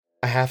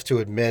I have to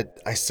admit,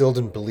 I still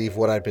didn't believe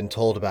what I'd been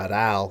told about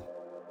Al.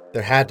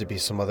 There had to be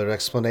some other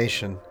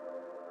explanation.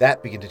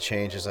 That began to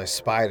change as I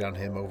spied on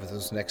him over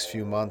those next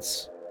few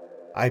months.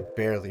 I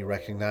barely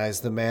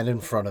recognized the man in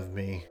front of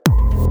me.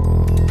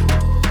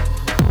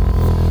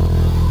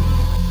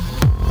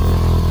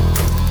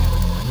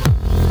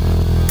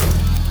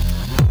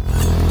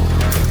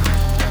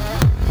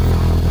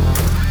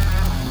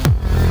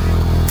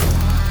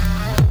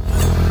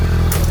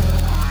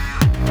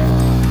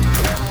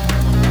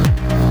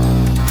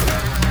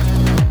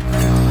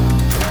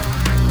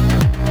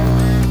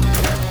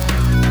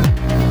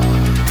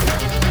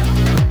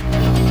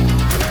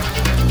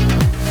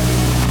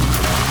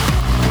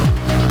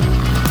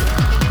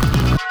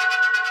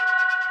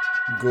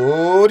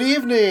 Good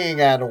evening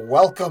and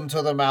welcome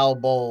to the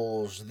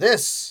Malbulge.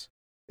 This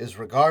is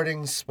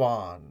Regarding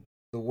Spawn,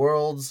 the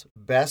world's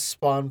best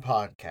Spawn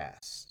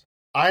podcast.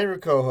 I'm your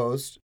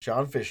co-host,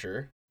 John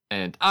Fisher.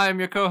 And I'm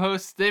your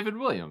co-host, David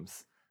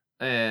Williams.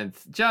 And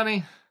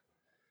Johnny,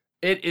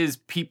 it is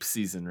peep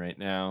season right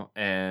now,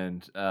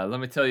 and let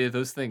me tell you,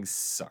 those things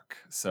suck.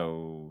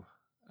 So,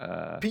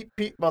 Peep,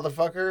 peep,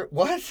 motherfucker.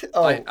 What?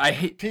 Oh, I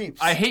hate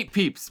peeps. I hate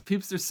peeps.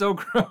 Peeps are so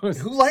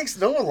gross.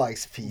 No one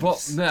likes peeps. Well,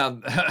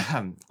 no,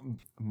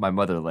 my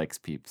mother likes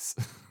peeps.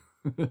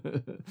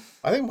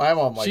 I think my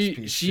mom likes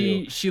peeps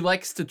too. She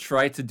likes to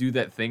try to do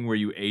that thing where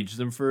you age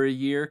them for a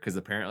year, because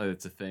apparently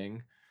that's a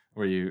thing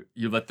where you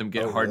let them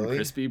get hard and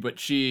crispy. But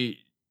she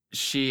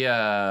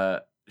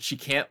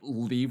can't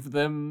leave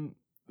them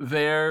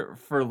there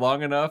for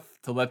long enough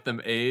to let them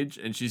age,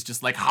 and she's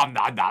just like hom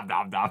nom nom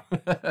nom nom.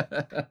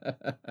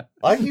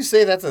 Like you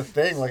say, that's a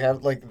thing.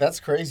 Like that's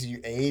crazy.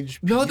 You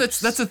age peeps. No,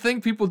 that's a thing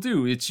people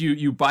do. It's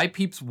you buy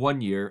peeps 1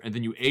 year and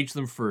then you age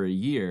them for a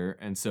year,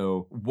 and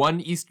so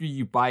one Easter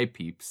you buy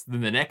peeps,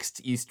 then the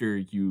next Easter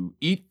you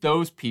eat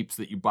those peeps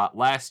that you bought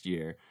last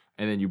year,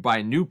 and then you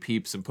buy new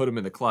peeps and put them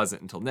in the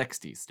closet until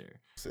next Easter.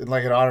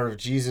 Like in honor of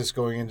Jesus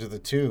going into the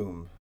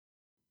tomb.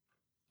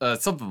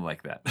 Something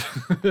like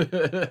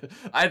that.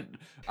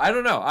 I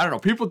don't know.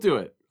 People do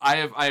it. I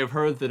have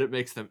heard that it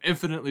makes them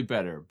infinitely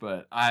better,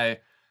 but I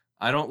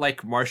don't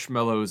like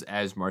marshmallows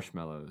as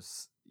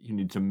marshmallows. You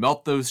need to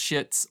melt those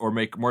shits or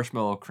make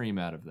marshmallow cream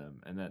out of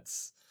them, and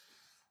that's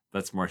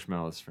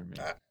marshmallows for me.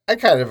 I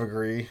kind of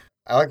agree.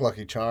 I like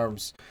Lucky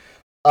Charms.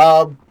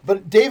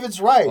 But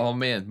David's right. Oh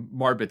man,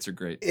 Marbits are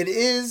great. It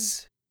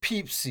is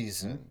peep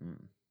season.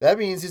 Mm-hmm. That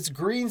means it's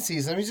green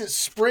season. That means it's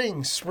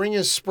spring. Spring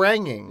is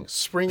spranging.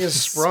 Spring is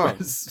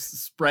sprung.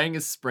 Sprang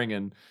is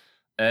springing.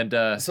 And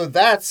so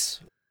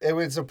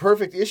it's a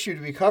perfect issue to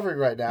be covering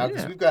right now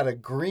because we've got a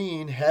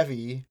green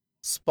heavy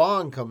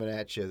Spawn coming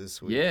at you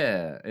this week.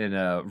 Yeah, in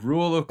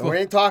rural Oklahoma.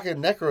 We ain't talking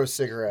necro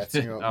cigarettes,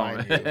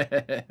 mind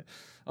you.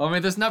 Oh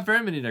man, there's not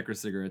very many necro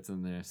cigarettes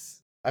in this.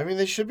 I mean,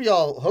 they should be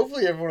all.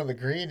 Hopefully, everyone in the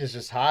green is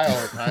just high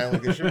all the time.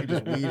 Like, they should be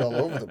just weed all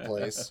over the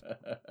place.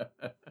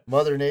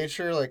 Mother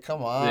Nature, like,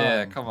 come on.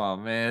 Yeah, come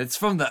on, man. It's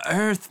from the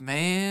earth,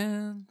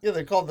 man. Yeah,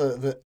 they're called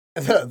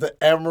the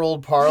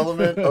Emerald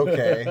Parliament.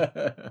 Okay,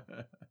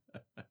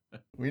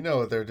 we know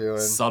what they're doing.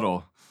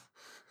 Subtle.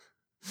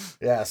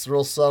 Yeah, it's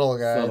real subtle,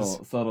 guys.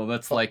 Subtle.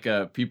 That's like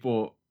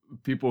people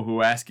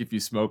who ask if you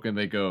smoke and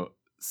they go,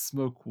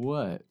 "Smoke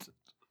what?"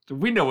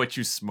 We know what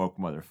you smoke,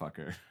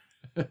 motherfucker.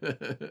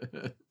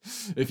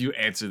 If you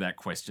answer that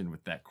question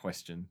with that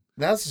question.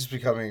 Now it's just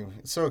becoming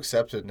so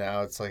accepted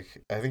now. It's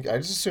like, I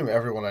just assume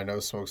everyone I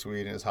know smokes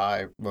weed and is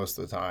high most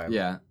of the time.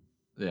 Yeah.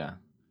 At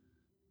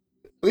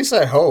least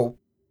I hope.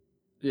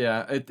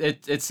 Yeah,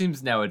 it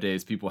seems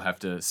nowadays people have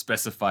to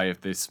specify if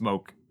they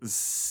smoke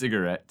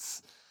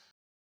cigarettes.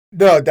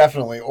 No,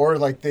 definitely. Or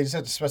like they just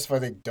have to specify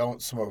they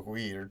don't smoke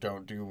weed or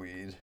don't do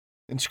weed.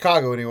 In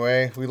Chicago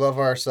anyway, we love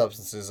our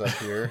substances up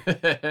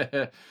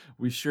here.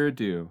 We sure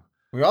do.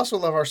 We also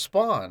love our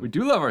Spawn. We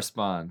do love our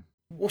Spawn.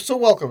 Well, so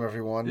welcome,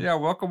 everyone. Yeah,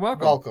 welcome.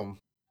 Welcome.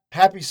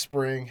 Happy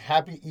spring.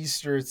 Happy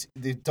Easter. It's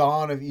the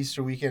dawn of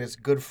Easter weekend. It's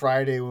Good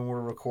Friday when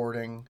we're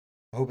recording.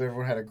 I hope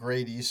everyone had a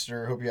great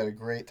Easter. Hope you had a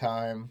great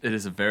time. It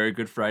is a very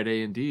good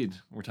Friday indeed.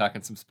 We're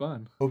talking some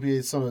Spawn. Hope you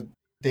ate some of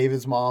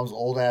David's mom's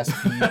old-ass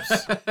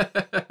peeps.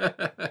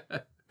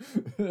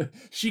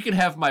 She can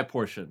have my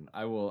portion.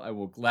 I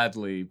will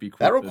gladly be.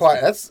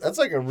 That's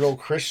like a real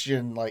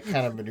Christian like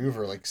kind of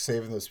maneuver, like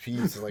saving those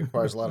peeps. It like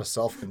requires a lot of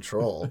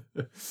self-control.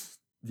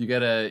 You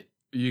gotta.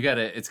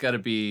 It's gotta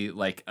be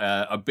like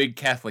a big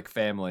Catholic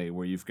family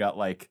where you've got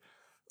like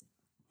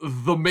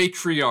the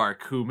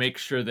matriarch who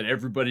makes sure that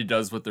everybody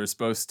does what they're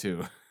supposed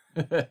to.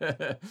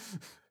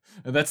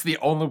 And that's the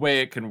only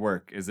way it can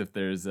work, is if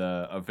there's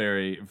a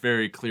very,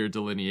 very clear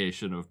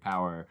delineation of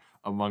power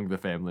among the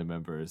family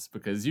members,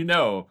 because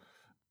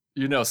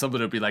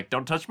somebody will be like,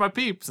 "Don't touch my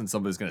peeps," and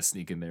somebody's gonna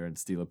sneak in there and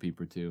steal a peep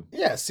or two.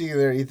 Yeah, see you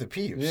there, eat the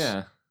peeps.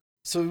 Yeah.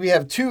 So we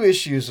have 2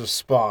 issues of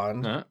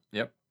Spawn.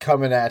 Yep.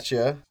 Coming at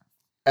you,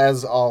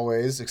 as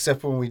always,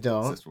 except when we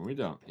don't.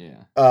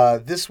 Yeah.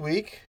 This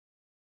week,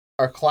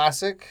 our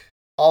classic,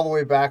 all the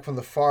way back from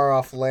the far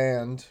off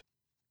land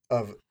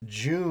of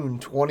June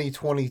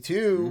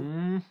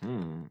 2022.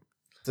 Mm-hmm.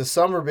 The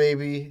summer,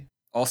 baby.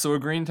 Also a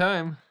green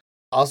time.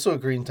 Also a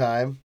green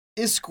time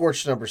is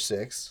Scorched number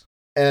 6.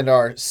 And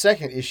our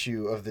second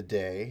issue of the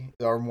day,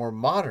 our more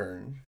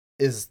modern,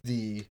 is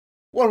the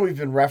one we've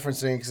been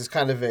referencing because it's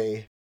kind of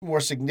a more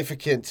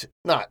significant,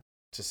 not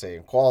to say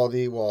in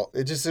quality, well,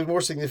 it's just a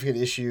more significant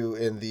issue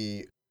in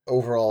the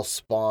overall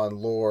Spawn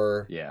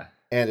lore. Yeah.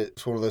 And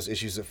it's one of those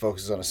issues that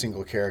focuses on a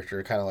single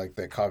character, kind of like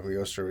the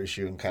Cagliostro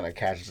issue, and kind of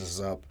catches us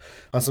up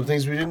on some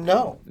things we didn't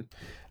know.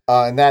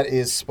 And that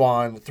is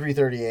Spawn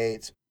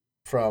 338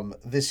 from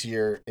this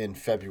year in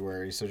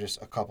February, so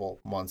just a couple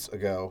months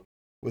ago,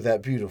 with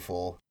that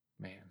beautiful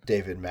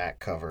David Mack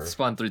cover.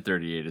 Spawn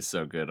 338 is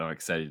so good. I'm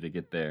excited to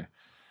get there.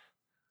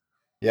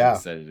 Yeah. I'm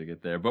excited to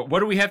get there. But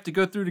what do we have to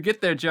go through to get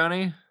there,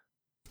 Johnny?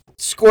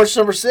 Scorched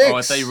number 6. Oh,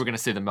 I thought you were going to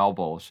say the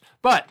Malbolge.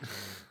 But...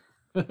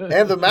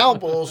 and the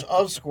Malbolge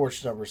of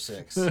Scorched number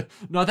 6.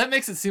 No, that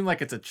makes it seem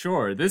like it's a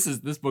chore. This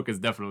book is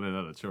definitely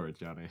not a chore,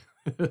 Johnny.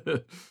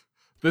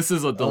 This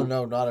is a oh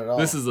no, not at all.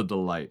 This is a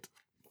delight.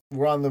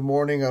 We're on the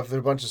morning of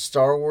a bunch of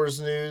Star Wars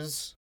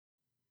news.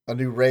 A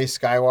new Rey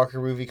Skywalker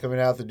movie coming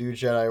out, The New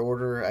Jedi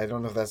Order. I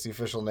don't know if that's the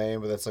official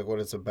name, but that's like what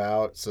it's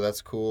about. So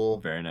that's cool.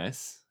 Very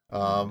nice.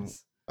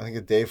 Nice. I think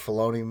a Dave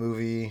Filoni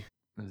movie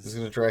is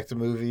going to direct a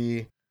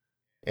movie,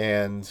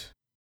 and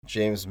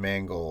James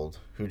Mangold,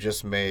 who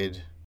just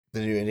made the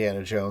new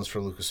Indiana Jones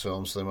for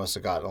Lucasfilm, so they must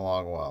have gotten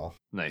along well.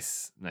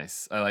 Nice.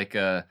 I like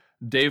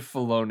Dave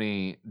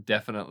Filoni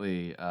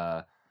definitely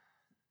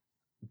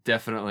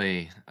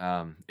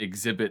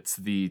exhibits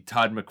the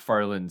Todd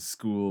McFarlane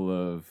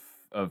school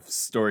of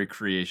story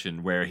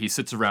creation, where he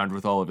sits around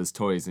with all of his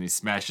toys and he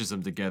smashes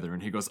them together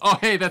and he goes, "Oh,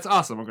 hey, that's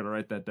awesome. I'm going to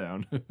write that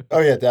down."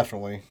 Oh yeah,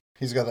 definitely.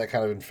 He's got that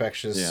kind of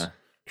infectious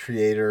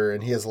creator,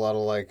 and he has a lot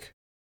of like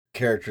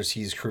characters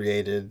he's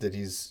created that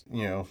he's,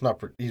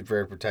 he's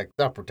very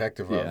not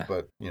protective of,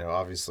 but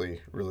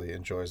obviously really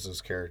enjoys those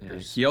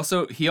characters. Yeah.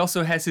 He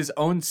also has his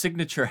own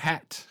signature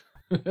hat.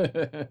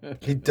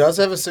 He does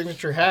have a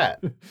signature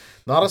hat,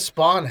 not a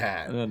Spawn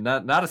hat.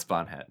 Not a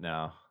Spawn hat,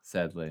 no,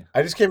 sadly.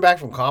 I just came back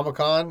from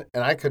Comic-Con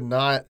and I could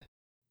not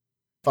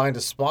find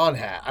a Spawn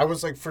hat. I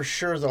was like, for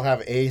sure they'll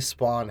have a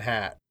Spawn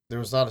hat. There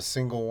was not a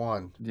single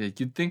one. Yeah,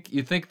 you'd think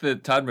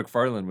that Todd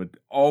McFarlane would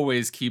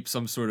always keep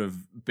some sort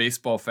of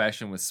baseball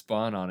fashion with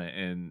Spawn on it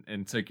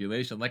in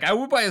circulation. Like, I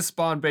would buy a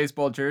Spawn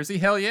baseball jersey.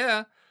 Hell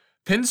yeah.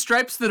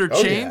 Pinstripes that are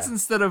chains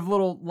instead of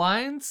little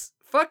lines.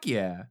 Fuck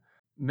yeah.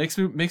 Makes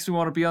me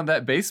want to be on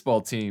that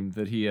baseball team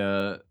that he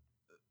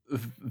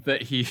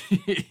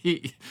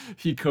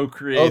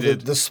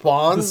co-created. Oh, the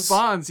Spawns? The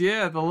Spawns,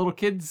 yeah, the little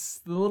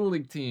kids, the little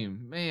league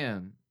team.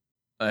 Man.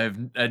 I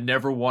have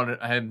never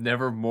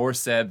more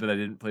sad that I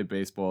didn't play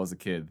baseball as a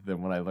kid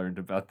than when I learned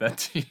about that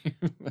team.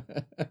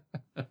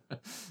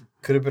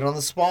 Could have been on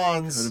the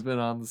Spawns. Could have been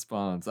on the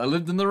Spawns. I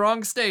lived in the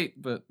wrong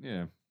state, but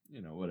yeah,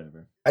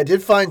 whatever. I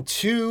did find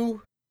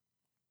two,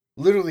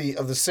 literally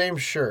of the same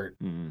shirt.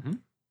 Mm-hmm.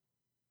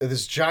 At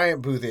this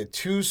giant booth, they had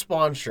two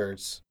Spawn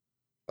shirts,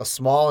 a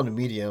small and a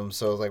medium,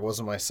 so it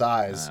wasn't my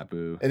size. Ah,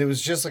 boo. And it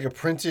was just like a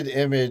printed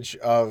image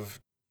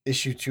of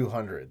issue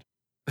 200.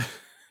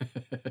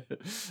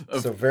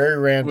 So very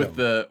random.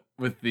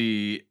 With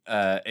the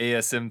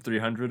ASM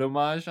 300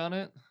 homage on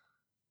it.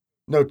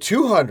 No,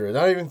 200,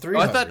 not even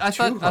 300. Oh,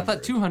 I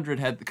thought 200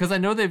 had, because I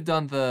know they've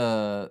done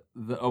the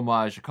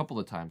homage a couple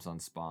of times on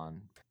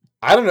Spawn.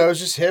 I don't know. It was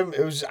just him.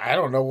 I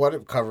don't know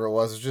what cover it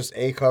was. It was just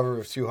a cover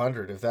of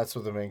 200. If that's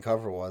what the main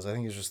cover was, I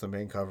think it was just the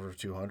main cover of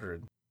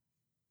 200.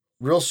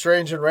 Real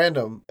strange and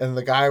random. And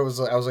the guy I was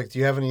like, "Do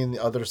you have any in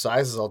the other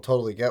sizes? I'll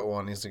totally get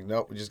one." He's like,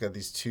 "Nope, we just got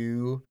these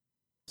two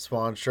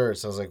Spawn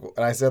shirts." I was like,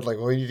 and I said,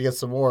 "Well, we need to get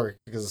some more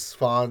because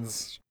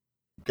Spawn's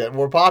getting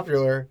more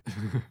popular."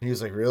 And he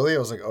was like, "Really?" I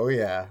was like, "Oh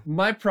yeah."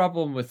 My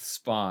problem with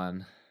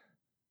Spawn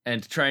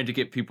and trying to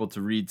get people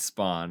to read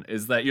Spawn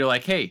is that you're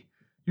like, "Hey,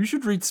 you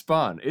should read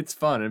Spawn. It's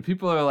fun," and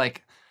people are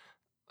like,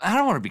 "I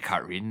don't want to be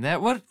caught reading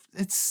that. What?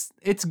 It's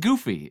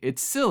goofy.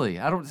 It's silly.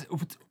 I don't."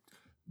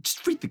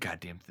 Just read the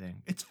goddamn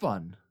thing. It's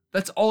fun.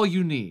 That's all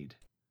you need.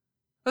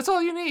 That's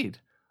all you need.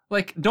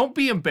 Like, don't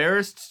be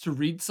embarrassed to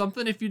read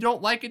something. If you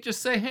don't like it, just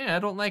say, "Hey, I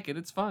don't like it.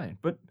 It's fine."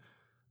 But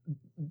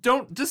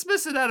don't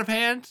dismiss it out of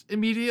hand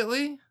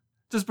immediately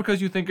just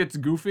because you think it's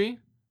goofy.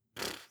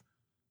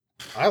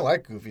 I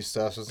like goofy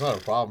stuff, so it's not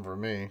a problem for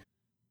me.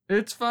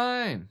 It's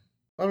fine.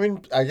 I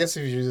mean, I guess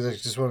if you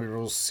just want to be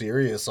real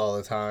serious all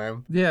the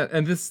time. Yeah,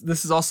 and this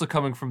is also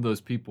coming from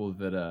those people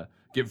that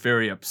get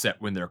very upset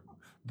when their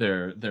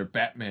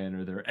Batman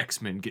or their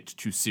X-Men gets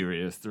too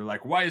serious. They're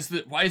like, why is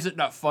it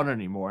not fun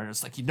anymore? And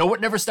it's like, you know what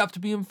never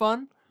stopped being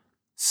fun?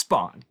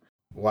 Spawn.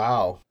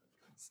 Wow.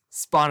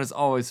 Spawn is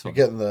always fun.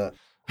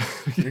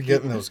 You're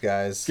getting those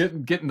guys.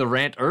 Getting the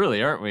rant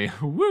early, aren't we?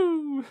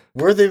 Woo!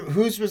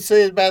 Who's been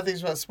saying bad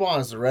things about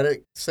Spawn? Is the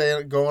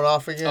Reddit going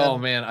off again? Oh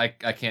man, I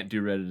can't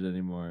do Reddit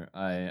anymore.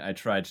 I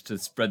tried to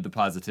spread the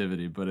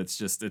positivity, but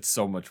it's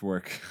so much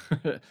work.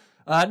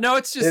 No,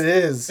 it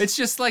is. It's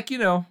just like,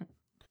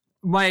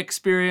 my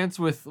experience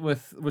with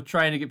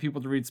trying to get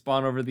people to read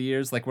Spawn over the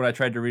years, like when I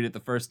tried to read it the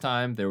first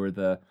time, there were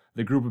the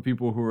group of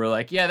people who were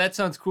like, yeah, that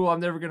sounds cool, I'm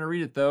never gonna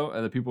read it though,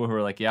 and the people who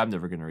were like, yeah, I'm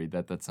never gonna read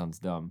that, that sounds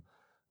dumb.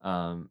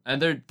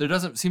 And there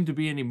doesn't seem to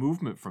be any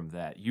movement from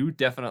that. You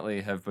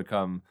definitely have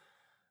become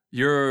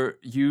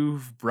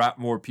you've brought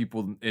more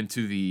people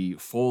into the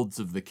folds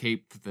of the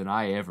cape than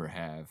I ever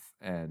have.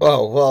 And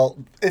Oh, well,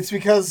 it's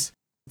because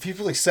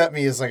people accept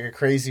me as like a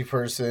crazy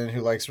person who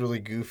likes really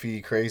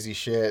goofy, crazy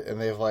shit, and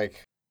they've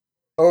like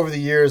over the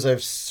years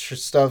I've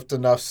stuffed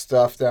enough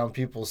stuff down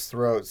people's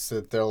throats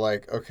that they're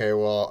like, okay,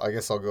 well, I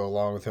guess I'll go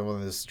along with him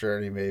on this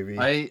journey, maybe.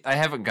 I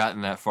haven't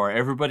gotten that far.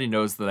 Everybody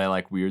knows that I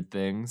like weird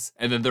things,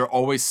 and then they're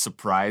always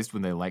surprised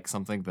when they like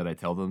something that I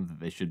tell them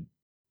that they should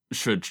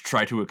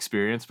try to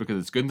experience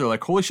because it's good. And they're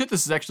like, holy shit,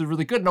 this is actually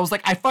really good. And I was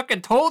like, I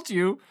fucking told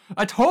you.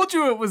 I told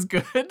you it was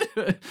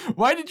good.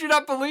 Why did you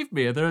not believe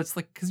me? And it's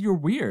like, because you're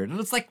weird. And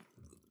it's like,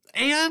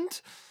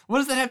 and what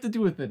does that have to do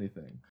with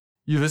anything?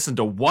 You listen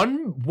to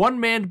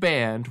one-man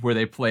band where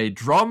they play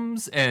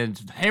drums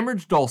and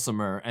hammered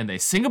dulcimer and they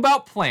sing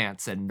about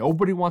plants, and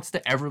nobody wants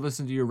to ever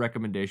listen to your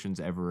recommendations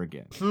ever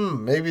again.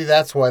 Maybe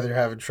that's why they're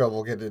having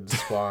trouble getting into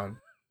Spawn.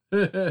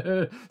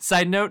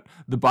 Side note,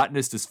 The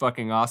Botanist is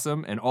fucking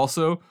awesome, and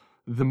also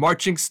the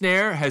marching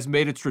snare has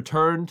made its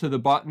return to the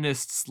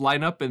Botanist's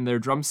lineup in their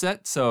drum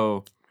set,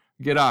 so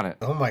get on it.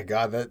 Oh my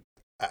god, that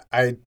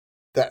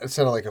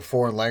sounded like a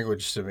foreign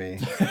language to me.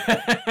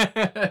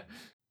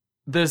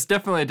 There's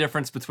definitely a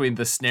difference between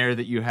the snare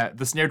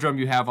drum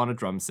you have on a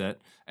drum set,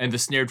 and the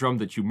snare drum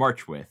that you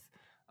march with.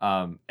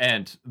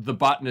 And the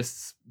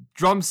Botanist's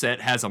drum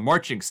set has a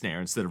marching snare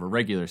instead of a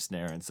regular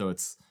snare, and so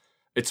it's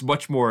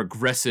much more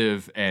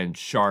aggressive and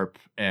sharp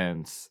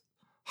and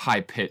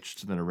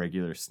high-pitched than a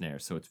regular snare,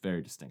 so it's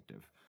very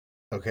distinctive.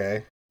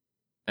 Okay.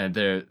 And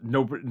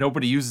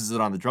nobody uses it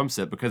on the drum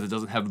set because it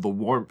doesn't have the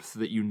warmth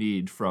that you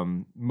need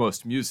from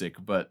most music.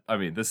 But, I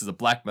mean, this is a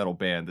black metal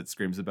band that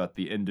screams about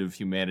the end of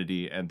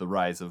humanity and the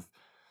rise of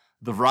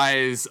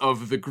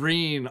the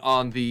green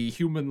on the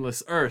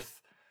humanless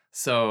earth.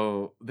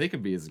 So they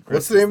can be as aggressive.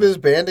 What's the name of this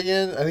band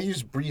again? I think you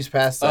just breezed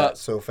past that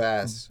so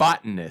fast.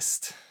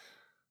 Botanist.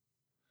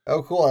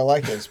 Oh, cool. I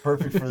like it. It's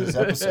perfect for this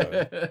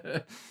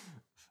episode.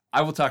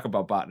 I will talk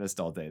about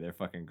Botanist all day. They're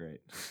fucking great.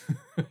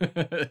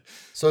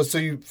 So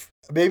you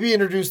maybe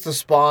introduce the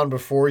Spawn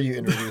before you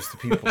introduce the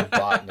people to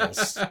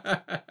Botanist.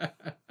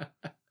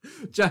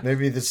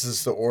 Maybe this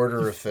is the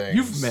order of things.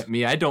 You've met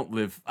me. I don't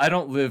live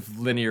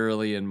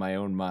linearly in my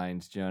own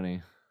mind,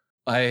 Johnny.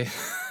 I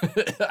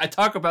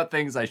talk about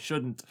things I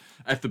shouldn't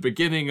at the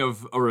beginning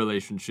of a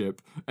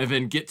relationship, and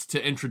then get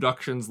to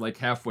introductions like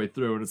halfway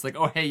through, and it's like,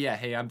 oh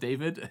hey, I'm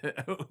David.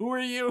 Who are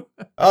you?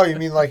 Oh, you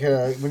mean like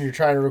when you're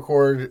trying to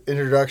record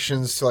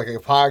introductions to like a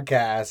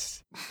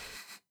podcast?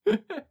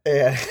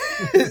 Yeah,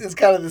 it's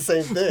kind of the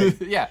same thing.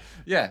 Yeah.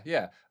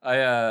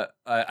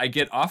 I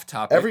get off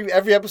topic.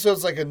 Every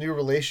episode's like a new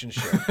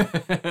relationship.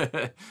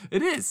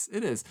 It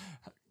is.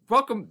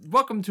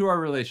 Welcome to our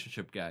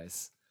relationship,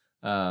 guys.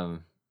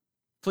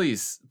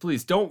 Please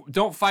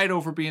don't fight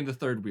over being the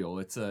third wheel.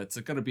 It's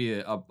gonna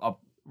be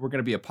we're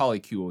gonna be a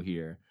polycule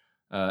here.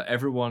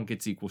 Everyone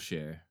gets equal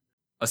share.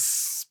 A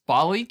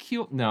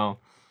spolycule? No,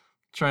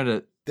 trying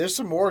to. There's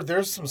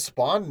some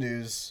Spawn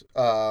news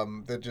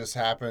that just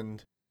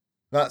happened.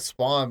 Not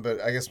Spawn,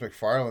 but I guess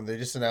McFarlane. They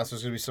just announced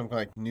there's gonna be some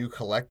kind of like new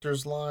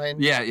collector's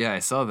line. Yeah, I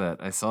saw that.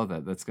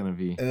 That's gonna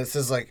be. And it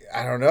says like,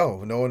 I don't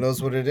know. No one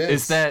knows what it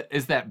is.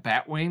 Is that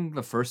Batwing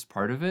the first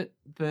part of it?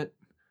 That.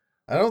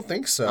 I don't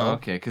think so. Oh,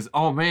 okay, because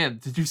man,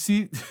 did you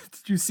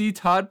see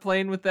Todd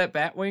playing with that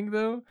Batwing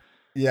though?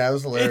 Yeah, it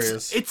was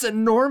hilarious. It's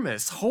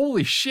enormous.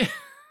 Holy shit!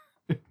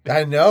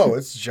 I know,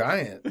 it's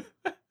giant.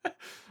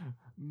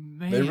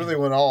 Man. They really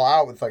went all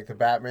out with like the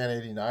Batman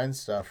 '89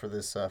 stuff for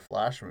this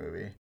Flash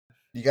movie.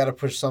 You got to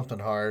push something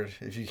hard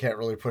if you can't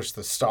really push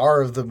the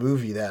star of the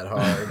movie that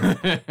hard.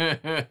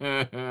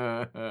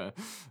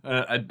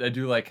 I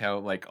do like how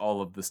like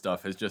all of the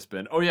stuff has just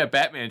been, oh yeah,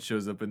 Batman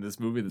shows up in this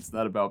movie that's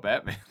not about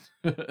Batman.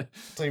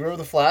 So you remember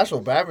the Flash?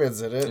 Well,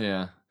 Batman's in it.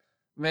 Yeah,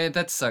 man,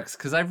 that sucks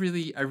because I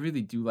really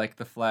do like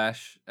the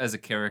Flash as a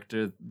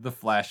character. The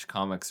Flash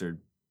comics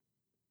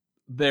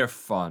they're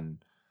fun.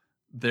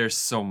 They're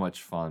so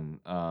much fun,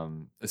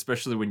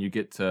 especially when you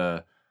get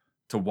to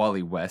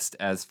Wally West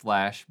as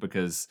Flash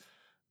because.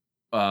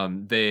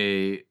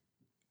 They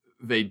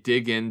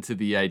dig into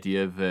the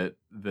idea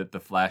that the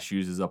Flash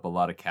uses up a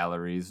lot of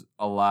calories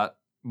a lot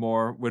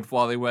more with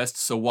Wally West.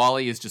 So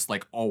Wally is just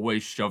like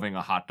always shoving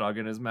a hot dog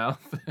in his mouth.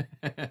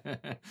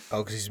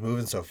 Oh, because he's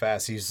moving so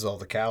fast, he uses all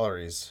the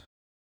calories.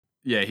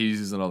 Yeah, he's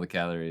using all the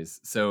calories.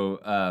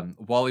 So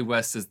Wally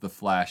West is the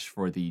Flash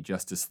for the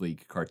Justice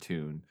League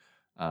cartoon.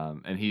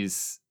 And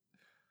he's...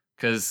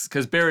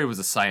 Because Barry was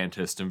a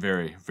scientist and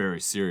very, very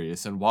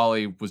serious, and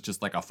Wally was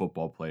just like a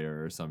football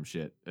player or some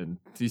shit, and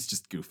he's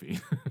just goofy.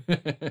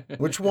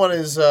 Which one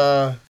is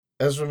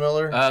Ezra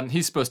Miller?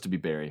 He's supposed to be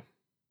Barry.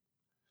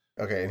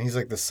 Okay, and he's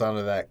like the son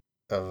of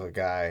a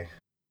guy.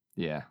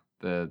 Yeah,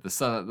 the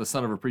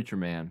son of a preacher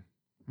man.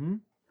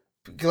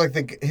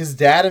 like his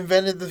dad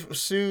invented the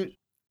suit,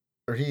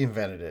 or he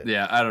invented it.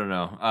 Yeah, I don't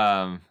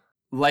know.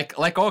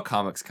 Like all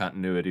comics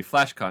continuity,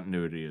 Flash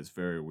continuity is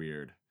very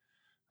weird.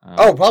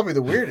 Probably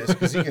the weirdest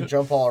because he can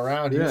jump all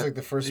around. He was Yeah, like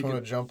the first one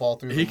to jump all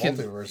through he the can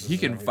multiverses. he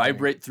can and everything.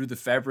 vibrate through the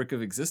fabric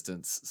of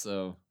existence.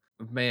 So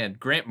man,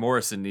 Grant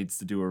Morrison needs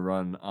to do a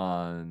run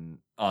on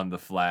the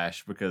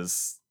Flash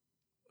because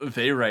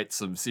they write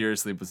some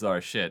seriously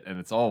bizarre shit and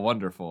it's all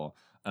wonderful.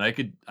 And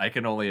I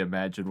can only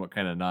imagine what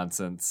kind of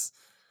nonsense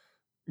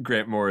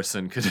Grant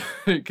Morrison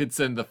could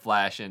send the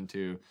Flash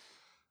into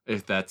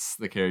if that's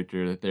the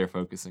character that they're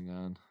focusing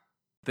on.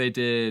 They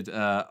did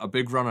a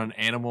big run on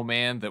Animal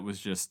Man that was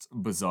just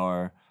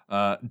bizarre.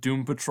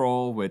 Doom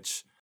Patrol,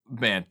 which,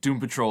 man, Doom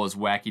Patrol is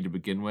wacky to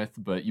begin with,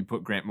 but you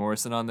put Grant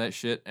Morrison on that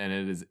shit and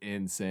it is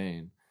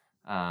insane.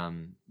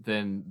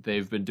 Then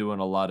they've been doing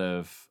a lot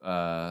of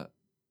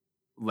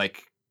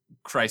like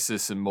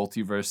crisis and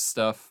multiverse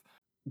stuff.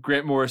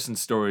 Grant Morrison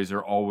stories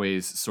are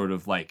always sort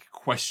of like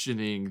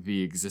questioning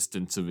the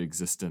existence of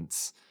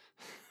existence.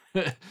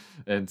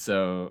 And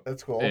so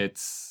That's cool.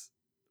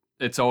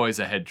 It's always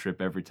a head trip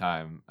every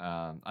time.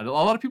 A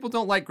lot of people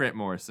don't like Grant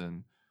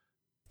Morrison,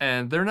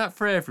 and they're not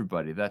for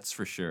everybody, that's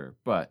for sure.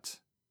 But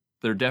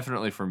they're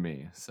definitely for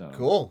me. So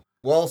Cool.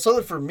 Well,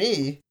 something for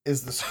me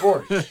is the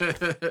Scorched,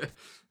 and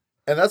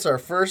that's our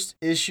first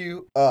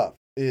issue up.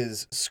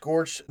 Is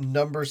Scorched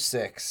number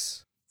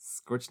 6.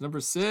 Scorched number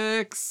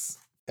 6.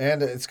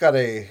 And it's got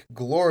a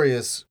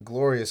glorious,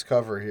 glorious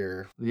cover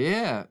here.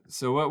 Yeah.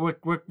 So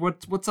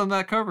what's on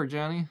that cover,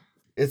 Johnny?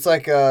 It's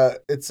like a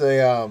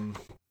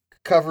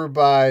cover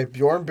by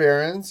Bjorn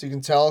Barons. You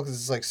can tell because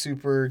it's like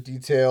super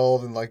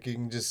detailed and like you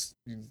can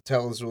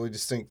tell it's really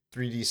distinct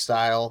 3D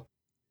style.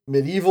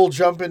 Medieval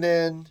jumping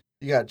in.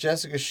 You got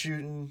Jessica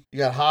shooting. You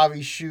got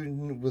Javi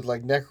shooting with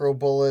like necro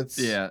bullets.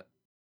 Yeah.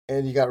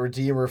 And you got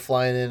Redeemer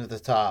flying in at the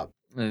top.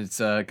 And it's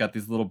got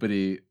these little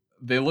bitty.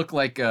 They look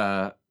like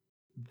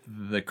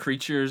the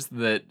creatures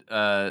that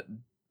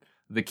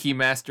the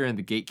Keymaster and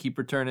the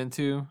Gatekeeper turn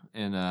into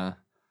in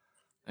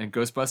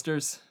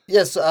Ghostbusters.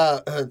 Yes,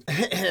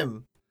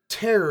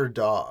 terror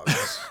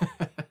dogs.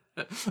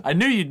 I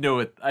knew you knew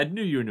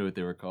what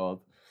they were called.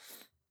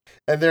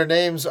 And their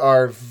names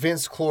are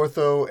Vince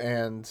Clortho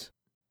and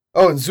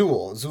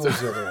Zool. Zool's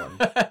the other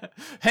one.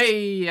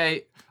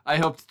 Hey, I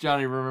hoped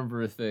Johnny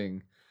remember a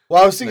thing.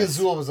 Well, I was thinking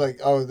Zool was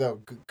like, oh no,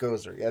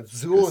 Gozer. Yeah,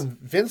 Zool and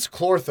Vince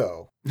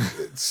Clortho.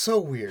 It's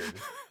so weird.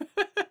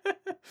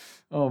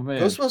 Oh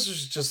man, Ghostbusters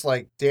is just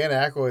like Dan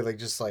Aykroyd, like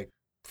just like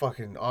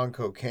fucking on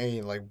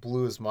cocaine, like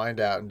blew his mind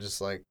out, and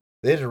just like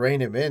they had to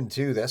rein him in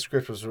too. That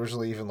script was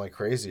originally even like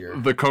crazier.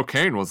 The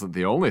cocaine wasn't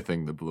the only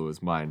thing that blew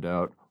his mind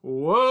out.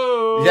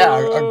 Whoa! Yeah,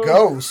 a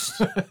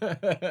ghost.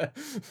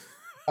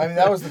 I mean,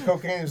 that was the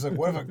cocaine. He was like,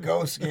 what if a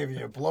ghost gave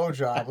you a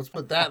blowjob? Let's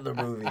put that in the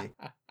movie.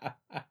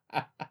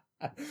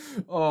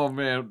 Oh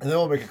man! And then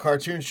we'll make a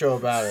cartoon show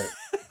about it.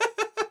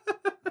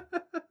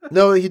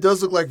 No, he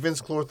does look like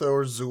Vince Clortho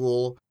or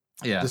Zool.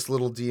 Yeah. This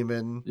little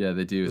demon. Yeah,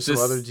 they do. There's some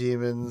other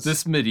demons.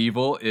 This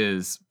medieval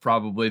is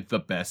probably the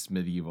best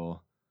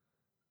medieval.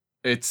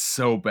 It's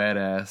so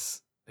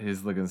badass.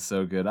 He's looking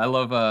so good. I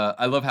love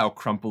how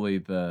crumply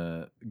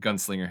the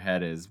gunslinger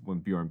head is when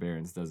Bjorn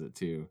Barons does it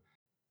too.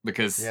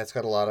 Because it's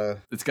got a lot of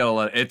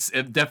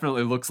it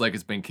definitely looks like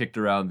it's been kicked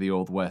around the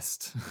old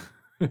west.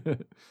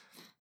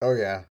 Oh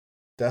yeah.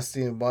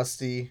 Dusty and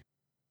musty.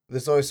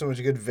 There's always so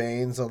much good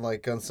veins on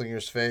like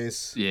Gunslinger's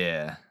face.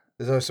 Yeah.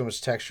 There's always so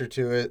much texture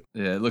to it.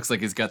 Yeah, it looks like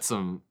he's got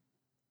some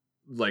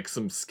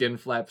skin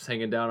flaps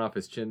hanging down off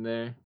his chin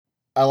there.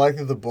 I like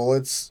that the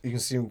bullets, you can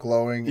see them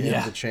glowing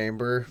in the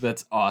chamber.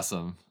 That's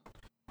awesome.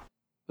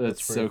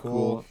 That's so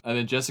cool. And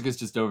then Jessica's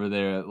just over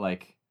there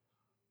like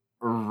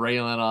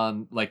railing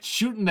on, like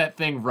shooting that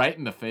thing right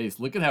in the face.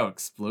 Look at how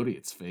explodey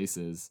its face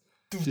is.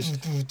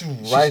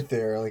 Right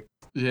there, like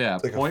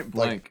point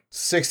blank. Like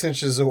 6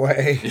 inches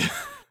away.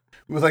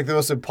 With like the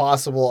most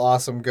impossible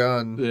awesome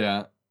gun.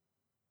 Yeah.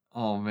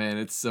 Oh man,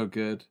 it's so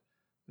good.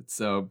 It's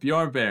so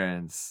Bjorn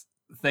Barons.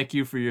 Thank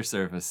you for your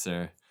service,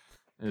 sir.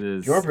 It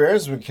is. Bjorn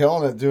Barons has been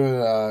killing it,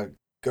 doing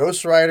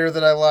Ghost Rider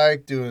that I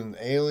like, doing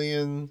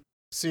Alien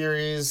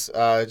series.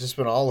 Just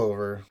been all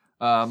over.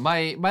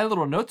 My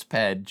little notes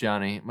pad,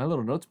 Johnny. My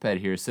little notes pad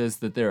here says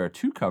that there are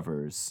 2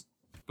 covers,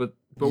 but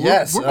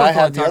yes, we're I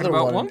had talking the other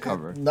about one.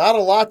 cover. Not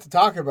a lot to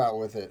talk about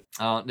with it.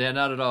 Oh yeah,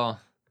 not at all.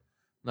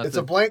 It's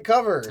a blank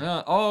cover.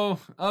 Oh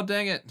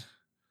dang it!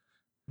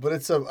 But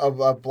it's a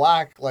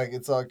black, like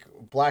it's like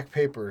black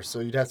paper, so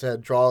you'd have to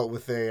draw it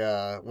with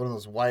a one of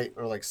those white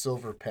or like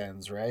silver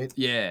pens, right?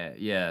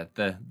 Yeah.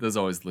 Those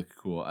always look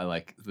cool. I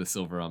like the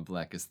silver on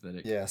black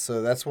aesthetic. Yeah,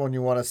 so that's one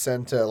you want to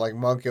send to like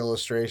Monk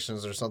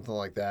Illustrations or something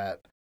like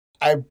that.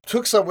 I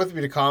took some with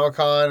me to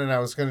Comic-Con, and I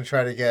was going to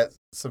try to get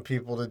some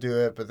people to do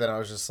it, but then I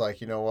was just like,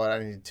 you know what,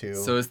 I need to.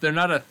 So is there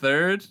not a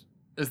third?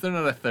 Is there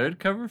not a third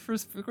cover for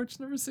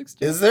Scorched number 6?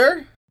 Is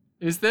there?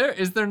 Is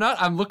there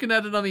not? I'm looking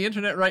at it on the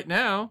internet right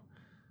now.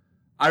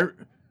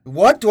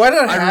 What? Do I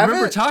not have it? I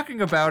remember talking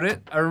about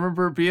it. I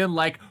remember being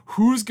like,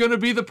 who's going to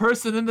be the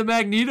person in the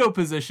Magneto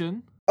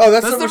position? Oh,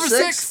 that's That's number number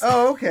 6? 6.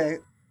 Oh, okay.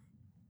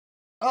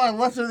 Oh, I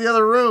left it in the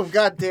other room.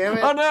 God damn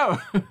it. Oh no.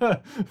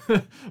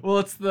 Well,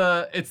 it's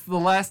the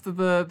last of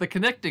the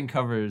connecting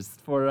covers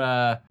for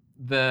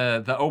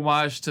the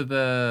homage to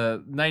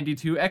the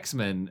 92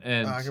 X-Men,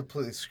 and I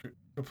completely screwed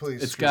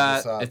this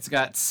up. it's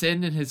got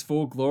Sin in his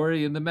full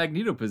glory in the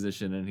Magneto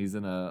position, and he's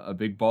in a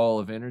big ball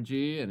of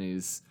energy, and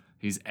he's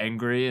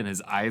angry, and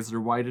his eyes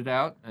are whited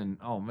out, and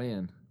oh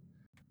man,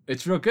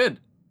 it's real good.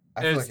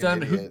 I And feel it's like an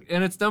done idiot.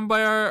 and it's done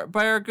by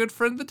our good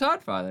friend the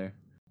Todd Father.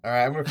 All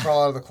right, I'm going to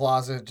crawl out of the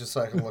closet just so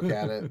I can look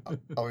at it.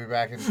 I'll be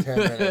back in 10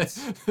 minutes.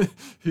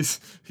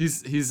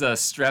 he's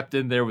strapped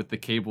in there with the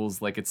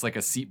cables like it's like a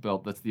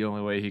seatbelt. That's the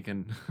only way he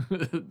can.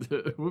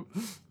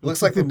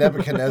 Looks like the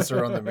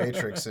Nebuchadnezzar on the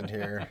Matrix in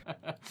here.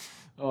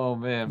 Oh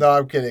man. No,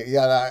 I'm kidding.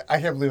 Yeah,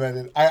 I can't believe I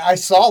did. I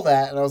saw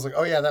that and I was like,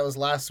 oh yeah, that was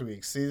last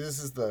week. See, this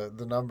is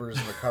the numbers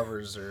and the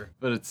covers are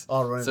but it's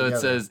all running so together.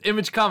 It says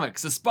Image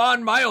Comics, a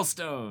Spawn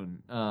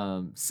milestone.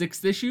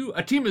 6th issue,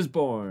 a team is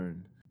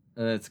born.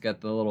 And it's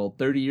got the little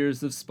 30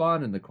 years of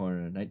Spawn in the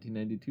corner,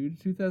 1992 to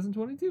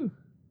 2022.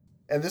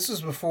 And this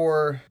was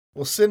before,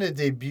 well, Sin had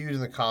debuted in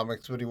the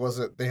comics, but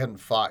they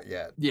hadn't fought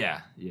yet. Yeah.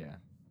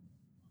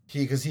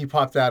 Because he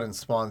popped out in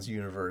Spawn's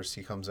universe.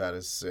 He comes out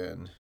as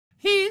Sin.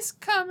 He's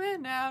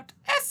coming out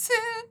as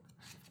Sin.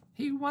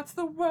 He wants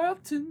the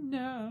world to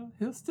know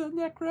he'll still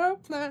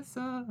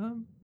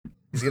necroplasm.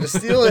 He's going to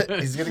steal it.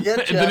 He's going to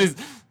get you. And then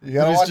You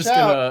got to watch just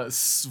out. going to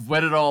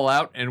sweat it all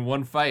out in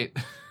one fight.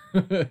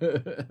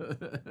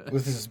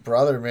 With his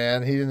brother,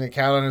 man. He didn't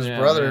count on his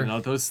brother. Man, no,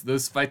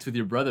 those fights with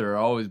your brother are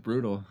always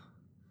brutal.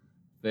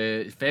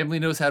 Family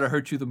knows how to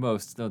hurt you the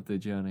most, don't they,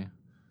 Johnny?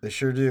 They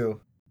sure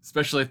do.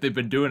 Especially if they've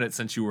been doing it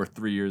since you were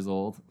 3 years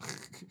old.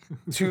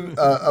 Two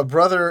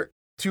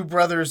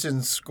brothers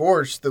in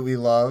Scorched that we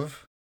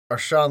love are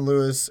Sean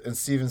Lewis and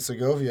Steven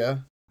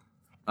Segovia.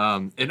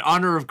 In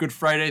honor of Good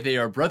Friday, they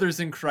are brothers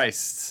in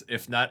Christ,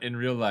 if not in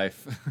real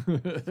life.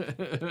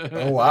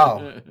 Oh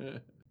wow.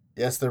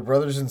 Yes, they're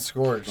brothers in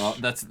Scorched. Well,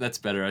 that's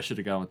better. I should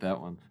have gone with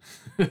that one.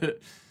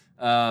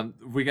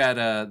 They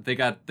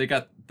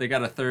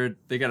got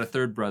a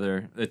third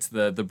brother. It's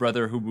the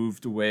brother who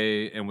moved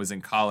away and was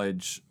in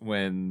college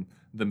when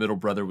the middle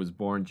brother was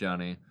born,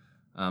 Johnny.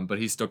 But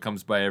he still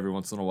comes by every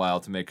once in a while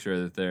to make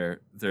sure that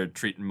they're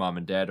treating mom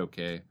and dad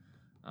okay.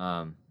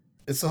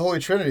 It's the Holy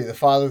Trinity, the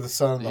Father, the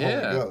Son, and the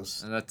Holy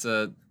Ghost. And that's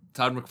Todd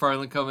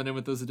McFarlane coming in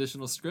with those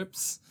additional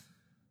scripts.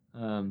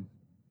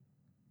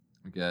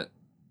 We got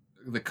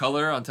the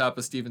color on top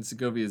of Steven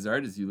Segovia's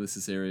art is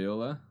Ulysses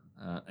Areola,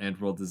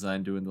 and World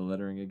Design doing the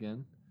lettering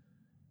again.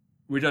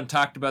 We done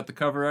talked about the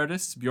cover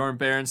artists, Bjorn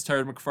Barons,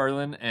 Todd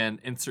McFarlane, and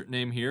insert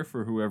name here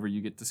for whoever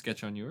you get to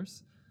sketch on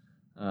yours.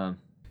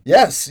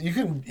 Yes, you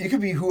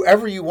could be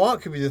whoever you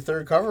want. Could be the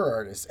third cover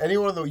artist.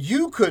 Anyone though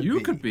you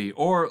could be,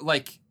 or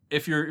like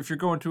if you're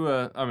going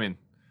to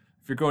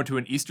if you're going to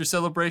an Easter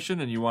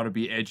celebration and you want to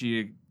be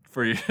edgy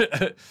for your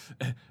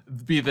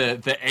be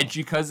the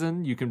edgy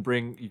cousin, you can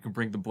bring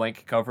the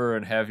blank cover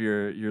and have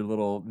your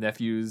little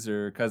nephews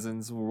or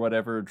cousins or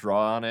whatever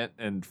draw on it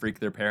and freak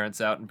their parents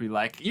out and be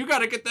like, you got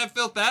to get that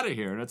filth out of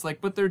here. And it's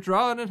like, but they're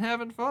drawing and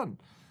having fun.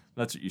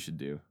 That's what you should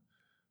do.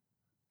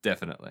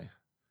 Definitely.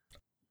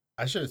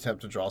 I should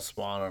attempt to draw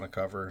Spawn on a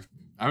cover.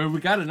 I mean, we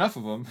got enough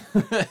of them.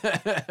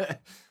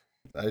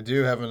 I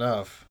do have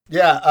enough.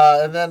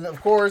 Yeah, and then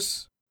of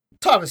course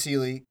Thomas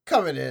Healy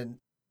coming in,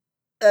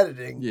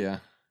 editing. Yeah.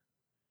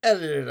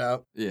 Edited it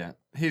up. Yeah.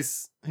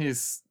 He's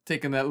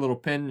taking that little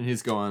pen and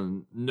he's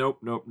going,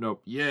 nope,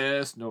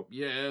 yes, nope.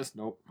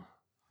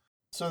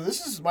 So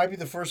this might be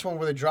the first one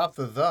where they drop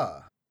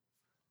the.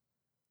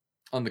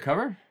 On the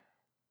cover?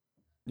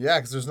 Yeah,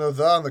 because there's no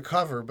the on the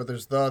cover, but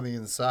there's the on the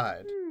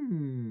inside.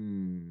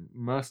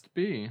 Must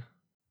be.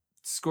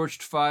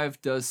 Scorched 5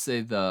 does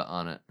say the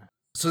on it.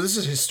 So this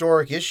is a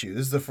historic issue.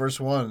 This is the first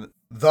one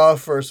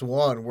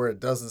where it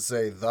doesn't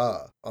say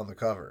the on the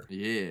cover.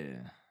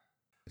 Yeah.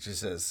 It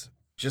just says,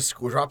 just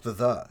drop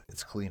the.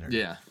 It's cleaner.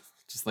 Yeah.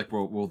 Just like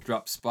we'll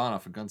drop Spawn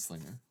off a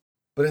Gunslinger.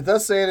 But it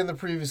does say it in the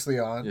previously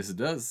on. Yes, it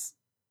does.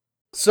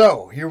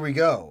 So, here we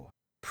go.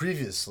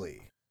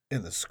 Previously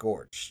in the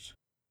Scorched.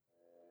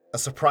 A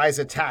surprise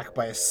attack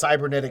by a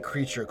cybernetic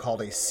creature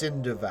called a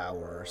Sin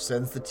Devourer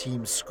sends the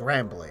team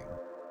scrambling.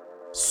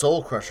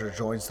 Soul Crusher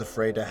joins the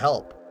fray to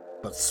help,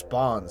 but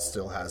Spawn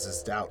still has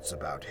his doubts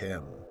about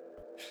him.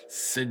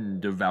 Sin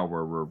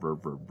Devourer. But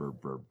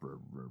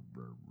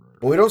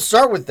we don't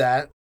start with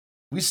that.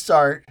 We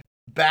start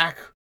back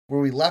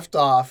where we left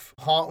off.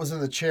 Haunt was in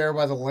the chair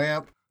by the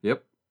lamp.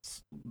 Yep.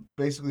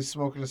 Basically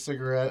smoking a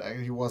cigarette.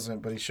 He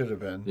wasn't, but he should have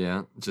been.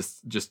 Yeah,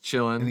 just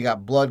chilling. And he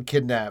got Blood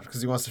kidnapped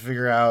because he wants to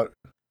figure out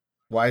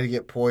why did he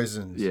get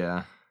poisoned.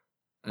 Yeah.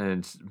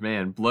 And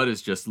man, Blood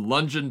is just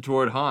lunging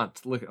toward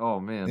Haunt. Look, oh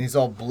man. And he's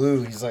all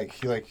blue. He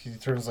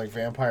turns like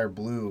vampire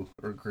blue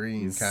or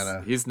green kind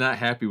of. He's not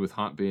happy with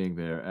Haunt being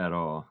there at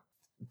all.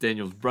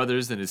 Daniel's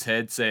brothers in his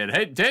head saying,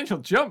 "Hey, Daniel,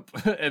 jump!"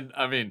 And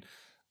I mean,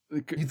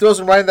 He throws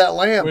him right in that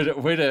lamp.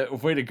 Way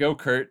to go,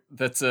 Kurt.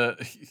 That's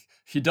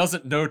he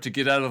doesn't know to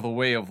get out of the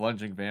way of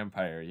lunging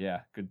vampire.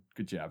 Yeah,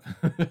 good job.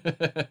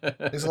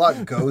 There's a lot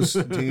of ghosts,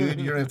 dude.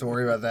 You don't have to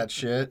worry about that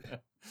shit.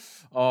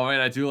 Oh man,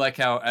 I do like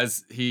how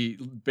as he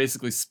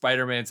basically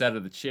Spider-Man's out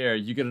of the chair,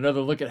 you get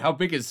another look at how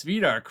big his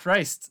feet are.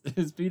 Christ,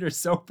 his feet are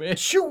so big.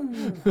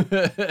 Shoo!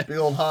 Big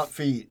old hot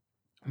feet.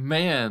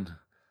 Man,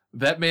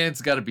 that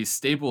man's got to be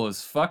stable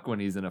as fuck when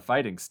he's in a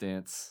fighting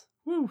stance.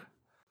 Woo.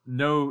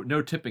 No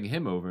tipping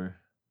him over.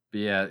 But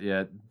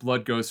yeah,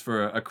 Blood goes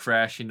for a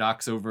crash. He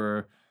knocks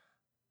over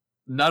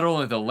not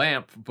only the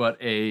lamp, but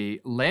a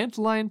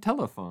landline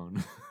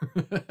telephone.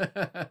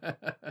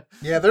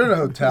 Yeah, they're in a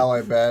hotel,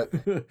 I bet.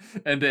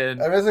 And then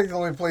I mean, it's like the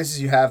only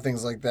places you have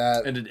things like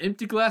that. And an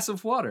empty glass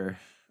of water.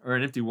 Or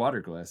an empty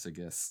water glass, I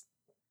guess.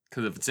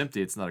 Because if it's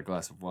empty, it's not a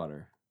glass of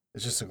water.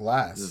 It's just a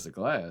glass. It's just a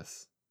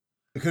glass.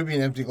 It could be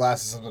an empty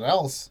glass of something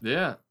else.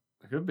 Yeah,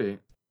 it could be.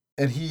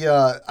 And he,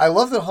 I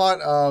love that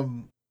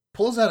Haunt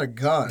pulls out a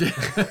gun.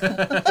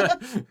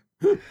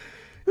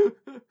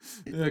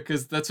 Yeah,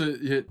 because that's what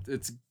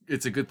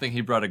it's a good thing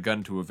he brought a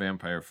gun to a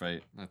vampire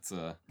fight. That's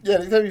Yeah,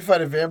 anytime you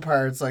fight a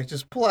vampire, it's like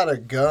just pull out a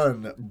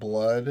gun,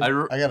 Blood. I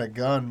got a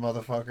gun,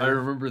 motherfucker. I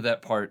remember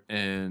that part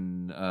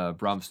in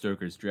Bram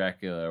Stoker's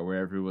Dracula where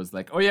everyone was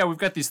like, "Oh yeah, we've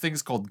got these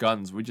things called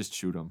guns. We just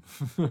shoot them."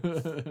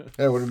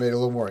 That would have made it a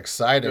little more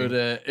exciting.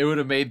 It would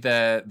have made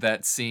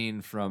that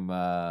scene from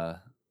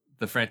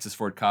the Francis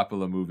Ford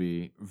Coppola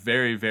movie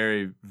very,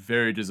 very,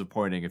 very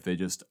disappointing if they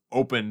just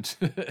opened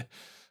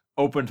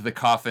the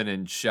coffin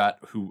and shot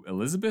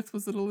Elizabeth?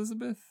 Was it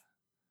Elizabeth?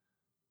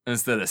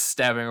 Instead of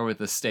stabbing her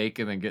with a stake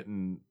and then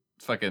getting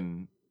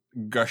fucking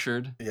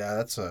gushered. Yeah,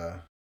 that's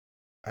I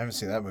haven't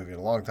seen that movie in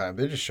a long time.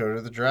 They just showed it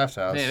at the Draft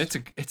House. Man, it's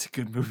a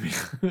good movie.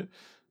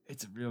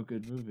 It's a real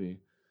good movie.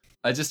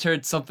 I just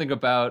heard something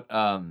about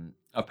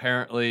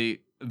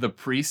apparently the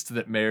priest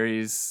that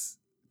marries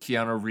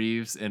Keanu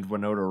Reeves and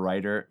Winona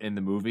Ryder in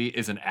the movie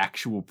is an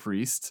actual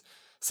priest.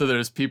 So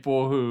there's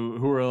people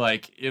who are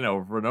like,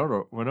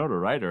 Winona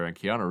Ryder and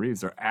Keanu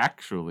Reeves are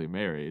actually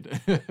married.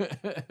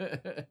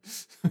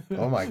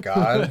 Oh my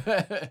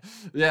God.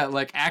 Yeah,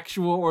 like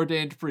actual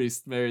ordained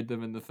priests married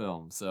them in the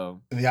film.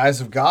 So in the eyes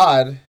of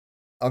God,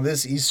 on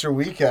this Easter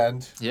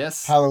weekend.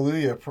 Yes.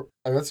 Hallelujah.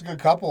 That's a good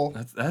couple.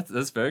 That's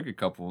a very good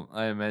couple,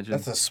 I imagine.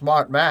 That's a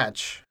smart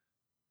match.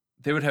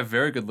 They would have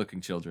very good looking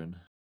children.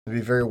 They'd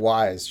be very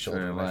wise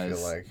children, very wise.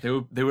 I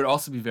feel like. They would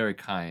also be very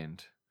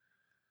kind.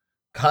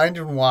 Kind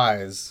and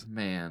wise.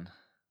 Man.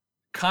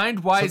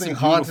 Kind, wise, Something and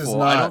Haunt beautiful. is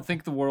not. I don't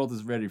think the world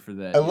is ready for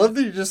that. I love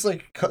that you just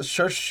like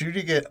start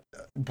shooting at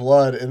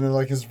Blood and then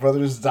like his brother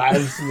just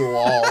dives through the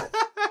wall.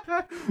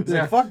 He's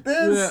like, fuck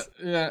this.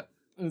 Yeah.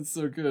 It's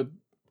so good.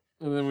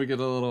 And then we get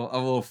a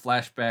little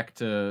flashback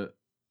to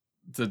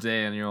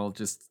Daniel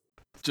just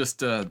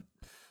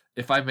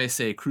if I may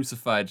say,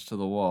 crucified to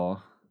the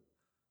wall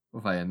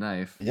by a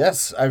knife.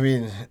 Yes, I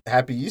mean,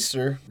 Happy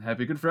Easter.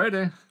 Happy Good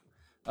Friday.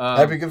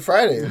 Happy Good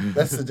Friday.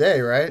 That's the day,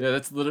 right? Yeah,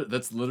 that's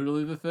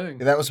literally the thing.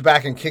 And that was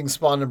back in King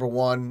Spawn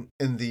 #1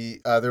 in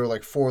the there were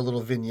like 4 little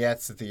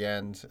vignettes at the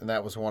end, and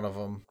that was one of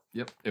them.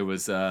 Yep, it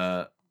was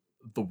the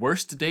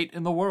worst date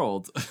in the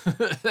world.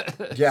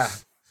 Yeah.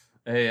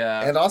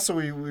 And also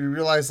we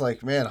realized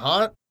like, man,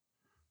 Haunt,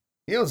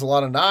 he owns a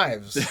lot of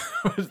knives.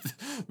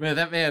 Man,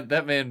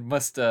 that man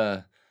must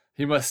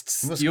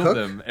steal cook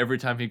them every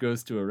time he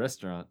goes to a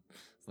restaurant.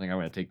 It's like, I'm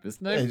gonna take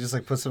this knife. Yeah, he just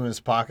like puts them in his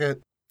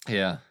pocket.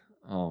 Yeah.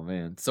 Oh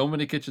man, so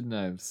many kitchen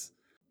knives.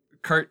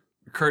 Kurt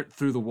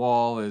through the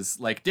wall is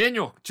like,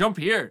 Daniel, jump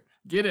here,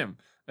 get him.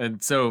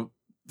 And so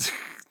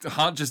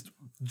Haunt just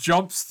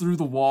jumps through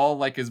the wall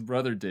like his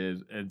brother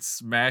did and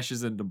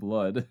smashes into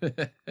Blood.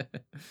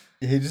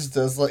 He just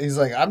does like, he's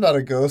like, I'm not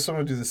a ghost, I'm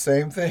gonna do the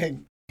same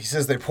thing. He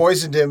says they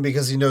poisoned him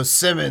because he knows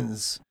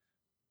Simmons.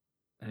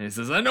 And he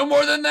says, I know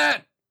more than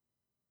that.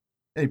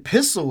 And he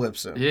pistol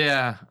whips him.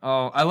 Yeah.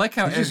 Oh, I like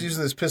how he's just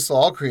using this pistol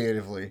all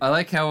creatively. I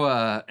like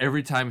how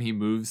every time he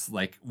moves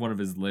like one of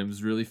his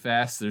limbs really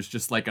fast, there's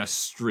just like a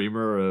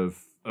streamer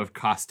of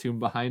costume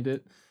behind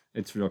it.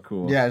 It's real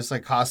cool. Yeah, it's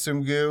like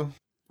costume goo.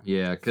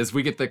 Yeah, because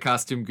we get the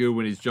costume goo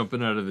when he's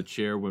jumping out of the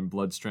chair when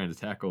Blood's trying to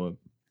tackle him.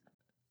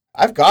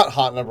 I've got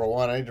Haunt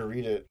 #1. I need to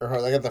read it. Or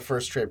I got the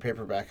first trade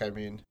paperback, I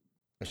mean.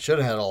 I should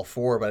have had all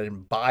 4, but I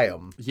didn't buy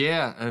them.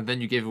 Yeah, and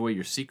then you gave away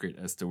your secret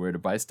as to where to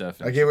buy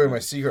stuff. I gave away my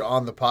secret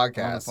on the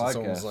podcast. And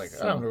someone was like,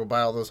 I'm going to go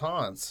buy all those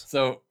Haunts.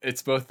 So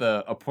it's both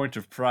a point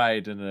of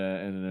pride and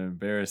an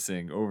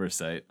embarrassing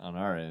oversight on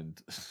our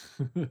end.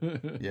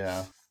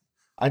 Yeah.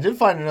 I did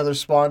find another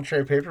Spawn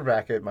trade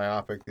paperback at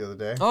Myopic the other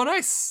day. Oh,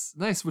 nice.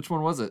 Nice. Which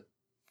one was it?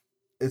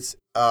 It's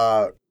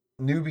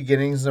New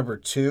Beginnings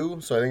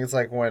 #2. So I think it's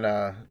like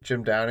when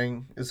Jim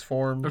Downing is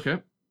formed. Okay.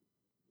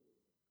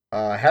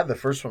 I had the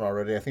first one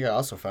already. I think I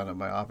also found it at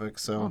Myopic.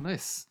 So. Oh,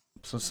 nice.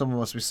 So someone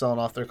must be selling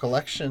off their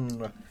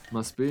collection.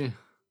 Must be.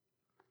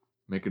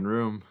 Making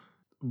room.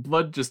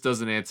 Blood just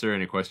doesn't answer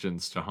any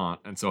questions to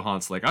Haunt, and so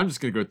Haunt's like, I'm just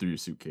gonna go through your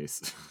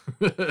suitcase.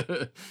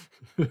 I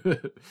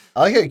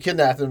like how he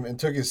kidnapped him and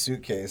took his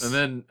suitcase.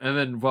 And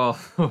then while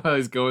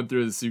he's going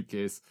through the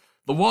suitcase,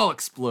 the wall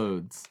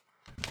explodes.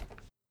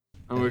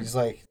 And he's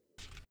like,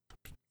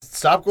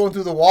 stop going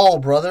through the wall,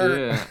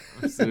 brother.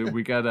 Yeah. So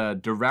we got a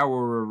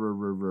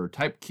Devourer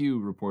Type Q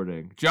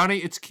reporting. Johnny,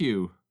 it's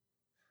Q.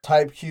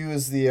 Type Q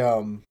is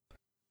the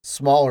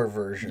smaller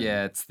version.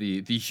 Yeah, it's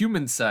the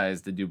human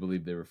sized, I do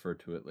believe they refer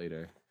to it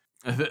later.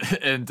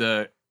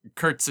 And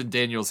Kurtz and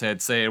Daniel's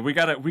head saying, we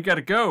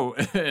gotta go.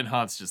 And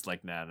Hans's just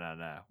like,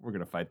 nah. We're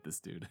gonna fight this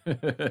dude.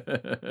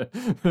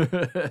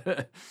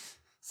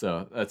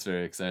 So that's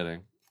very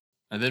exciting.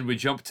 And then we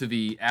jump to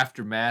the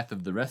aftermath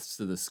of the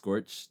rest of the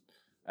Scorched,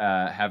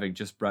 having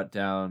just brought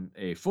down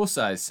a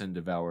full-size Sin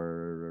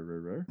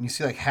Devourer. You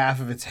see like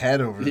half of its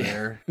head over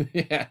there.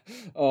 Yeah.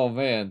 Oh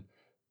man.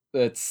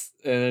 There's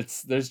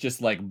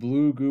just like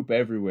blue goop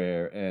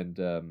everywhere,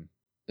 and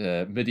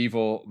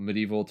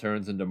medieval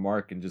turns into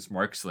Mark, and just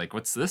Mark's like,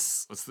 what's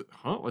this?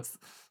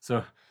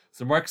 So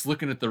Mark's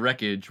looking at the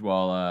wreckage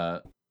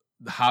while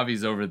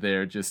Javi's over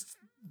there just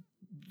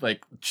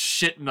like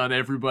shitting on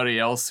everybody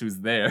else who's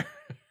there.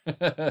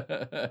 Yeah,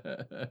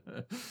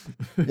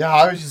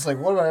 I was just like,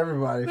 what about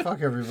everybody? Fuck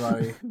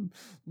everybody.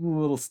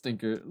 Little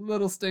stinker.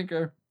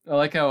 I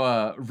like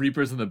how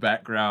Reaper's in the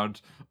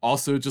background,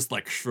 also just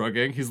like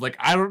shrugging. He's like,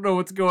 I don't know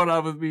what's going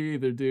on with me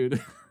either, dude.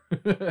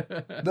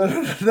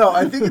 No.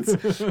 I think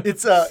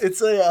it's I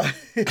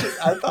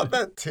thought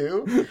that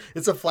too.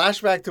 It's a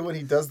flashback to when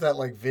he does that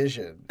like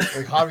vision.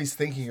 Like Javi's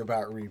thinking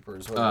about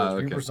Reapers when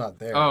Okay. Reaper's not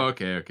there. Oh,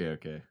 okay.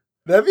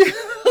 That'd be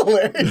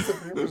hilarious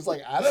if Reaper's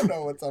like, I don't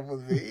know what's up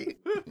with me.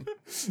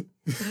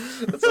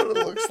 That's what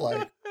it looks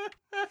like.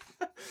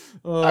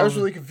 I was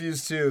really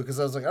confused too, because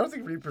I was like, I don't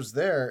think Reaper's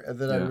there, and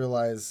then I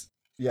realized,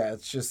 yeah,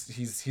 it's just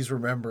he's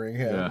remembering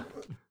him. Yeah.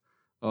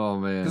 Oh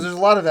man. Because there's a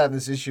lot of that in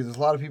this issue. There's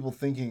a lot of people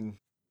thinking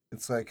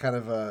it's like kind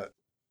of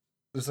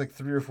there's like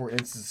 3 or 4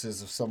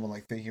 instances of someone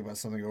like thinking about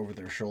something over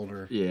their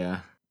shoulder.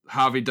 Yeah.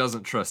 Javi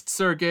doesn't trust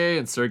Sergey,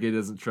 and Sergey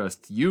doesn't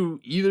trust you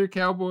either,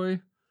 cowboy.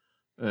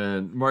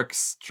 And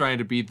Mark's trying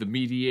to be the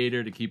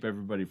mediator to keep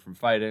everybody from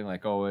fighting,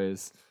 like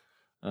always.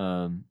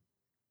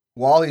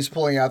 While he's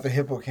pulling out the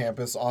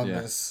hippocampus on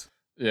this.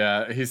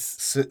 Yeah, he's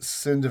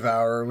Sin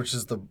Devourer, which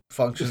is the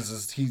functions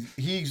as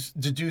he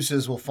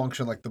deduces will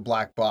function like the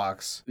black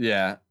box.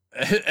 Yeah.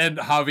 And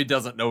Javi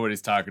doesn't know what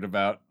he's talking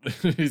about.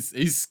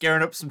 he's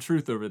scaring up some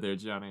truth over there,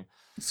 Johnny.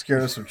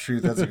 Scared of some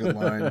truth. That's a good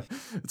line.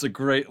 It's a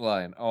great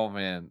line. Oh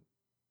man.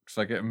 It's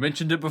like I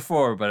mentioned it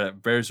before, but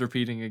it bears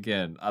repeating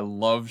again. I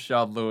love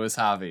Sean Lewis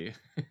Javi.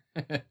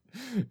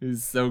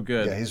 He's so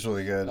good. Yeah, he's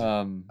really good.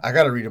 I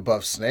gotta read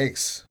Above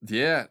Snakes.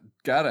 Yeah,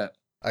 got it.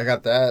 I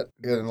got that.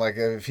 And like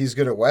if he's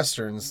good at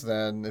westerns,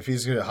 then if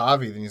he's good at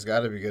Javi, then he's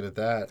gotta be good at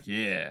that.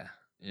 Yeah.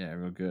 Yeah,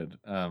 real good.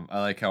 I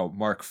like how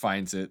Mark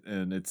finds it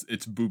and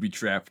it's booby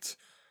trapped.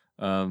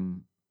 I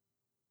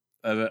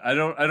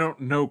don't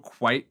know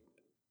quite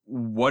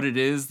what it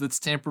is that's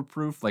tamper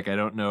proof. Like I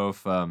don't know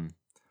if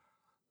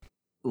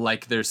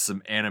like there's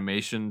some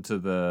animation to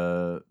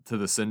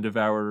the Sin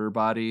Devourer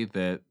body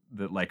that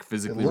like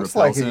physically it looks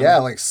repels like him. it, yeah,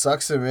 like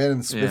sucks him in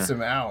and spits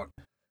him out.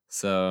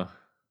 So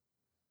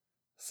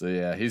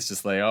yeah, he's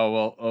just like,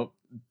 oh,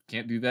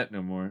 can't do that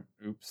no more.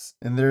 Oops.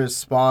 And there's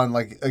Spawn,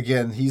 like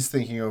again, he's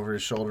thinking over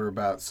his shoulder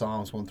about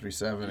Psalms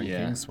 137 and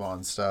King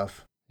Spawn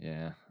stuff.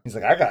 Yeah. He's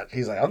like, I'm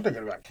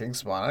thinking about King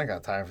Spawn. I ain't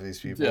got time for these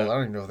people. Yeah. I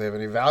don't even know if they have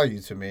any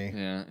value to me.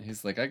 Yeah.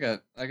 He's like, I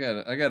got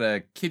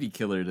a kitty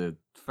killer to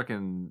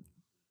fucking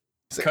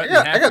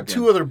I got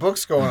 2 other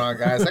books going on,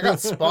 guys. I got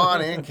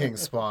Spawn and King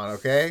Spawn,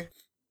 okay?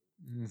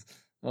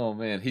 Oh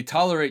man, he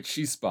tolerates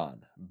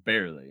She-Spawn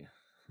barely.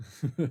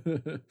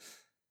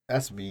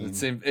 That's mean.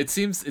 It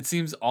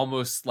seems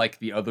almost like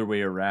the other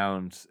way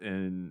around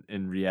in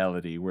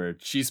reality, where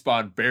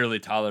She-Spawn barely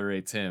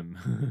tolerates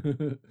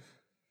him.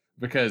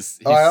 Because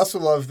I also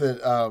love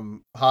that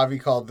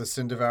Javi called the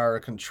Sin Devourer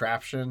a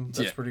contraption.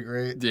 That's pretty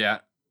great. Yeah.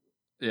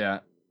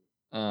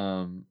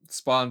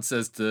 Spawn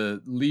says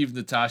to leave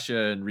Natasha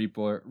and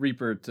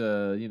Reaper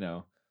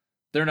to,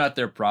 they're not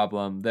their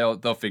problem.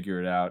 They'll figure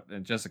it out.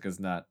 And Jessica's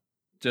not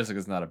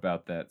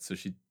about that. So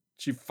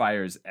she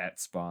fires at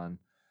Spawn.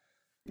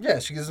 Yeah,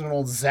 she gives him an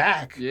old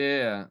Zack.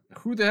 Yeah.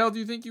 Who the hell do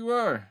you think you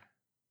are?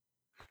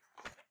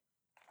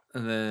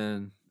 And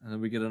then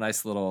we get a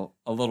nice little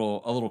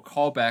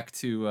callback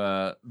to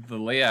the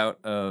layout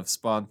of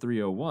Spawn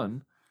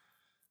 301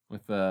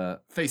 with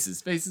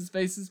faces.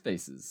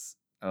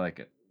 I like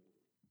it.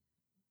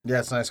 Yeah,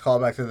 it's a nice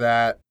callback to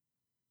that.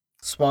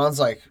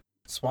 Spawn's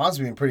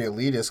being pretty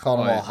elitist,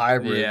 calling them all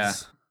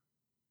hybrids.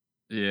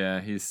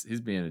 Yeah, he's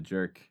being a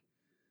jerk.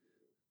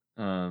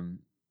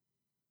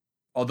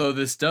 Although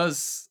this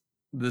does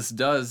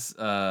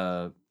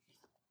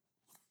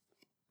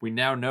we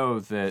now know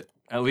that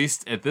at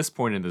least at this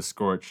point in the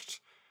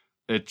Scorched,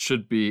 it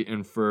should be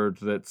inferred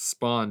that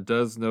Spawn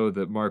does know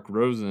that Mark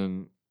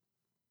Rosen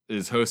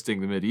is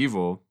hosting the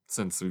Medieval,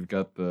 since we've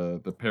got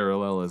the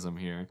parallelism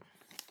here.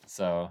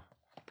 So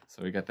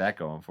So we got that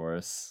going for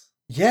us.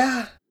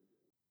 Yeah.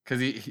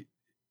 Because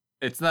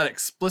it's not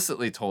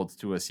explicitly told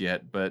to us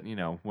yet, but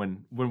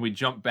when we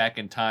jump back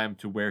in time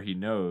to where he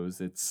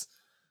knows, it's,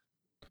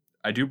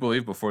 I do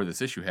believe, before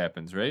this issue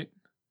happens, right?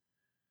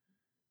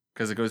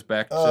 Because it goes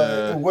back It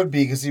to would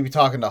be because he'd be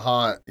talking to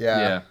Haunt.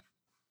 Yeah.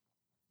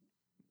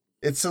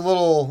 It's a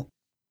little.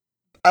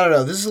 I don't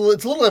know. It's a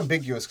little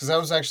ambiguous because I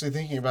was actually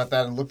thinking about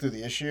that and looked through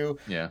the issue.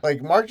 Yeah.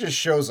 Like Mark just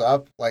shows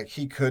up. Like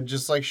he could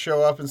just like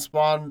show up and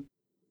Spawn.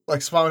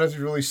 Like Spawn would have to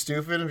be really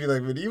stupid and be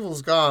like,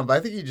 "Medieval's gone," but I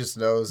think he just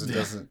knows and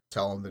doesn't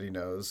tell him that he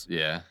knows.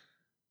 Yeah.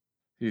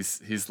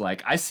 He's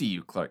like, I see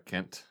you, Clark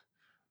Kent.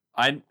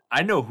 I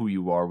know who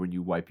you are when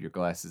you wipe your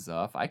glasses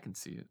off. I can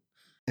see it.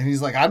 And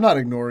he's like, "I'm not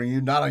ignoring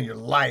you, not on your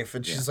life."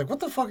 And she's like, "What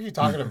the fuck are you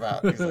talking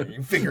about?" He's like,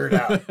 "You figure it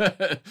out."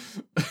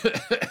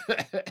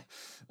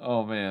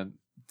 Oh man,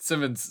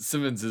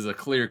 Simmons is a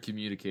clear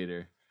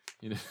communicator.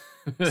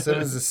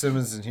 Simmons is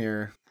Simmons in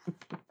here.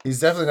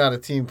 He's definitely not a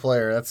team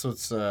player. That's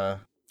what's.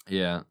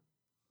 Yeah,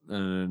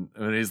 and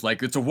he's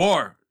like, "It's a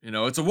war.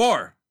 It's a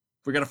war.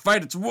 We're gonna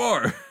fight. It's a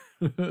war."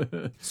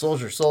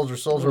 Soldier,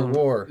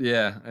 war.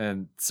 Yeah,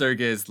 and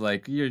Sergei's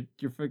like, "You're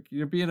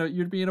being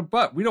a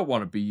butt. We don't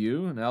want to be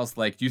you." And Al's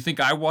like, "Do you think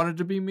I wanted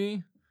to be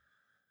me?"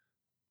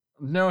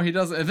 No, he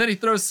doesn't. And then he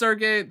throws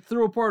Sergei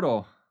through a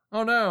portal.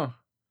 Oh no!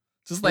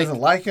 Just like, he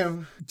doesn't like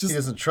him. He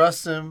doesn't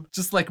trust him.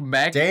 Just like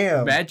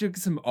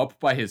magics him up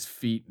by his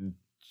feet and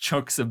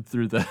chunks him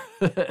through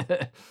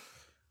the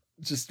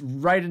just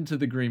right into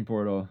the green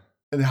portal.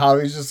 And how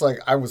he's just like,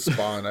 I was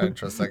Spawn. I didn't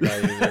trust that guy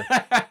either.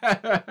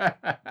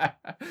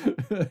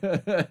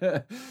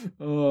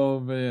 Oh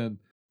man,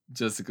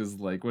 Jessica's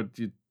like, "What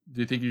do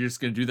you think you're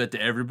just gonna do that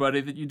to everybody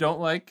that you don't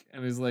like?"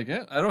 And he's like,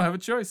 I don't have a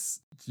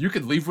choice. You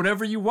can leave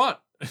whenever you want."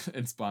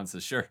 And Spawn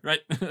says, "Sure, right?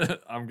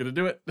 I'm gonna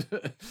do it."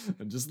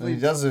 And just leave.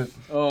 He does it.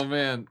 Oh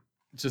man,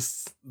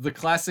 just the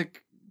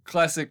classic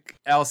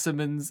Al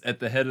Simmons at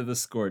the head of the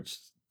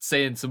Scorched,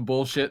 saying some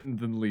bullshit and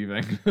then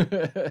leaving.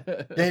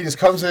 Yeah, he just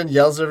comes in,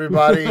 yells at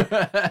everybody,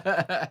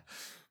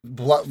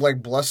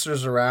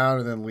 blusters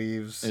around, and then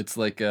leaves. It's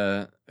like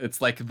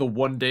the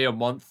one day a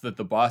month that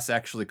the boss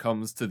actually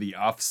comes to the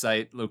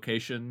off-site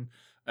location,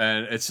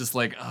 and it's just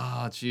like,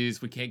 oh, geez,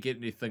 we can't get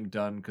anything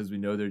done because we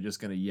know they're just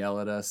gonna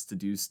yell at us to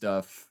do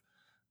stuff.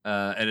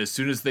 And as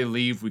soon as they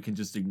leave, we can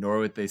just ignore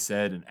what they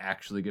said and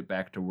actually get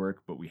back to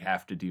work, but we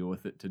have to deal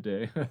with it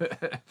today.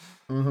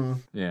 Mm-hmm.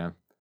 Yeah.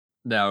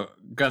 Now,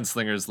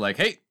 Gunslinger's like,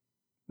 "Hey,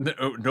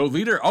 no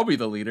leader, I'll be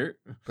the leader."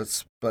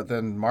 But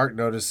then Mark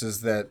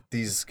notices that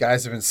these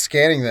guys have been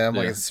scanning them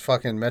like it's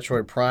fucking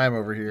Metroid Prime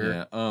over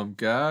here. Yeah.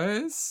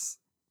 Guys,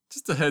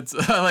 just a heads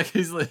like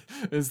he's like,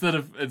 instead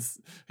of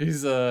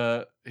he's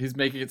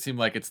making it seem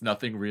like it's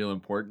nothing real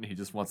important. He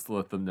just wants to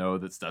let them know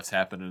that stuff's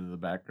happening in the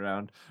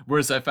background.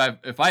 Whereas if I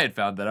had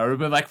found that, I would have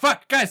been like,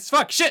 "Fuck, guys,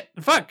 fuck, shit,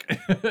 fuck."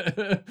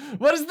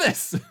 What is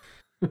this?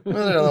 He's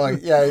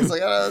like,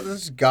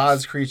 this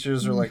God's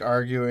creatures are like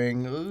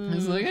arguing.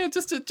 He's like, "Hey,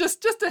 just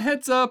a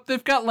heads up.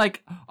 They've got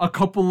like a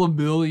couple of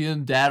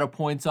million data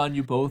points on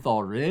you both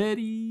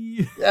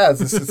already." Yeah, it's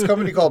this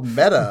company called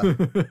Meta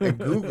at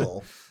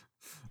Google.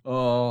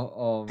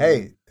 Oh.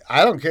 Hey,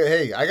 I don't care.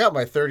 Hey, I got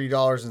my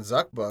 $30 in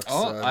Zuck bucks the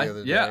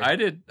other day. Yeah, I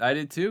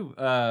did too.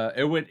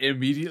 It went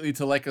immediately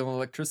to like an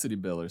electricity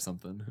bill or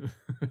something.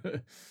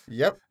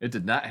 Yep. It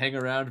did not hang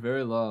around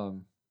very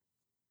long.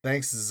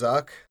 Thanks,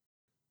 Zuck.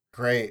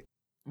 Great.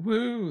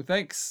 Woo,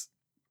 thanks.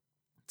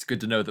 It's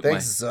good to know that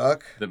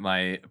Zuck. That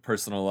my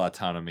personal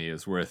autonomy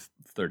is worth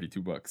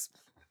 $32.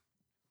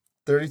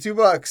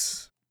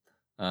 $32.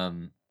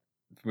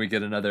 We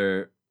get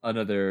another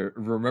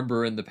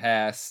remember in the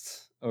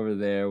past over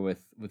there with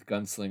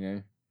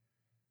Gunslinger.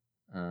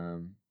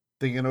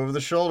 Thinking over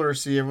the shoulder,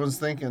 see everyone's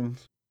thinking.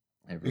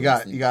 You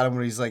got him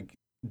when he's like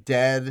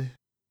dead.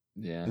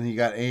 Yeah. And you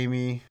got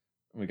Amy.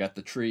 We got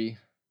the tree.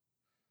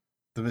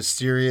 The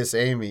mysterious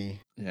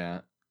Amy. Yeah.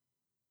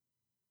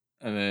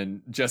 And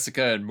then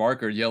Jessica and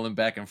Mark are yelling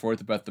back and forth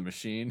about the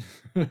machine.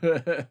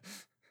 And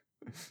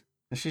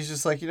she's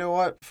just like, you know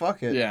what?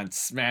 Fuck it. Yeah, and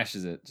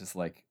smashes it. Just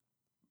like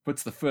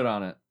puts the foot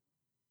on it.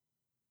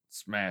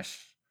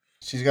 Smash.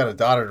 She's got a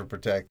daughter to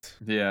protect.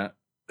 Yeah.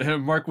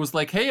 And Mark was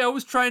like, "Hey, I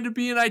was trying to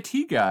be an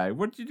IT guy.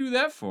 What did you do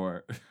that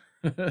for?"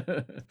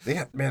 They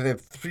have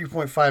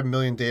 3.5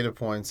 million data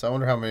points. I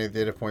wonder how many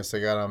data points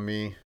they got on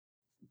me.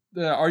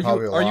 Are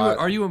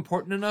you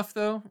important enough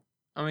though?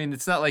 I mean,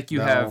 it's not like you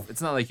have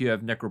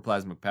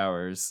necroplasmic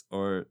powers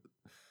or,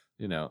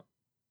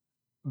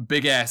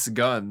 big ass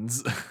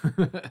guns.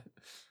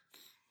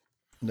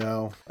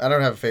 No, I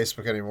don't have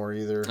Facebook anymore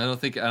either. I don't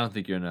think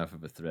you're enough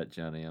of a threat,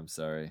 Johnny. I'm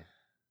sorry.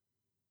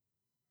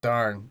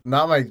 Darn,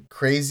 not my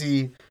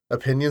crazy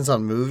opinions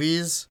on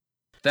movies.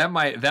 That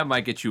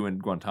might get you in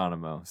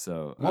Guantanamo.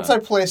 So once I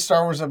play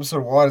Star Wars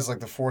Episode 1 as like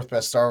the 4th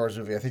best Star Wars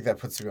movie, I think that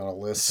puts me on a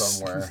list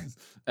somewhere.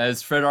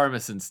 As Fred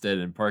Armisen said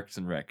in Parks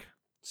and Rec,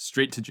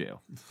 straight to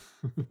jail.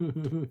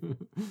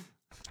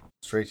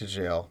 Straight to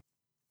jail.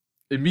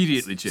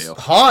 Immediately jail.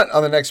 Haunt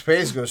on the next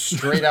page goes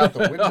straight out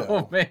the window.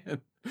 Oh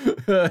man.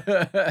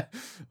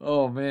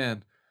 Oh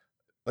man.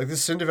 Like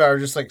this Cindevalor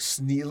just like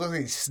look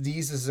like he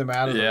sneezes him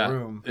out of the Yeah,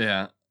 room.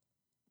 yeah.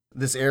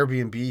 This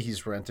Airbnb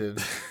he's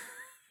rented.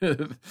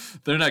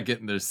 They're not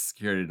getting their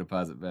security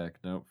deposit back.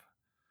 Nope.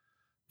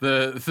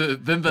 Then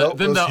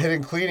Those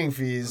hidden cleaning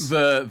fees.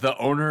 the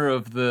owner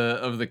of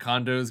the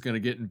condo is gonna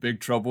get in big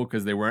trouble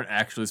because they weren't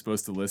actually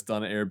supposed to list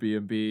on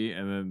Airbnb,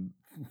 and then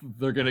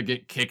they're gonna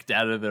get kicked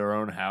out of their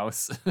own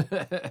house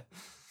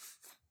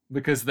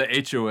because the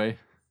HOA.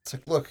 It's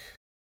like, look,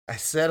 I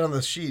said on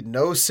the sheet,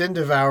 no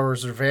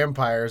Cindevours or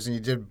vampires, and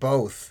you did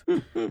both.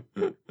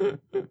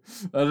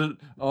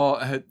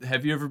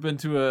 Have you ever been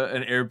to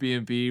an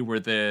Airbnb where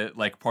the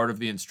like part of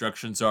the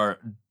instructions are,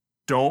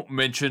 don't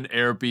mention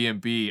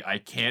Airbnb. I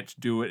can't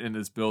do it in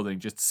this building.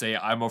 Just say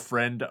I'm a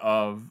friend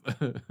of.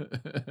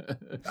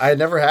 I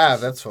never have.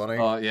 That's funny.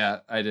 Oh yeah,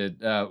 I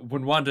did.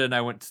 When Wanda and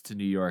I went to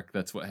New York,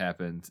 that's what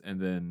happened,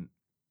 and then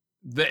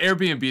the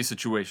Airbnb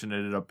situation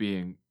ended up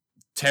being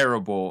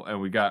terrible, and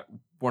we got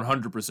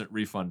 100%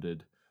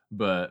 refunded.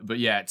 But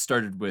yeah, it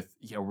started with,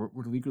 yeah, we're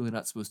legally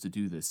not supposed to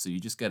do this, so you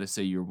just got to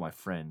say you're my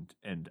friend,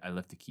 and I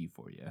left the key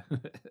for you.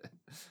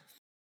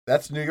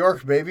 That's New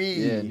York, baby.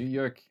 Yeah, New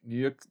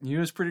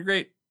York's pretty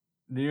great.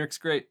 New York's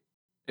great.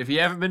 If you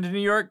haven't been to New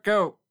York,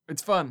 go.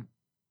 It's fun.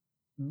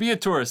 Be a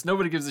tourist.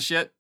 Nobody gives a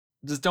shit.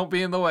 Just don't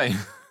be in the way.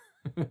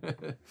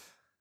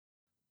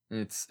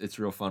 It's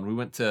real fun. We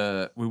went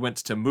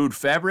to Mood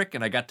Fabric,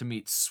 and I got to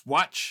meet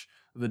Swatch,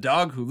 the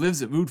dog who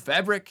lives at Mood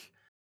Fabric.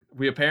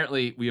 We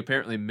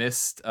apparently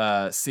missed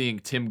seeing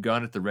Tim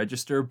Gunn at the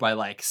register by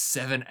like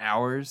 7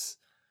 hours.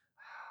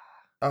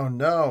 Oh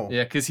no.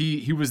 Yeah, because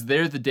he was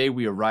there the day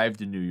we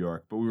arrived in New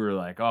York, but we were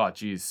like, oh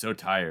geez, so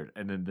tired.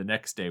 And then the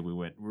next day we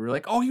were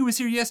like, oh, he was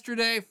here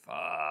yesterday?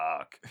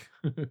 Fuck.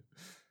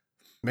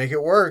 Make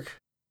it work.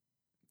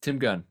 Tim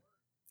Gunn,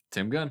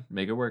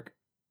 make it work.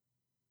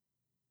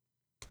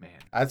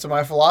 Man. That's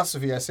my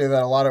philosophy. I say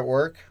that a lot at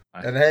work.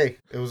 And hey,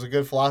 it was a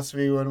good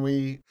philosophy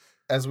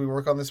as we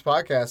work on this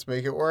podcast,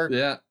 make it work.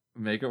 Yeah,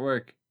 make it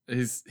work.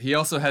 He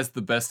also has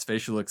the best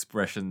facial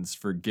expressions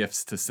for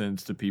gifts to send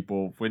to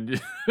people when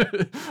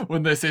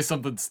when they say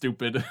something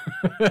stupid.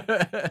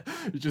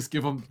 You just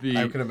give them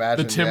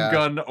the Tim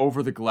Gunn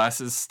over the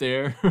glasses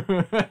stare.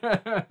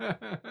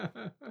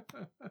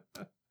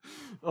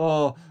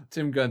 Oh,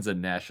 Tim Gunn's a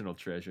national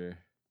treasure.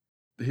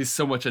 He's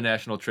so much a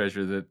national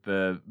treasure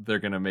that they're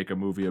gonna make a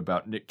movie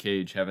about Nick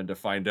Cage having to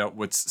find out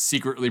what's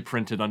secretly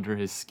printed under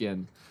his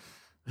skin.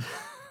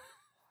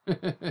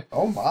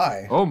 Oh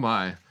my. Oh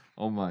my.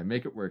 Oh my,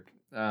 make it work.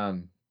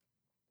 And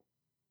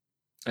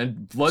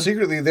blood.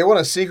 Secretly, they want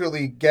to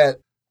secretly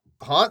get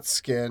Haunt's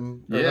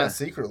skin. Or Yeah. Not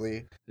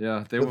secretly.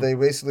 Yeah. They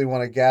basically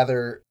want to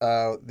gather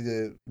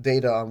the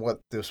data on what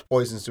this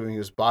poison's doing to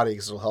his body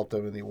because it'll help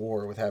them in the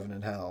war with Heaven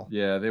and Hell.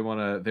 Yeah, they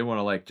want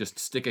to like just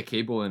stick a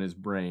cable in his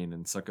brain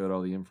and suck out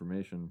all the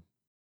information.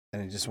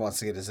 And he just wants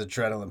to get his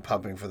adrenaline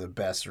pumping for the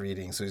best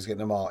reading, so he's getting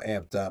them all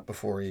amped up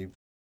before he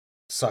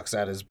sucks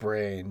out his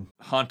brain.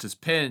 Haunt is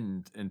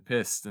pinned and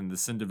pissed, and the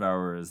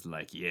Cinderbauer is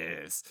like,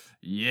 yes,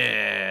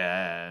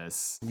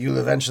 yes. You'll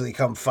eventually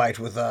come fight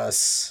with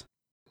us.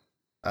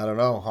 I don't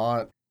know.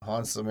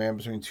 Haunt's the man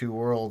between two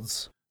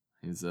worlds.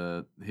 He's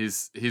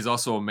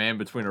also a man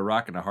between a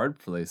rock and a hard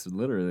place.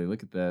 Literally,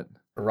 look at that.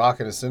 A rock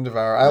and a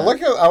Cinderbauer. I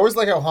always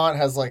like how Haunt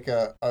has like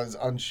a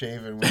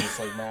unshaven when his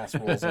like mask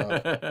rolls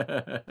up.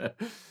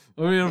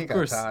 I mean, of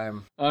course.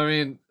 Time. I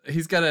mean,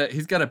 he's got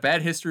a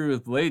bad history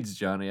with blades,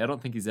 Johnny. I don't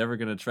think he's ever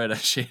gonna try to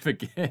shave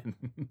again.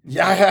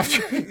 Yeah,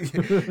 after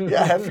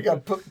he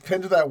got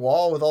pinned to that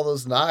wall with all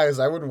those knives,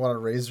 I wouldn't want a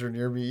razor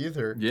near me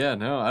either. Yeah,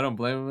 no, I don't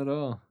blame him at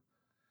all.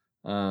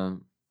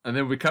 And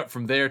then we cut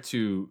from there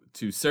to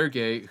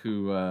Sergei,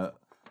 who,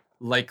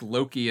 like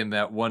Loki in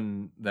that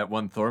one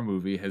Thor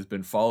movie, has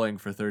been falling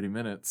for 30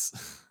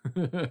 minutes.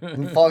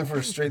 Been falling for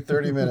a straight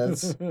 30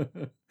 minutes.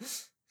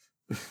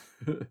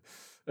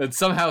 And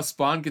somehow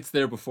Spawn gets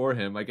there before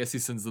him. I guess he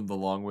sends them the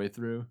long way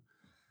through.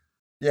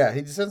 Yeah,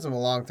 he sends them a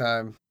long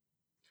time.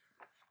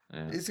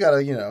 Yeah. He's got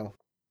to,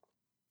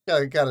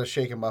 gotta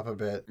shake him up a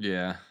bit.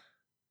 Yeah.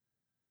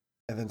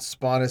 And then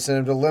Spawn has sent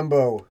him to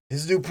Limbo,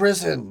 his new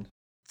prison.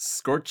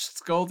 Scorched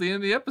Skull to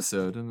end the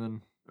episode,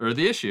 or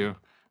the issue.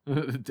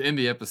 To end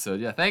the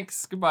episode. Yeah,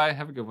 thanks. Goodbye.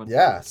 Have a good one.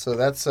 Yeah, so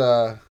that's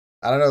I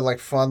don't know, like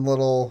fun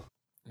little.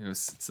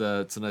 It's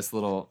a nice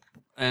little.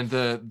 And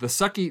the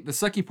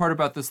sucky part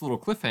about this little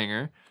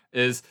cliffhanger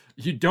is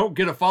you don't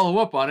get a follow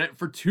up on it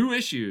for 2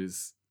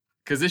 issues,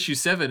 because issue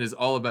 7 is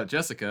all about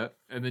Jessica,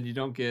 and then you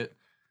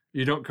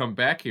don't come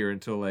back here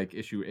until like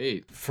issue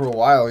 8 for a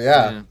while.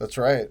 Yeah. That's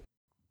right.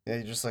 Yeah,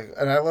 you just like,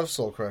 and I love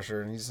Soul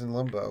Crusher, and he's in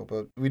limbo,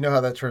 but we know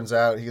how that turns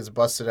out. He gets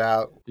busted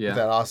out with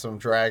that awesome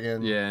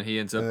dragon. Yeah, and he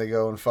ends up. And they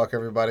go and fuck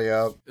everybody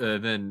up.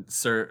 Then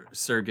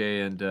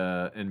Sergei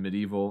and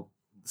Medieval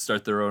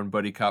start their own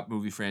buddy cop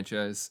movie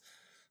franchise.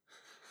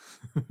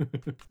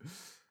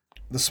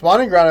 The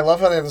spawning ground. I love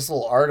how they have this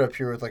little art up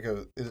here with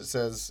it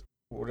says,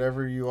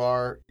 "Whatever you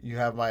are, you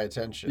have my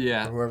attention."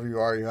 Yeah, or whoever you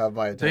are, you have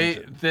my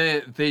attention.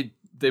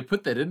 They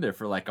put that in there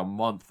for like a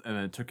month and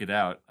then took it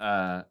out.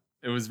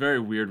 It was very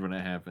weird when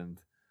it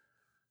happened.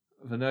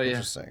 But no, yeah.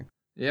 Interesting.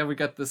 Yeah, we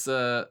got this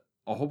a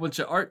whole bunch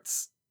of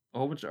arts. A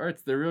whole bunch of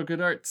arts. They're real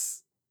good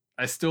arts.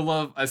 I still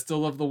love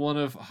the one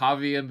of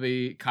Javi and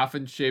the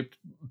coffin shaped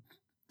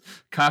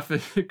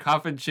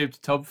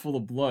tub full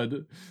of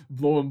blood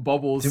blowing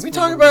bubbles. Did we from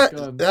talk one of his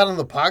about guns. that on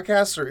the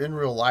podcast or in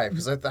real life?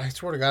 Because I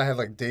swear to God, I had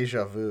like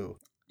deja vu.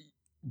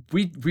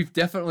 We've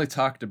definitely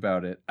talked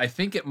about it. I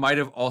think it might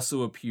have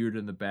also appeared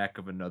in the back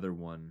of another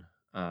one.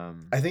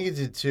 I think it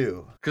did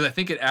too. Because I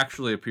think it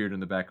actually appeared in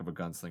the back of a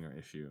Gunslinger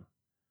issue.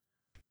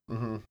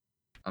 Mm-hmm.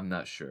 I'm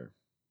not sure.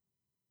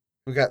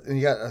 You got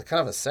kind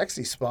of a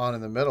sexy Spawn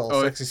in the middle.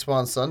 Sexy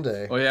Spawn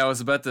Sunday. Oh yeah, I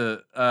was about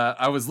to.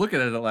 I was looking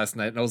at it last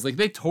night, and I was like,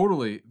 they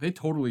totally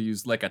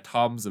used like a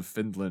Toms of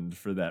Finland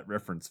for that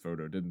reference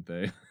photo, didn't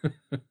they?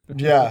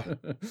 Yeah.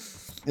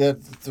 The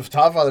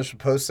Todfather should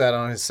post that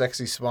on his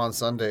Sexy Spawn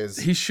Sundays.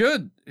 He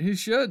should.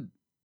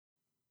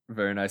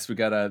 Very nice. We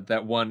got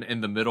that one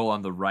in the middle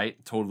on the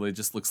right. Totally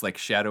just looks like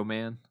Shadow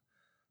Man.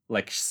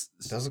 Like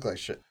it does look like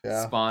shit.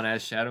 Yeah. Spawn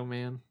as Shadow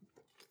Man.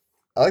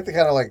 I like the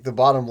kind of like the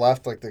bottom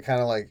left, like the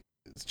kind of like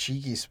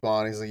cheeky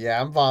Spawn. He's like,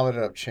 yeah, I'm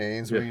vomiting up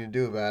chains. What are you gonna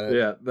do about it?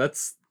 Yeah,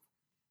 that's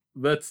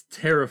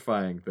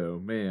terrifying though,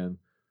 man.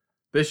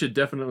 They should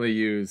definitely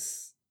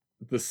use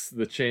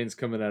the chains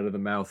coming out of the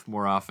mouth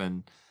more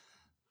often.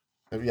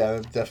 Yeah,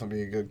 that'd definitely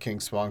be a good King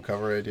Spawn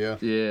cover idea.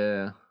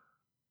 Yeah.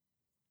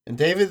 And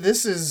David,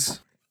 this is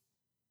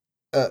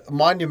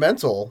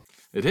monumental.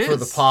 It is for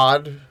the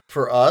pod,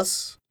 for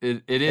us.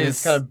 It is. And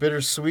it's kind of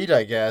bittersweet,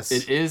 I guess.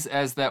 It is,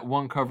 as that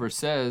one cover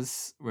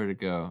says. Where'd it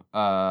go?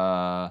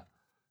 A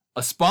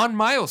Spawn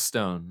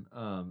milestone.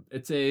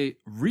 It's a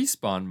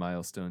respawn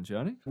milestone,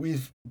 Johnny.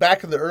 We've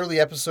back in the early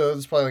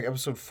episodes, probably like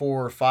episode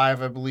 4 or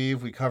 5, I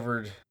believe. We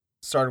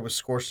started with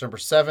Scorched number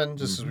 7,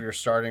 just as we were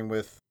starting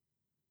with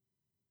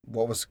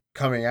what was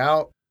coming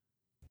out,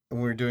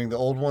 and we were doing the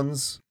old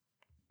ones.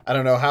 I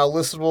don't know how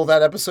listenable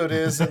that episode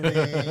is in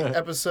the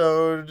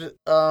episode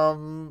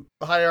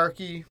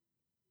hierarchy,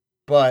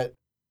 but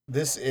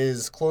this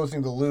is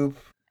closing the loop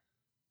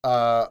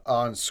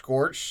on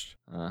Scorched.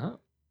 Uh-huh.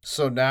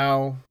 So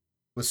now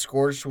with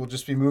Scorched, we'll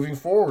just be moving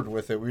forward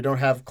with it. We don't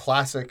have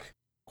classic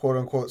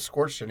quote-unquote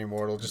Scorched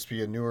anymore. It'll just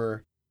be the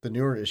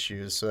newer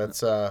issues. So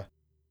that's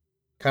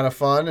kind of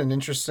fun and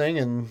interesting,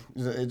 and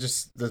it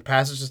just the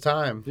passage of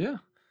time. Yeah.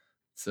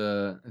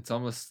 It's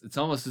almost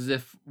as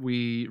if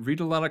we read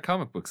a lot of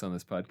comic books on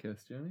this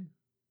podcast, Johnny.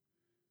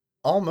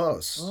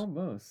 Almost.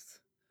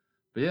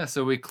 But yeah,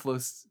 so we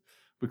closed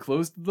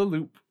the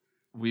loop.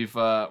 We've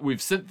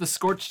sent the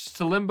Scorched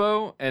to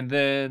limbo, and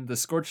then the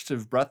Scorched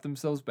have brought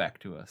themselves back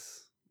to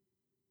us.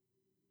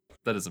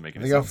 That doesn't make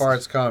any sense. Think how far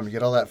it's come. You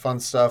get all that fun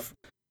stuff.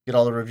 Get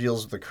all the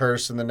reveals of the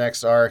curse in the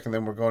next arc, and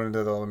then we're going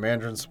into the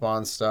Mandarin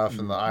Spawn stuff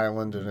and the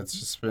island, and it's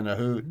just been a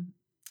hoot.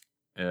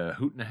 A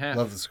hoot and a half.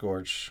 Love the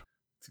Scorch.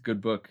 It's a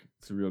good book.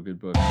 It's a real good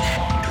book.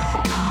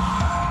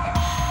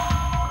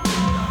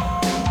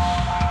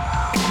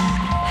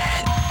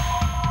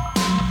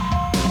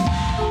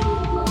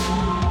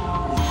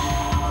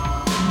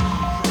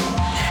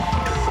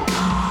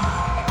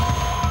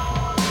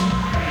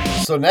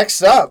 So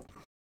next up,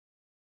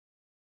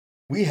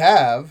 we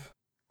have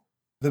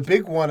the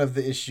big one of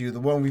the issue, the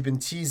one we've been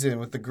teasing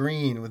with the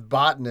green, with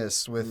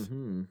Botanist, with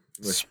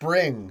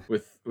Spring,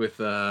 with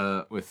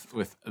the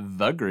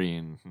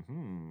green,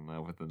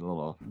 with the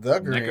little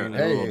little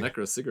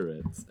necro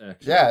cigarettes.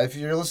 Actually. Yeah, if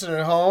you're listening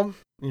at home,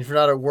 if you're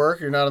not at work,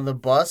 you're not on the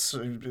bus,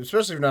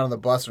 especially if you're not on the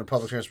bus or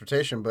public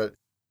transportation. But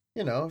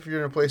if you're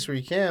in a place where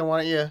you can,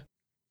 why don't you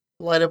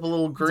light up a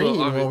little green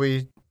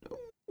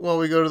while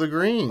we go to the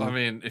green? I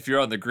mean, if you're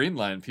on the green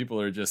line,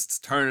 people are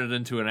just turning it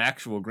into an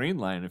actual green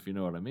line, if you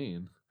know what I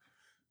mean.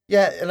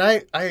 Yeah, and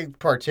I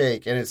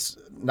partake, and it's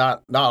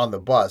not on the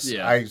bus.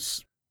 Yeah.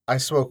 I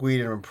smoke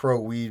weed and I'm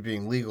pro weed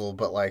being legal,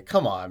 but like,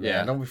 come on, man,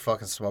 yeah. Don't be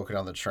fucking smoking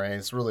on the train.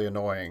 It's really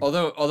annoying.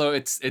 Although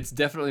it's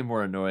definitely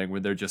more annoying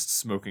when they're just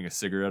smoking a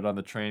cigarette on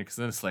the train, because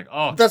then it's like,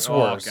 that's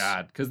worse.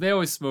 God, because they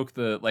always smoke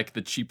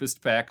the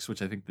cheapest packs,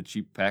 which I think the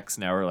cheap packs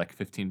now are like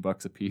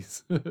 $15 a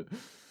piece,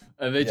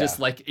 and they just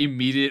like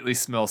immediately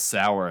smell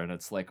sour, and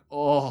it's like,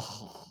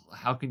 oh,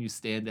 how can you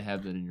stand to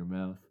have that in your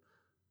mouth?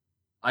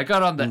 I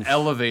got on the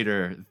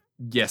elevator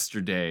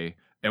yesterday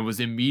and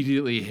was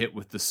immediately hit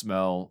with the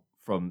smell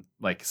from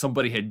like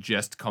somebody had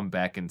just come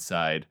back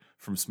inside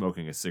from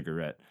smoking a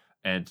cigarette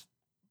and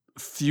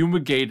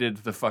fumigated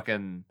the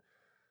fucking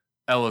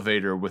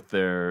elevator with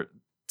their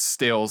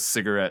stale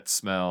cigarette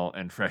smell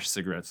and fresh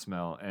cigarette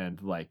smell,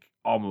 and like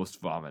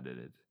almost vomited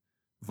it.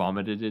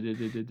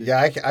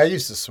 Yeah, I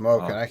used to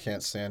smoke and I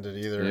can't stand it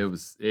either.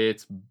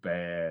 It's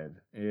bad.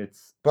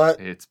 It's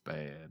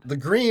bad. The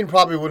green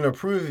probably wouldn't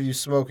approve of you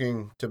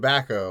smoking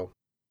tobacco.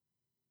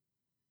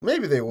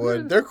 Maybe they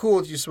would. They're cool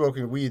with you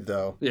smoking weed,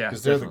 though. Yeah.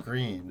 Because they're the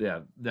green.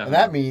 Yeah, definitely. And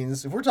that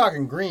means, if we're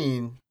talking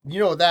green, you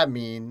know what that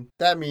means?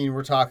 That means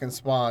we're talking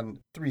Spawn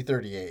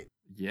 338.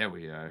 Yeah,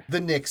 we are.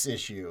 The Nix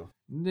issue.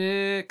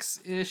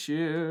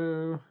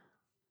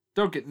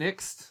 Don't get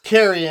nixed.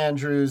 Carrie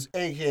Andrews,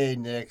 a.k.a.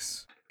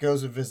 Nix,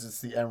 goes and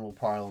visits the Emerald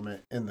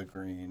Parliament in the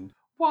green.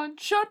 One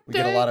shot. We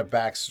get a lot of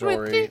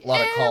backstory, a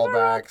lot of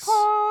callbacks.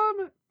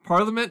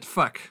 Parliament?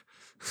 Fuck.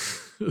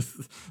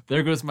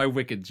 There goes my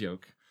wicked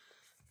joke.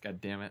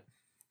 God damn it.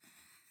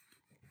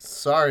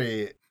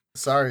 Sorry,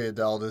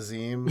 Adele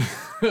Dazeem.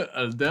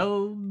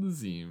 Adele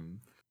Dazeem.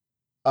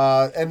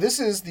 And this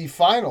is the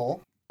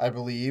final, I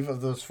believe,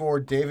 of those 4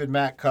 David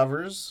Mack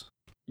covers.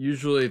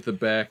 Usually the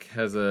back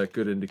has a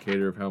good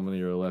indicator of how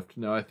many are left.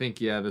 No, I think,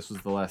 this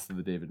was the last of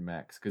the David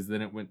Macks, because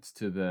then it went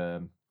to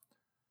the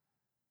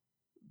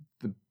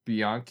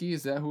Bianchi.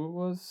 Is that who it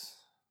was?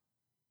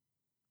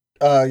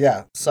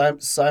 Yeah,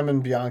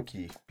 Simon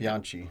Bianchi.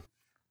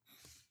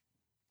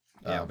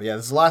 Yeah. But yeah,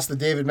 this is the last of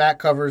the David Mack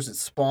covers.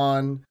 It's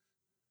Spawn.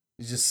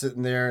 He's just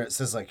sitting there. It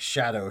says like,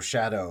 shadow,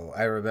 shadow.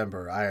 I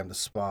remember. I am the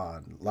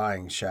Spawn.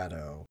 Lying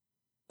shadow.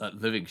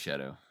 Living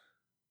shadow.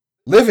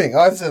 Living. Oh,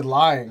 I said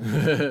lying.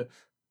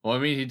 Well, I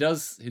mean, he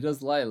does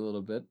lie a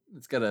little bit.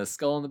 It's got a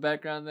skull in the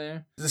background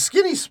there. The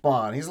skinny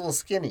Spawn. He's a little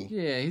skinny.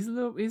 Yeah, he's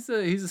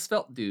a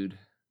svelte dude.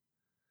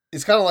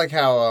 It's kind of like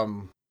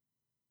how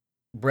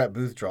Brett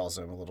Booth draws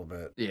him a little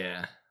bit.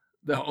 Yeah.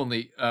 The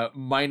only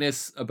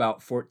minus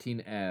about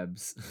 14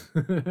 abs.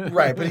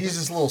 Right, but he's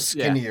just a little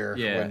skinnier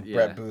when yeah.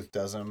 Brett Booth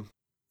does him.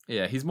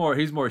 Yeah, he's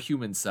more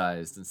human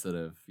sized instead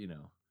of,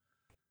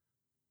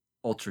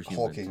 ultra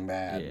human. Hulking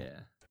mad. Yeah.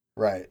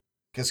 Right.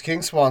 Because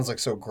King Spawn's like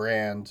so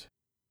grand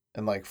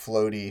and like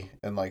floaty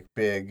and like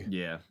big.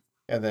 Yeah.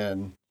 And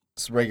then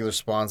regular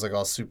Spawn's like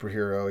all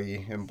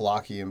superhero-y and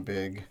blocky and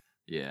big.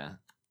 Yeah.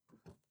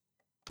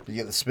 You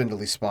get the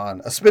spindly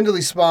Spawn. A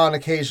spindly Spawn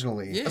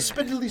occasionally. Yeah. A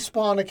spindly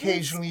Spawn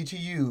occasionally to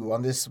you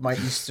on this my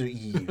Easter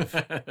Eve.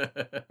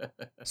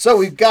 So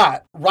we've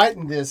got right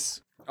in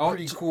this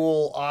pretty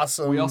cool,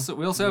 awesome. We also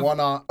have one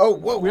on. Oh,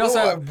 whoa! we also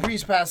have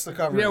breeze past the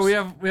covers.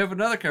 Yeah, we have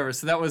another cover.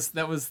 So that was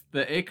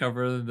the A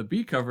cover. The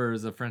B cover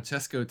is a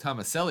Francesco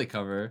Tomaselli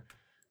cover,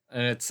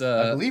 and it's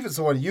I believe it's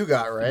the one you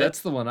got, right?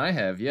 That's the one I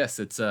have. Yes,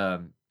 it's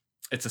a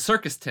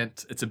circus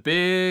tent. It's a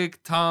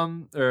big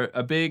Tim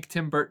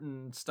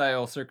Burton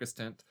style circus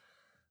tent,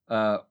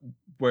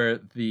 where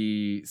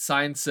the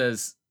sign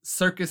says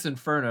Circus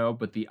Inferno,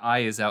 but the I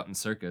is out in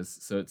circus,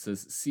 so it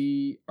says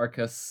C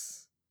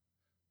Arcus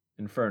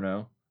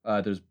Inferno.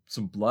 There's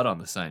some blood on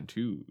the sign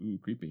too. Ooh,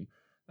 creepy.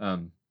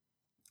 And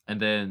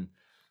then,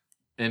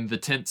 and the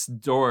tent's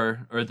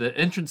door, or the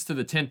entrance to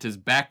the tent, is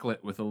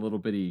backlit with a little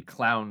bitty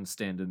clown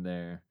standing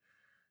there.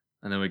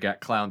 And then we got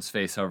Clown's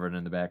face hovering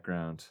in the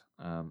background.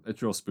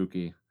 It's real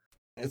spooky.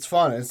 It's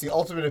fun. It's the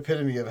ultimate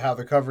epitome of how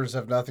the covers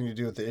have nothing to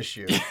do with the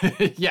issue.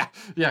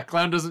 Yeah.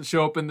 Clown doesn't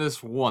show up in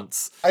this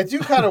once. I do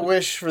kind of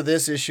wish for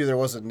this issue there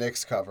was a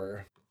Nick's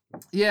cover.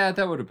 Yeah,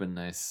 that would have been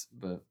nice,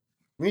 but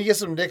we need to get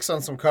some Nicks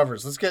on some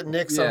covers. Let's get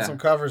Nicks on some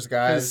covers,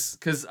 guys.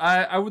 Because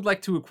I would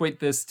like to equate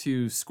this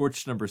to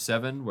Scorched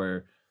 #7,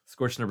 where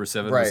Scorched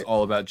 #7 was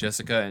all about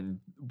Jessica, and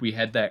we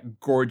had that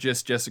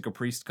gorgeous Jessica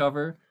Priest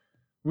cover.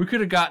 We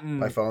could have gotten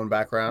my phone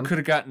background. Could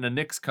have gotten a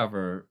Nick's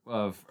cover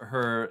of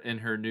her in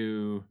her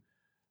new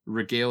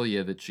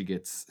regalia that she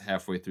gets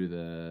halfway through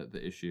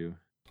the issue.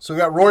 So we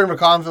got Rory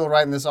McConville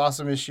writing this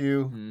awesome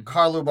issue. Mm-hmm.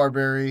 Carlo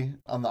Barberi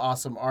on the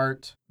awesome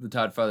art. The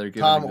Todd Father.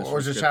 Tom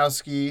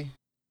Orzechowski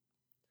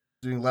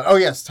doing. Oh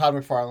yes, Todd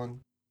McFarlane.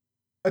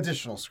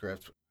 Additional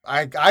script.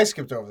 I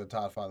skipped over the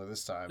Todd Father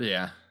this time.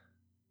 Yeah.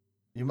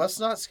 You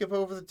must not skip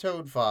over the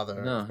Toad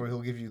Father, or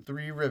he'll give you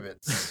 3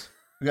 rivets.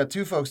 We got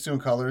 2 folks doing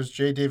colors,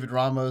 J. David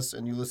Ramos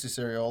and Ulysses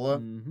Ariola.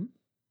 Mm-hmm.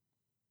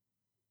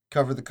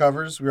 Covered the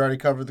covers. We already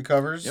covered the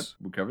covers. Yep,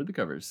 we covered the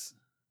covers.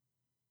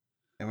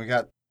 And we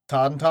got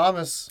Todd and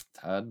Thomas.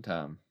 Todd and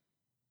Tom.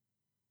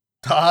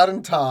 Todd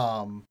and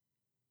Tom.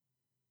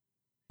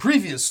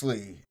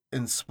 Previously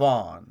in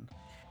Spawn,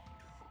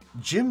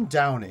 Jim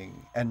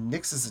Downing and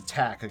Nix's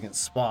attack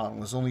against Spawn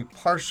was only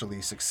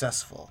partially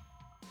successful.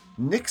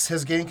 Nix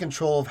has gained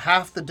control of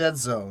half the dead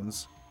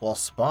zones, while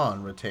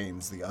Spawn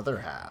retains the other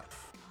half.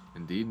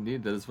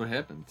 Indeed, that is what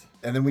happened.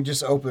 And then we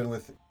just open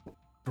with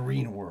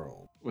Green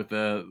World. With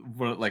a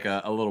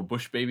little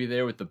bush baby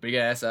there with the big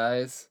ass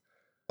eyes.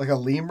 Like a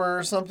lemur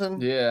or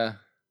something? Yeah.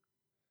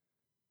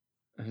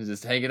 And he's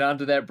just hanging on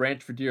to that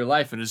branch for dear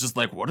life, and it's just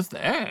like, what is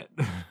that?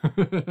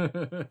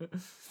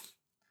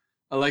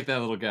 I like that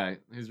little guy.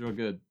 He's real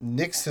good.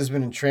 Nix has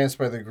been entranced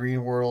by the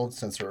Green World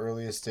since her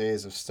earliest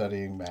days of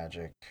studying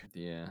magic.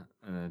 Yeah,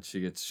 and then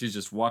she's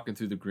just walking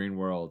through the Green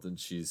World, and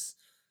she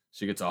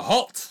gets a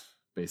halt,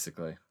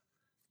 basically.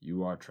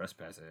 You are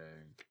trespassing.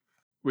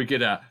 We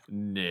get a,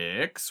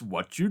 Nix,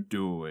 what you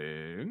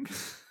doing?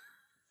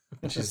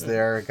 And she's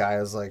there. A guy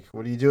is like,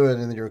 what are you doing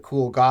in your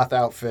cool goth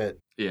outfit?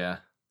 Yeah.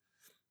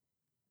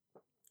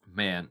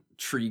 Man,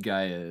 tree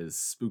guy is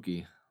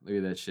spooky. Look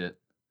at that shit.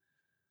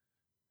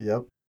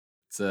 Yep.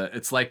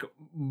 It's like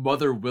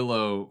Mother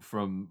Willow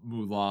from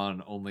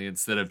Mulan, only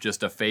instead of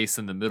just a face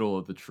in the middle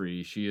of the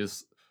tree, she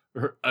is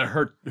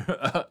her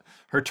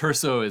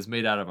torso is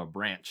made out of a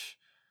branch.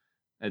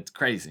 It's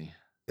crazy.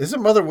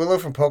 Isn't Mother Willow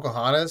from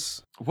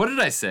Pocahontas? What did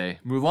I say?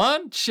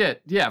 Mulan?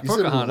 Shit. Yeah, you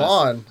Pocahontas. Said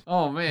Mulan.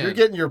 Oh, man. You're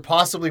getting your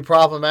possibly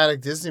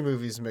problematic Disney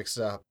movies mixed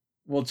up.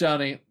 Well,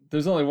 Johnny,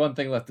 there's only one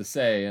thing left to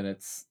say, and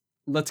it's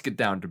let's get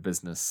down to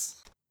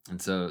business.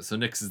 And so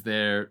Nix is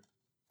there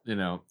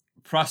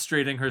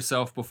prostrating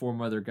herself before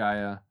Mother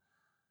Gaia.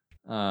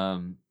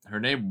 Her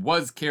name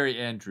was Carrie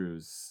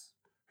Andrews.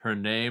 Her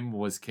name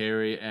was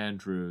Carrie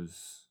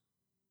Andrews.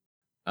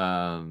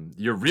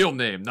 Your real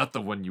name, not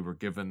the one you were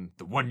given,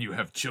 the one you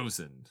have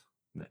chosen.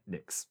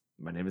 Nyx.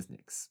 My name is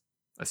Nyx.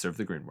 I serve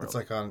the green world. It's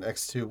like on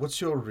X2. What's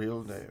your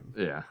real name?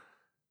 Yeah.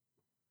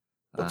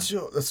 That's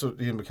what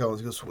Ian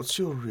McKellen goes, what's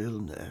your real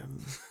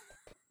name?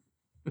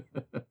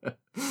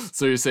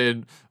 So you're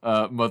saying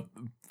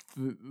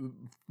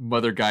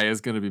Mother Gaia is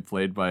going to be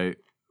played by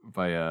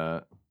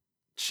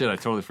shit, I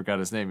totally forgot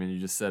his name and you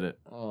just said it.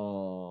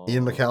 Oh,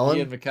 Ian McKellen?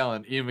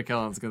 Ian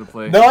McKellen's going to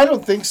play. No, I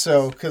don't think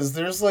so, because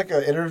there's like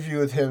an interview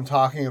with him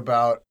talking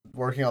about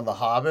working on The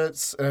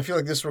Hobbits, and I feel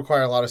like this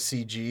required a lot of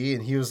CG,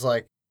 and he was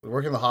like,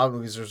 working on the Hobbit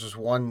movies, there's just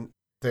one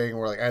thing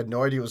where like I had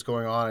no idea what was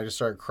going on. I just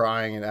started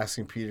crying and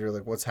asking Peter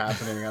like, what's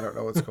happening? I don't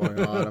know what's going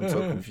on. I'm so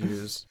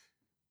confused.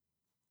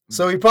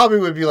 So he probably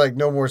would be like,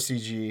 no more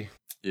CG.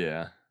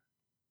 Yeah.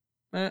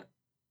 It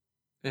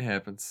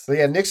happens. But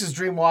yeah, Nyx is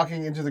dream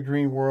walking into the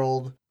green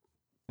world,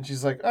 and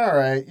she's like, all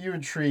right, you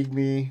intrigue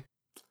me.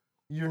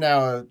 You're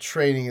now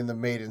training in the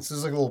Maidens. This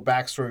is like a little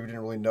backstory we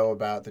didn't really know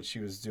about, that she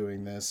was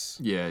doing this.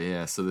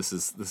 Yeah. So this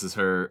is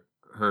her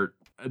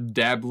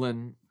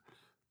dabbling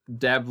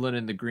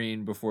in the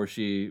green before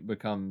she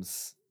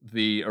becomes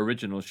the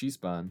original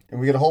She-Spawn. And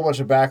we get a whole bunch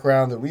of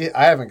background that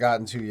I haven't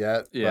gotten to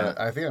yet. Yeah. But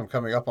I think I'm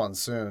coming up on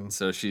soon.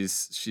 So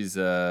she's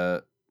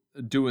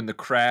doing the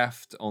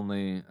craft,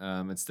 only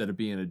instead of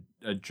being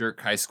a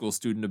jerk high school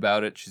student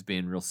about it, she's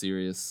being real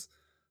serious.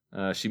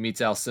 She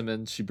meets Al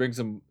Simmons. She brings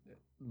him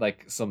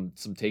like some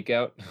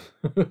takeout.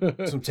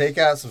 Some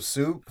takeout, some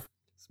soup.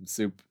 Some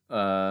soup.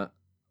 And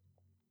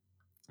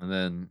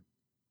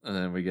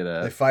then we get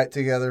They fight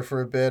together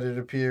for a bit, it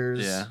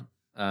appears. Yeah.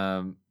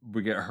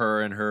 We get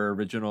her in her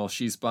original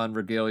She-Spawn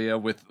regalia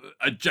with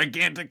a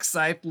gigantic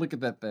scythe. Look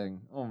at that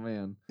thing. Oh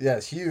man. Yeah,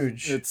 it's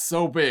huge. It's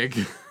so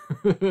big.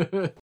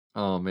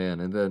 Oh man,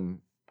 and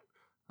then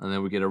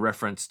we get a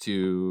reference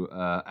to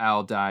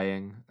Al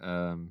dying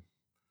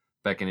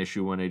back in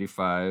issue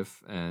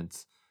 185, and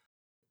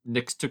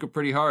Nyx took it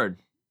pretty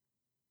hard.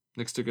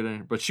 Nyx took it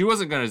in, but she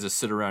wasn't gonna just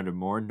sit around and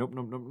mourn.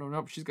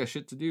 Nope. She's got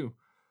shit to do.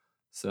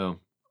 So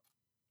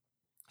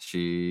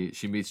she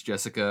meets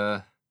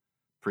Jessica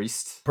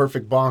Priest.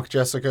 Perfect bonk,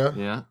 Jessica.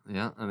 Yeah,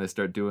 and they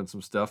start doing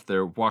some stuff.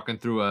 They're walking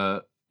through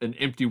an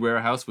empty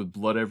warehouse with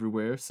blood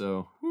everywhere.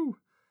 So, whoo,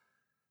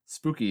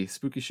 spooky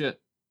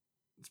shit.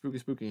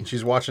 Spooky.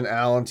 She's watching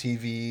Al on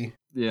TV.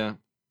 Yeah.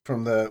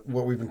 From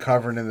what we've been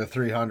covering in the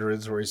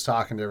 300s, where he's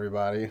talking to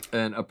everybody.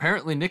 And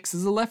apparently Nyx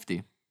is a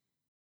lefty.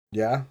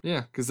 Yeah?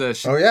 Yeah, because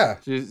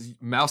she's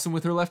mousing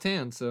with her left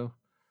hand, so.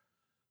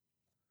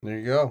 There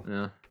you go.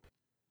 Yeah.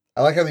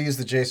 I like how they use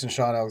the Jason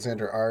Sean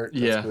Alexander art.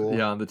 That's cool.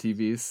 Yeah, on the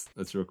TVs.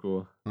 That's real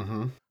cool.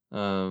 Mm-hmm.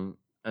 And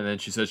then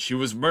she said she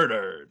was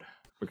murdered.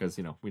 Because,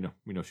 we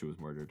know she was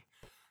murdered.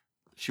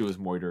 She was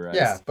moiterized.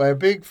 Yeah, by a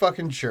big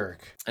fucking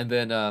jerk. And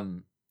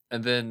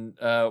then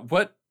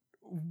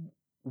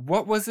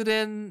what was it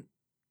in?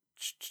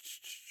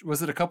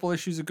 Was it a couple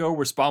issues ago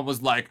where Spawn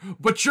was like,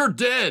 "But you're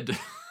dead."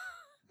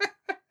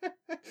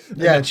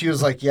 Yeah, and she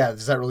was like, "Yeah,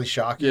 does that really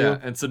shock you?" Yeah,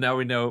 and so now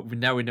we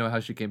know how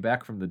she came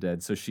back from the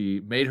dead. So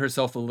she made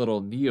herself a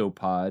little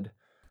neopod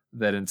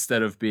that,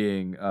 instead of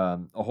being a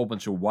whole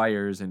bunch of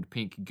wires and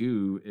pink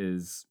goo,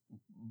 is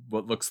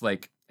what looks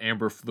like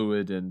amber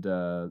fluid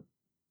and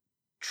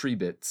tree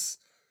bits.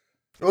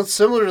 Well, it's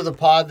similar to the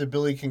pod that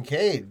Billy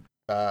Kincaid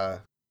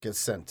gets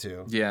sent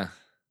to. Yeah.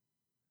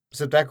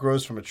 Except that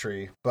grows from a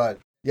tree. But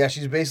yeah,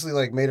 she's basically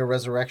like made a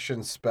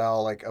resurrection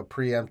spell, like a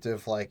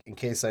preemptive, like in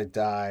case I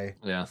die.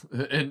 Yeah.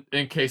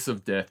 In case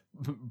of death,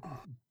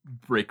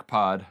 break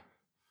pod.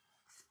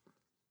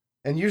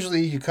 And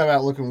usually you come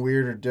out looking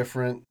weird or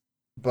different,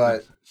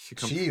 but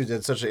she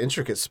did such an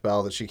intricate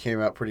spell that she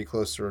came out pretty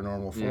close to her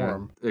normal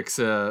form.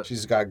 Yeah,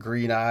 she's got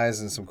green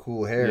eyes and some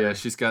cool hair. Yeah,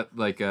 she's got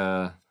like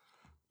a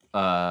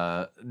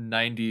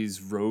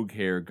 90s rogue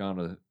hair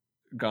gone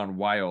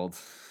wild.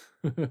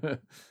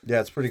 Yeah,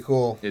 it's pretty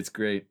cool. It's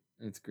great.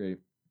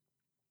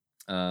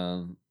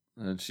 And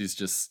she's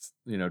just,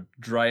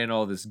 drying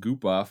all this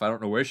goop off. I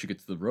don't know where she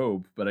gets the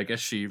robe, but I guess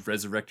she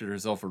resurrected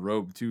herself a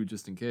robe too,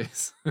 just in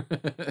case.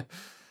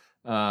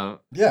 Yeah,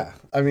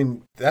 I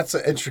mean, that's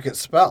an intricate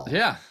spell.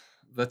 Yeah,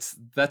 that's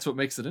what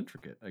makes it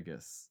intricate, I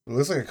guess. It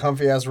looks like a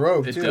comfy ass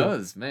robe. It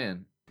does,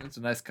 man. It's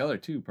a nice color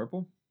too,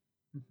 purple.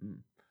 Mm-hmm.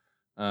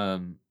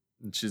 And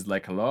she's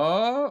like,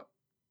 "Hello?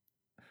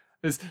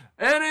 Is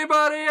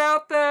anybody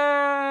out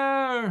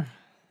there?"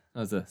 That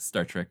was a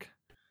Star Trek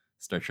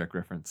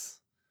reference.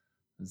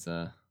 It's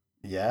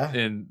yeah.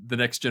 In The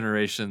Next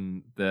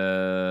Generation,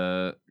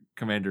 the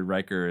Commander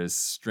Riker is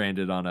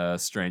stranded on a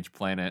strange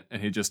planet,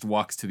 and he just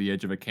walks to the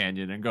edge of a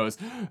canyon and goes,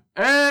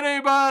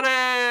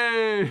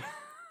 "Anybody!"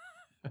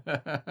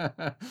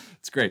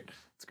 It's great.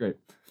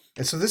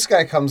 And so this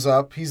guy comes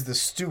up. He's the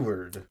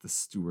steward. The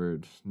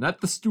steward,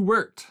 not the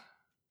Stewart,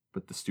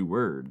 but the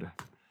steward.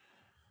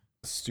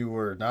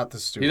 Steward, not the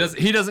steward.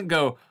 He doesn't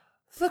go,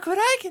 "Look what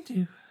I can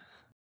do."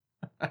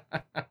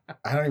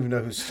 I don't even know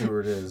who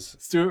Stewart is.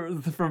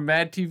 Stewart from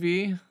Mad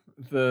TV,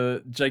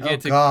 the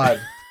gigantic. Oh God,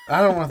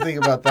 I don't want to think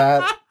about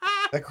that.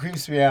 That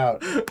creeps me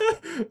out.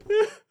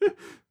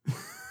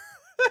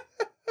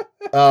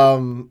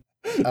 I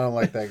don't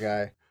like that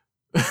guy.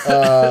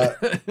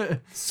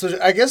 So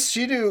I guess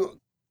she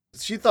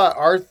thought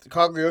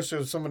Cogliostro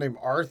was someone named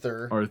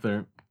Arthur.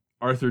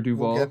 Arthur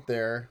Duval. We'll get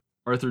there.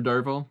 Arthur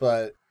Darvill.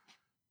 But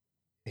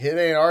it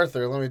ain't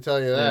Arthur, let me tell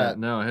you that.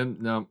 No.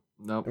 And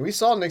we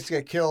saw Nyx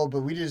get killed,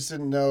 but we just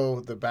didn't know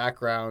the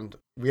background.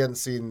 We hadn't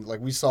seen,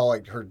 we saw,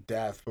 her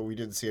death, but we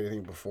didn't see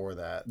anything before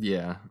that.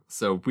 Yeah,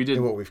 so we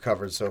didn't... what we've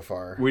covered so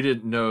far. We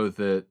didn't know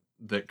that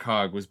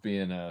Cog was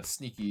being a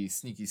sneaky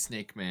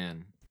snake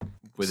man.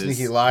 With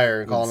sneaky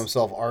liar, calling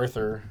himself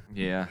Arthur.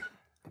 Yeah.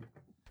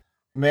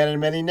 Man in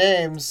many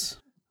names.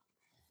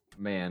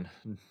 Man.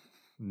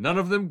 None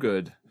of them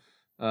good.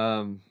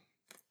 It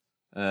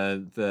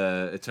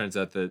turns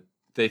out that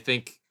they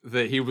think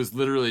that he was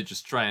literally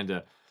just trying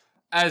to...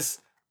 As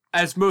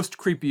most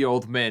creepy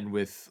old men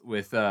with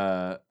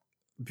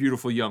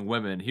beautiful young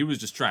women, he was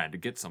just trying to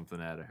get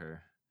something out of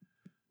her.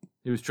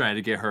 He was trying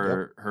to get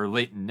her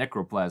latent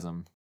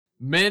necroplasm.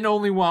 Men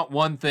only want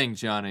one thing,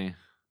 Johnny,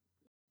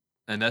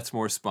 and that's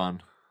more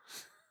spawn.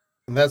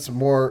 And that's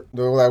more.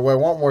 I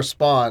want more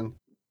spawn,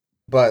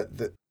 but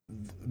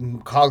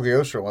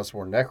Cogliostro wants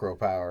more necro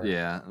power.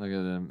 Yeah, look at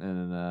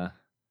him,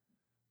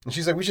 and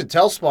she's like, we should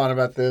tell Spawn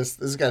about this.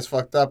 This guy's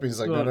fucked up. And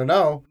he's like,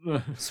 no.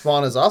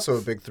 Spawn is also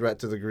a big threat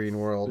to the green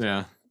world.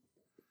 Yeah.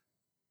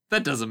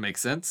 That doesn't make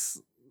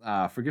sense.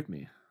 Forgive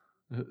me.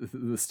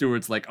 The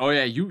steward's like, oh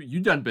yeah, you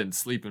done been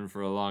sleeping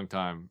for a long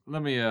time.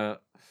 Let me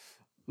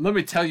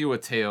tell you a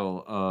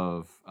tale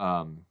of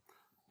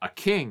a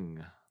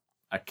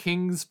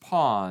king's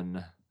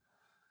pawn.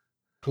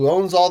 Who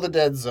owns all the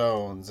dead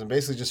zones and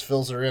basically just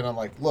fills her in. I'm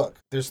like, look,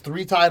 there's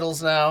 3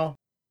 titles now.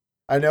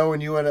 I know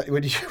when you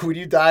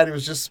died, it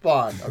was just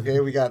Spawn. Okay,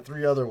 we got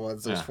 3 other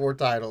ones. There's 4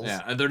 titles. Yeah,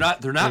 and they're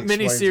not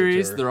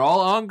miniseries. They're all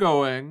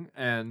ongoing.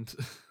 And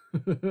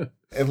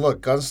and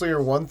look,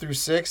 Gunslinger 1 through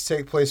 6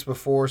 take place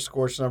before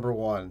Scorched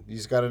 #1. You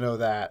just got to know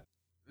that.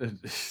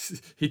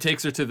 He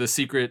takes her to the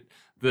secret,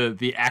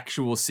 the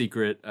actual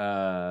secret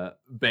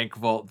bank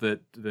vault that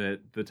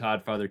the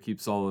Todd father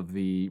keeps all of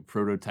the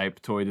prototype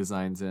toy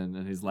designs in,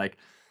 and he's like,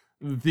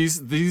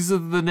 these are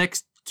the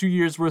next 2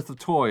 years worth of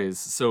toys,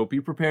 so be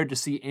prepared to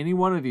see any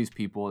one of these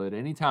people at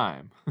any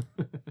time.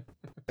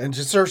 And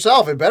just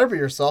herself. It better be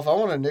herself. I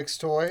want a Nyx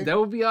toy. That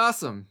would be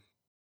awesome.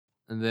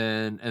 And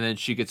then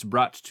she gets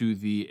brought to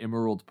the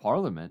Emerald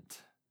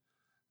Parliament.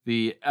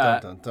 The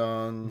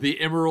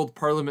Emerald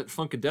Parliament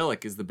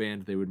Funkadelic is the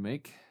band they would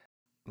make.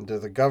 They're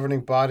the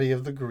governing body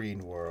of the green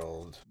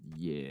world.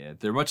 Yeah,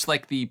 they're much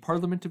like the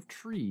Parliament of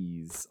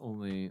Trees,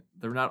 only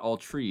they're not all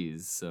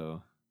trees,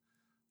 so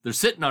they're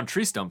sitting on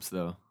tree stumps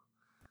though.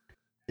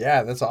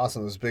 Yeah, that's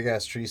awesome. Those big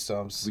ass tree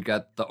stumps. We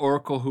got the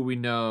Oracle who we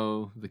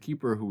know, the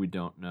Keeper who we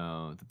don't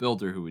know, the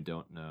Builder who we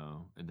don't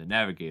know, and the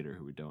Navigator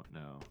who we don't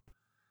know.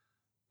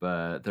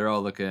 But they're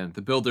all looking.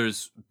 The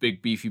Builder's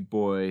big beefy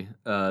boy.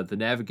 The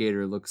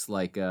Navigator looks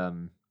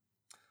kind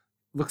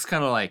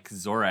of like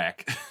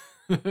Zorak.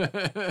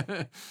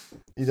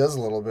 He does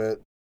a little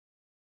bit.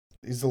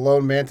 He's the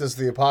lone mantis of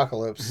the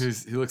apocalypse.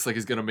 He looks like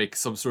he's gonna make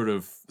some sort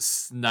of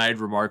snide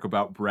remark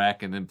about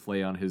Brack and then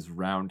play on his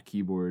round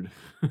keyboard.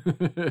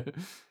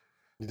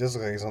 He does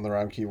look like he's on the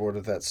round keyboard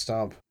with that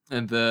stump.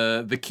 And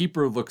the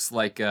Keeper looks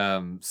like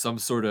some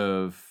sort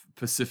of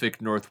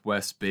Pacific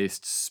Northwest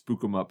based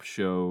spook 'em up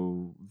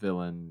show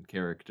villain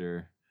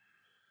character.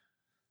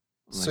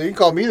 So you can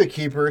call me the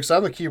Keeper, because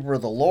I'm the keeper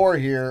of the lore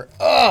here.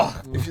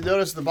 Ugh! If you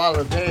notice the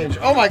bottom of the page,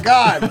 oh my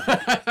god!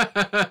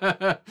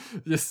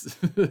 Yes,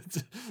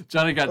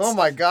 Johnny got. Oh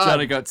my god!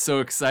 Johnny got so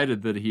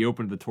excited that he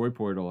opened the toy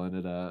portal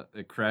and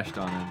it crashed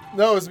on him.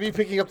 No, it was me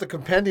picking up the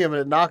compendium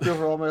and it knocked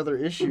over all my other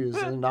issues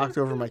and it knocked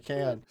over my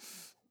can.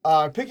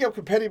 Picking up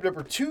compendium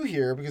number 2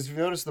 here because if you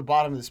notice the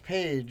bottom of this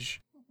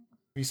page,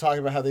 he's talking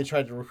about how they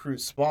tried to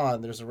recruit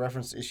Spawn. There's a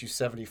reference to issue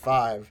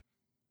 75.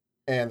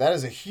 And that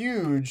is a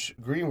huge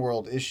Green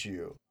World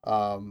issue.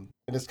 And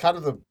it's kind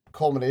of the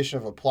culmination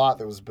of a plot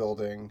that was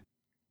building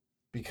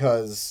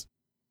because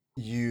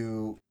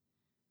the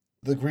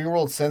Green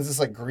World sends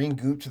this green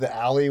goop to the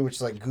alley, which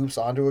goops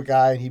onto a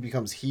guy and he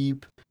becomes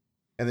Heap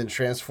and then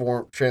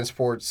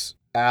transports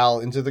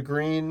Al into the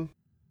green.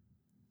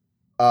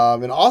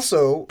 And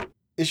also,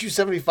 issue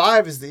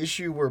 75 is the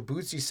issue where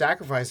Bootsy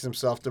sacrifices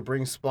himself to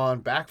bring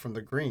Spawn back from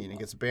the green and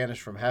gets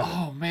banished from heaven.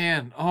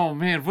 Oh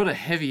man, what a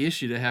heavy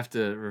issue to have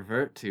to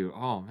revert to.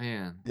 Oh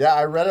man. Yeah,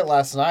 I read it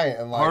last night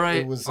and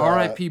it was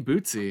R.I.P.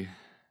 Bootsy.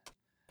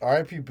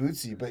 R.I.P.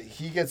 Bootsy, but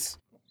he gets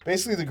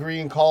basically the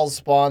green calls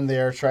Spawn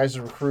there, tries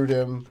to recruit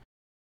him.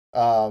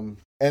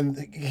 And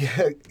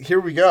here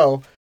we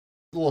go.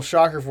 A little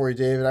shocker for you,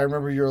 David. I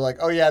remember you were like,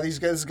 oh yeah, these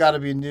guys got to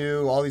be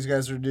new. All these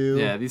guys are new.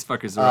 Yeah, these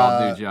fuckers are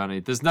all new,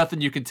 Johnny. There's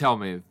nothing you can tell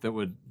me that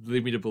would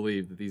lead me to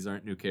believe that these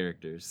aren't new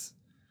characters.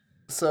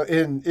 So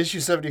in issue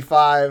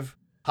 75,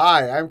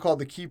 hi, I'm called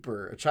the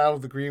Keeper, a child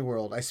of the Green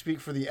World. I speak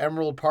for the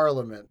Emerald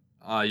Parliament.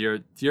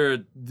 You.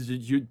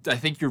 I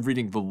think you're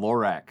reading the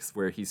Lorax,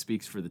 where he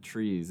speaks for the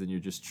trees, and you're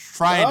just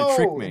trying to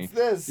trick me. It's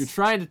this. You're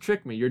trying to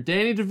trick me. You're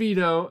Danny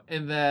DeVito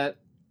in that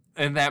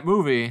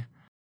movie.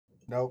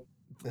 Nope,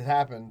 it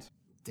happened.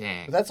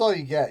 Dang. But that's all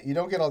you get. You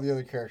don't get all the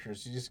other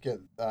characters. You just get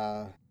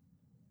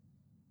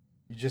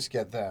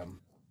them.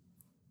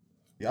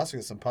 You also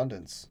get some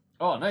pundits.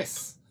 Oh,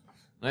 nice.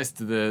 Nice.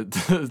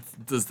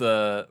 Does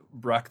the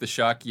Brock the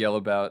Shock yell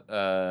about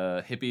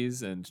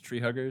hippies and tree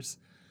huggers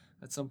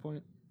at some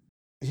point?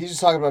 He's just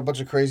talking about a bunch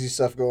of crazy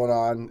stuff going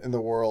on in the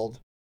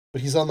world.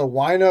 But he's on the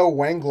Wino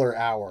Wangler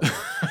Hour.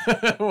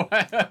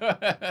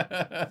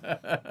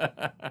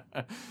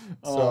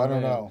 So I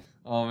don't know.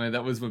 Oh, man,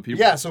 that was when people...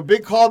 Yeah, so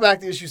big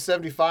callback to issue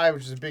 75,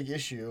 which is a big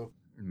issue.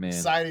 Man.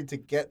 Decided to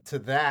get to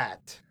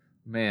that.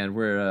 Man,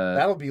 we're...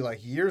 That'll be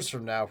like years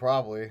from now,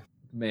 probably.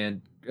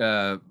 Man,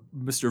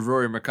 Mr.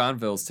 Rory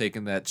McConville's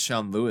taking that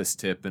Sean Lewis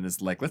tip and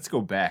is like, let's go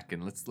back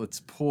and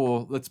let's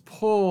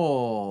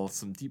pull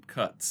some deep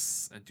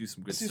cuts and do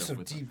some good stuff with it.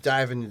 Let's do some deep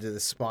diving into the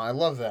Spawn. I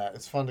love that.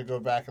 It's fun to go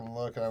back and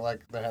look, and I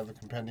like to have the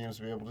compendiums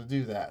to be able to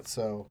do that.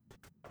 So,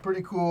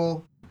 pretty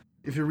cool.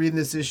 If you're reading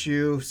this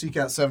issue, seek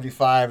out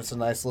 75. It's a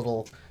nice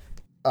little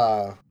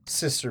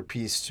sister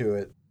piece to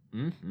it.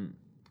 Mm-hmm.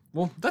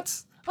 Well,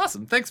 that's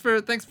awesome. Thanks for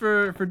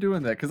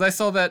doing that, because I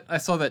saw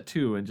that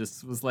too and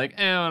just was like,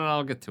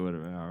 I'll get to it.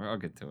 I'll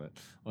get to it.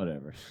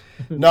 Whatever.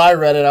 No, I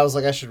read it. I was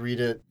like, I should read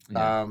it.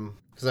 Yeah.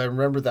 Because I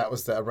remember that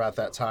was around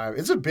that time.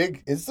 There's a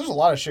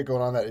lot of shit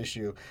going on in that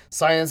issue.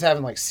 Cyan's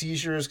having like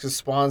seizures because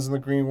Spawn's in the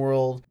green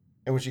world,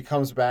 and when she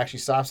comes back, she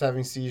stops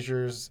having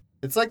seizures.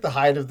 It's like the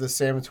height of the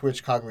Sam and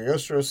Twitch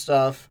Cagliostro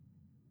stuff.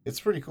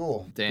 It's pretty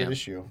cool. Damn. Good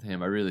issue.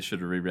 Damn, I really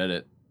should have reread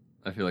it.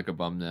 I feel like a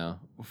bum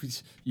now.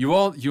 You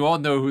all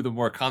know who the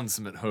more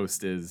consummate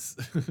host is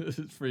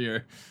for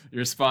your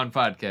Spawn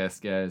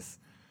podcast, guys.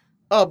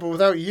 Oh, but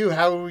without you,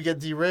 how would we get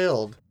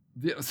derailed?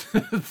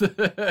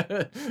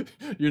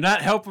 You're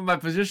not helping my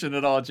position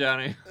at all,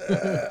 Johnny.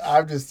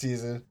 I'm just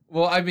teasing.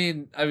 Well, I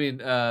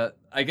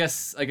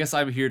guess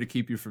I'm here to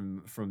keep you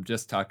from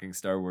just talking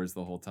Star Wars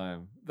the whole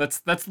time.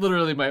 That's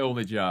literally my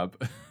only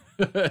job.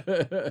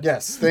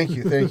 Yes, thank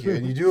you,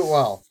 and you do it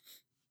well.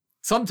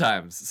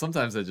 Sometimes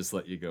I just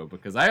let you go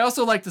because I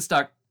also like to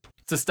stock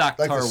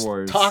like Tar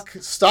Wars.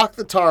 Stock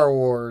the Tar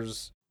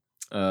Wars.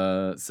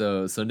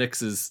 So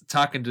Nyx is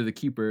talking to the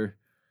Keeper.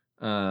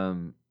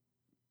 Won't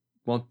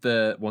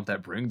that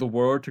bring the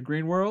war to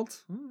Green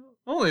World?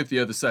 Only if the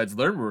other sides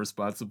learn we're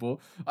responsible.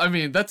 I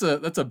mean, that's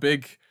a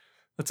big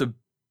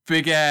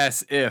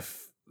ass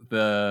if.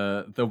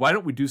 The why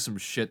don't we do some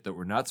shit that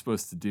we're not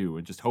supposed to do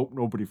and just hope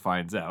nobody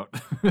finds out.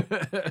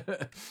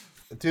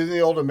 Do the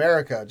old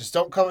America. Just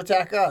don't come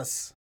attack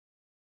us.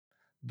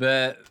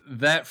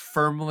 That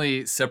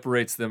firmly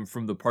separates them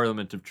from the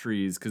Parliament of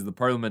Trees, because the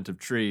Parliament of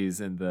Trees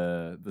and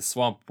the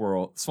Swamp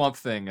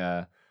Thing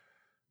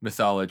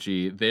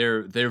mythology,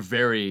 they're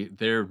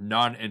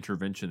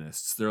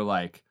non-interventionists. They're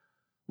like,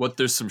 what?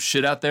 There's some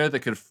shit out there that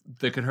could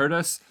hurt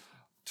us.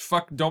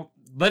 Fuck, don't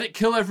let it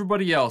kill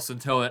everybody else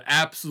until it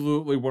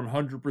absolutely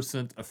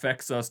 100%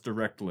 affects us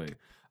directly.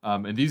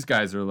 And these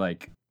guys are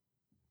like,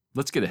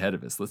 let's get ahead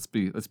of this. Let's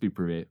be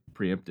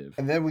preemptive.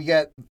 And then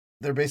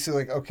they're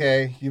basically like,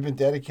 okay, you've been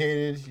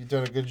dedicated. You've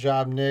done a good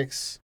job,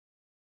 Nyx.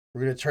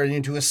 We're going to turn you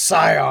into a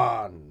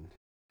scion.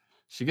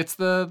 She gets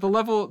the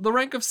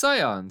rank of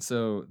scion.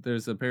 So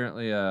there's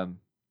apparently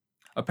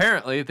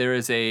there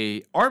is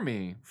a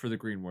army for the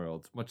Green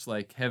World, much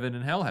like Heaven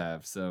and Hell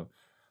have. So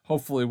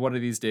hopefully one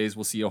of these days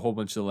we'll see a whole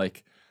bunch of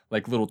like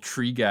little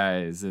tree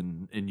guys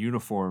in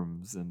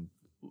uniforms and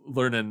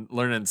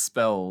learning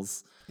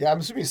spells. Yeah, I'm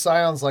assuming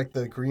Scion's like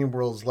the Green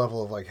World's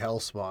level of like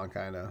Hellspawn,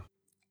 kind of.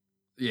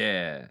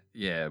 Yeah,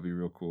 it'd be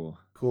real cool.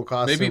 Cool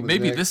costume.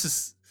 Maybe this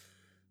is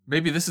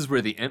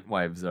where the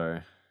Entwives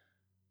are.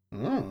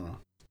 Mm.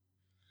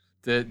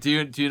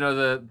 Do you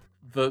know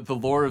the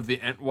lore of the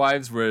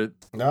Entwives, where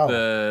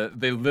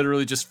they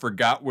literally just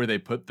forgot where they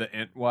put the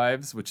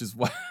Entwives, which is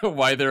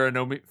why there are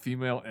no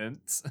female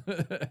Ents.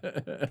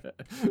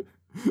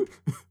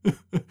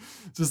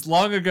 Just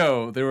long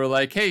ago, they were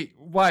like, "Hey,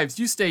 wives,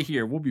 you stay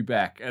here. We'll be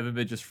back," and then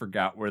they just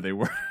forgot where they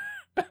were.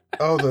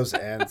 Oh, those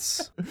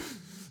Ents.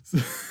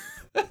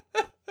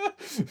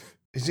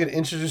 He's gonna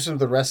introduce him to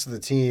the rest of the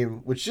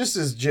team, which just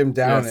is Jim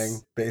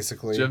Downing,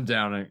 basically. Jim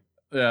Downing.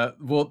 Yeah,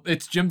 well,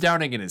 it's Jim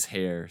Downing in his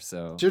hair,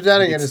 so Jim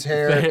Downing and his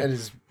hair and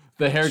his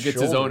the hair gets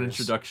shoulders. His own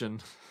introduction.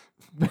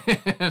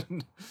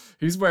 Man,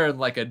 he's wearing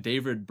like a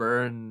David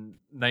Byrne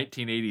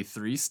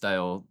 1983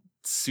 style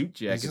suit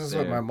jacket. This is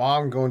like my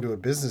mom going to a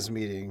business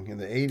meeting in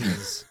the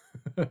 80s.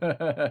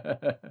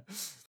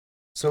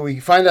 So we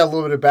find out a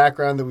little bit of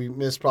background that we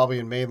missed probably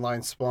in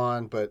mainline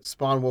Spawn, but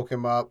Spawn woke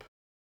him up.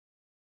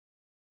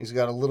 He's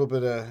got a little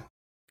bit of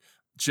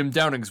Jim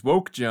Downing's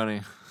woke,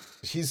 Johnny.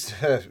 He's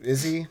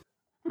is he?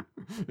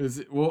 Is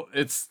it? Well,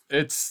 it's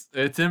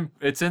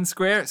in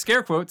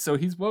scare quotes, so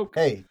he's woke.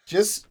 Hey,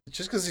 just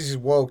because he's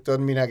woke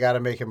doesn't mean I got to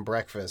make him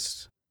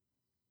breakfast.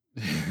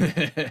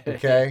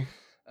 Okay.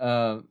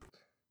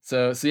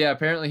 So yeah,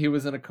 apparently he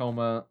was in a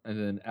coma, and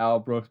then Al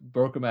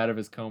broke him out of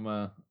his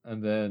coma,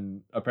 and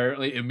then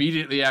apparently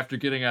immediately after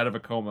getting out of a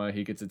coma,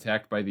 he gets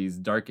attacked by these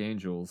dark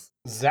angels.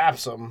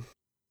 Zaps him.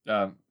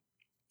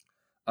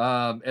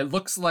 Um, it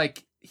looks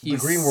like The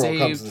he's Green World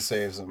comes saved. and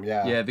saves him.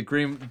 Yeah. Yeah, the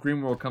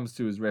Green World comes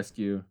to his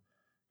rescue,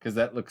 because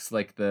that looks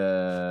like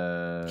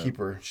the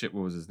Keeper. Shit,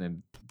 what was his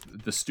name?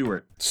 The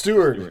Steward.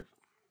 Steward.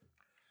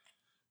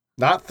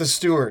 Not the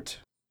Steward.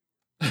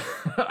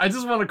 I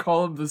just want to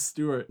call him the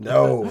Steward.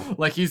 No.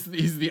 Like he's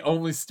the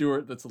only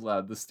Steward that's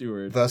allowed. The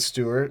Steward. The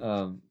Steward.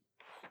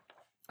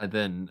 And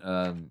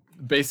then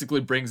basically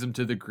brings him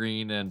to the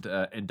Green and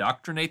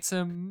indoctrinates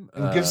him.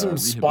 And gives him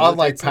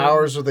spawn-like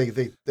powers, or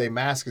they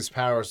mask his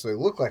powers so they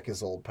look like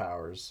his old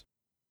powers.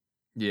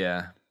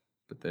 Yeah,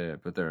 but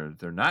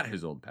they're not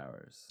his old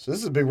powers. So this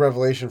is a big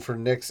revelation for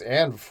Nix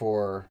and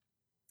for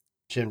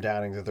Jim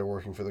Downing that they're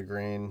working for the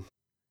Green.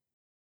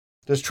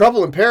 There's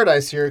trouble in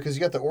paradise here because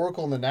you got the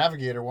Oracle and the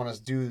Navigator want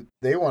to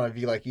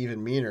be like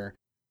even meaner.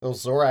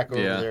 Those Zorak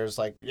over there is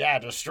like, yeah,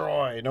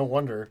 destroy. No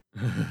wonder.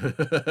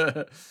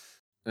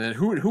 And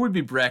who would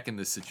be Brack in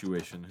this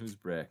situation? Who's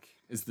Brack?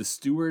 Is the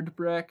Steward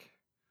Brack?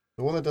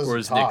 The one that doesn't talk. Or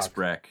is talk. Nix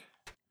Brack?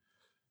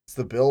 It's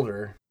the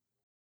Builder.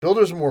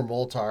 Builder's more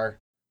Moltar.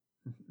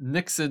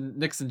 Nix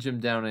and Jim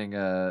Downing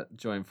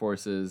join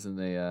forces, and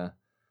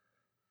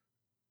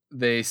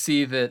they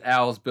see that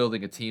Al's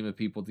building a team of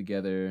people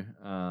together,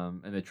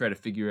 and they try to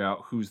figure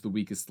out who's the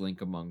weakest link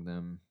among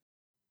them.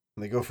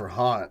 And they go for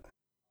Haunt.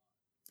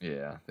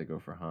 Yeah, they go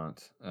for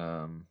Haunt.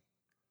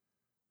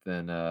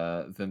 Then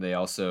they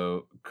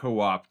also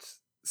co-opt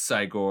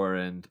Cygor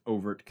and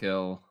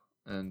Overtkill,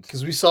 and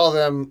because we saw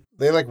them,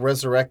 they like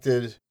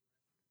resurrected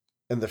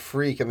in the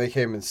Freak, and they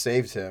came and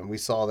saved him. We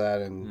saw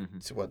that in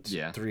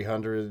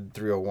 300,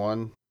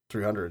 301,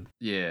 300.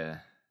 Yeah,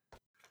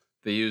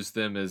 they used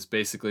them as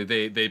basically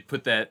they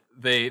put that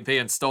they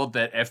installed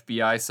that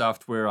FBI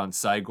software on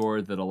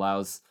Cygor that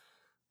allows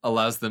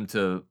them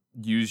to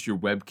use your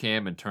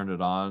webcam and turn it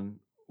on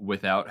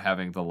without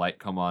having the light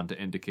come on to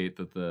indicate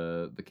that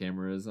the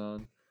camera is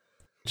on.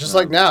 Just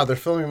like now, they're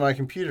filming my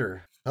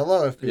computer.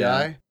 Hello, FBI.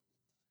 Yeah.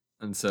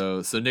 And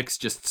so Nix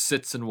just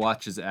sits and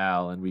watches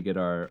Al, and we get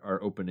our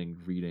opening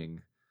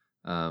reading.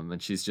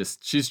 And she's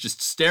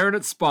just staring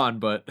at Spawn,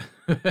 but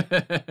you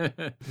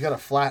got a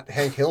flat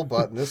Hank Hill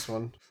butt in this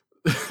one.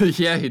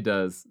 Yeah, he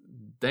does.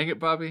 Dang it,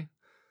 Bobby.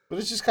 But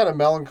it's just kind of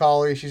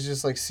melancholy. She's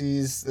just like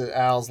sees that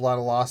Al's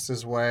lost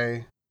his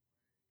way.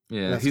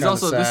 Yeah, he's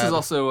also sad.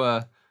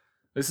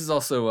 This is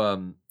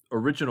also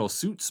original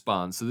suit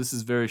Spawn, so this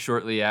is very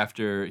shortly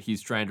after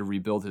he's trying to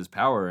rebuild his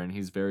power, and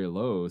he's very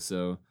low.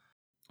 So,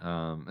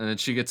 and then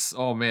she gets,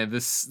 oh man,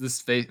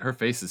 this face, her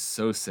face is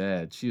so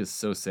sad. She is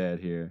so sad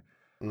here.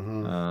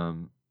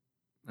 Mm-hmm.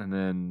 And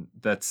then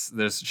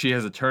she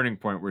has a turning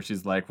point where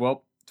she's like,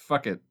 well,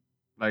 fuck it,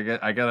 I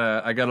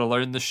gotta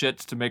learn the shit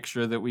to make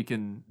sure that we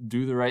can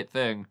do the right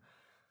thing.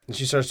 And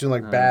she starts doing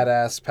like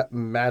badass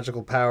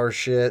magical power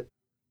shit.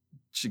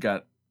 She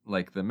got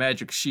like the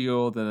magic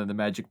shield and then the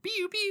magic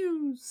pew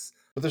pews.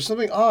 But there's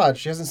something odd.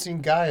 She hasn't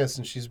seen Gaia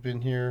since she's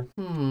been here.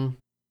 And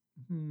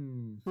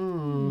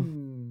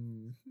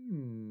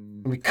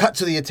we cut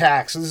to the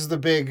attack. So this is the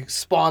big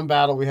Spawn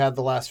battle we had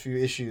the last few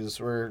issues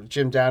where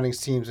Jim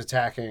Downing's team's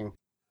attacking.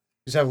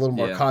 Just have a little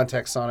more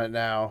context on it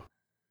now.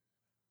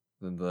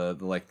 Then the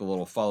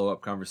little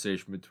follow-up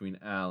conversation between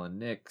Al and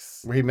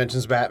Nix, where he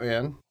mentions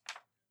Batman.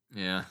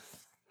 Yeah.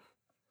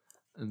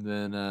 And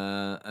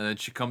then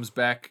she comes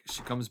back.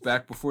 She comes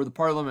back before the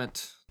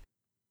Parliament,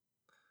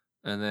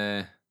 and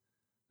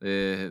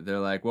they're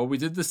like, "Well, we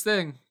did this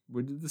thing,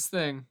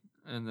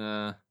 and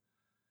they're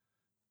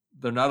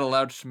not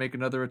allowed to make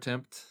another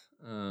attempt,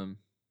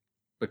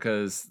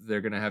 because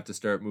they're gonna have to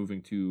start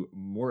moving to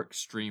more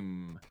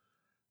extreme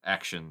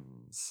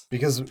actions.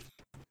 Because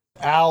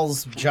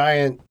Al's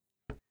giant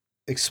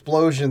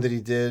explosion that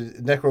he did,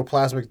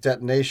 necroplasmic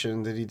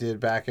detonation that he did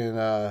back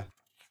in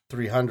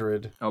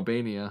 300.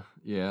 Albania,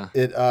 yeah.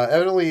 It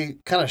evidently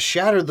kind of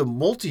shattered the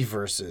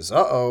multiverses.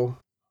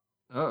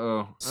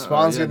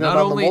 Spawn's getting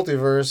about the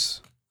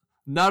multiverse.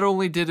 Not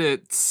only did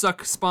it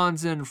suck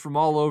spawns in from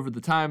all over the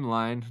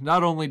timeline,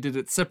 not only did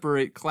it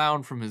separate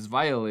Clown from his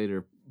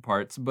Violator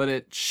parts, but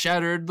it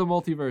shattered the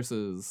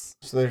multiverses.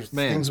 So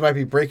things might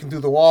be breaking through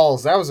the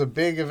walls. That was a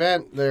big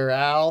event there,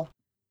 Al.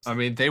 I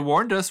mean, they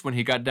warned us when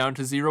he got down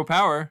to 0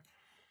 power.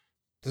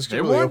 This could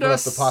really open up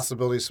the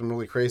possibility of some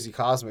really crazy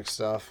cosmic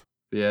stuff.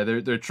 Yeah,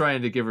 they're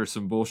trying to give her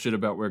some bullshit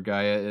about where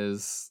Gaia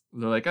is.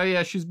 They're like, oh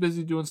yeah, she's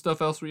busy doing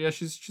stuff elsewhere. Yeah,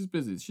 she's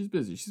busy. She's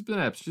busy. She's been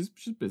absent.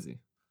 She's busy.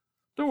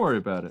 Don't worry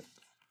about it.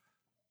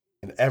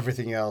 And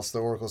everything else, the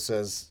Oracle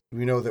says,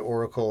 we know the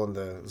Oracle and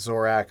the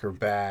Zorak are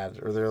bad,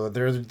 or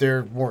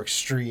they're more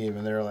extreme,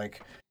 and they're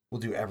like,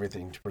 we'll do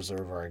everything to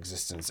preserve our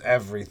existence.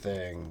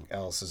 Everything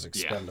else is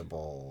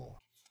expendable.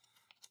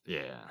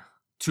 Yeah.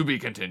 To be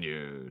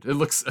continued. It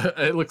looks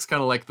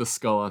kind of like the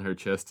skull on her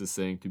chest is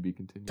saying to be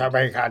continued. To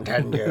be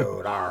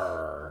continued.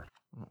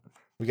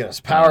 We got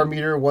a power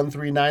meter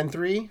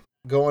 1393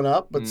 going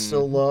up, but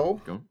still low.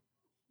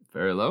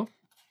 Very low.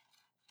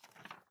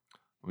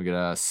 We get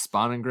a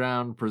Spawning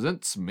Ground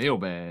presents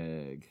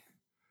mailbag.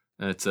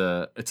 And it's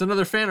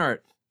another fan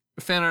art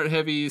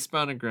heavy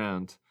Spawning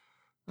Ground.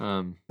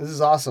 This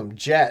is awesome.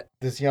 Jet,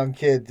 this young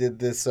kid, did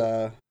this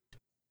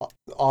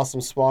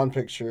awesome Spawn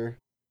picture.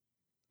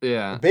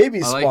 Yeah.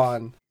 Baby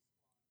Spawn.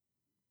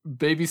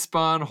 Baby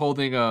Spawn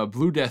holding a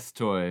Blue Death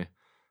toy.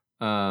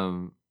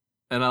 And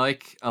I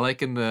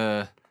like in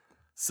the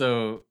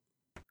so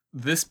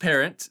this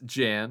parent,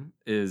 Jan,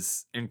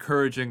 is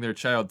encouraging their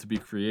child to be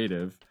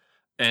creative,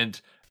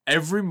 and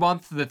every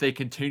month that they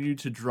continue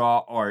to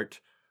draw art,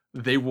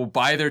 they will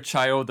buy their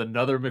child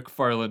another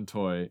McFarlane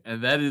toy,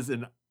 and that is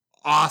an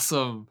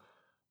awesome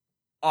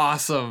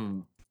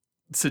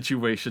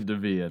situation to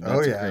be in.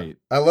 That's great.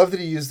 I love that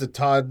he used the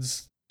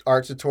Todd's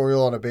art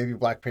tutorial on a baby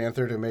Black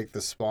Panther to make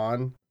the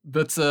Spawn.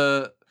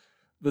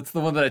 That's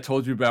the one that I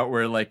told you about,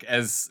 where like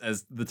as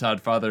the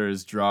Todd father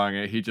is drawing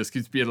it, he just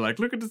keeps being like,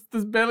 "Look at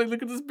this belly,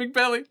 look at this big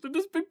belly, look at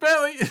this big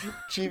belly."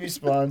 Chibi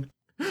Spawn.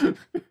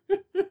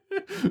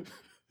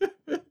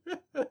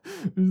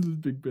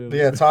 Big belly. But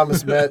yeah,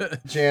 Thomas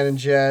met Jan and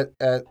Jet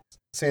at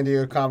San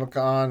Diego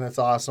Comic-Con. That's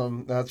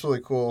awesome. That's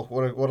really cool.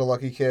 What a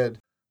lucky kid.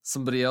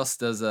 Somebody else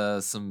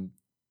does some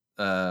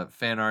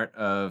fan art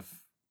of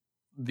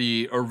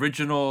the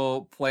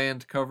original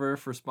planned cover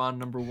for Spawn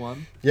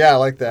 '1. Yeah, I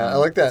like that. I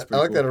like that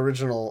cool. that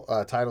original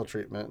title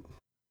treatment.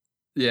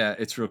 Yeah,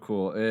 it's real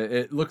cool.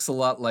 It looks a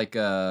lot like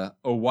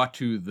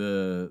Owatu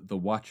the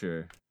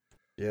Watcher.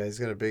 Yeah, he's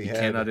got a big he head.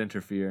 Cannot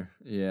interfere.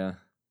 Yeah.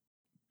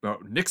 Oh,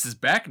 Nyx is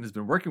back and has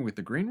been working with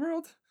the Green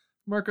World,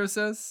 Marco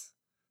says.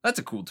 That's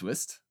a cool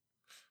twist.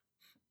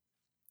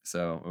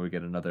 So we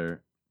get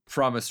another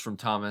promise from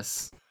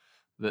Thomas.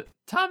 That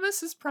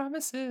Thomas's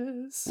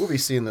promises. We'll be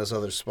seeing those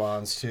other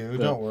Spawns too.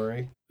 Don't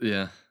worry.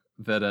 Yeah,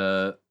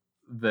 that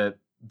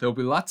there'll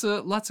be lots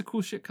of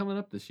cool shit coming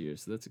up this year,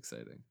 so that's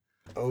exciting.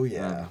 Oh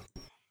yeah.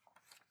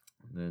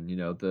 And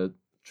then the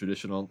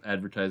traditional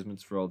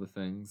advertisements for all the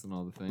things and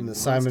all the things. And the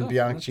Simon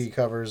Bianchi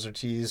covers are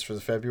teased for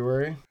the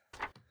February.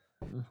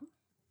 Mm-hmm.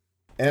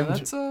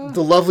 And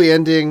the lovely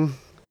ending.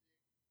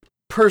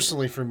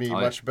 Personally, for me,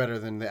 much better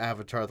than the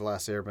Avatar: The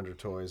Last Airbender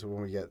toys,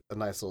 when we get a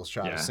nice little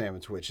shot of Sam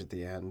and Twitch at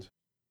the end.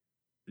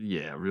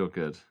 Yeah, real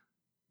good.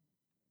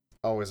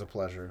 Always a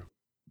pleasure.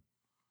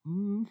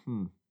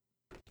 Mm-hmm.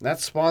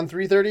 That's Spawn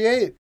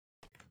 338.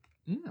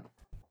 Yeah.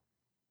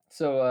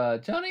 So,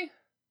 Johnny,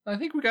 I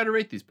think we got to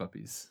rate these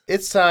puppies.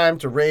 It's time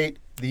to rate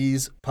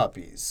these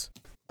puppies.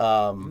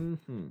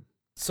 Mm-hmm.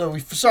 So we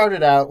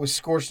started out with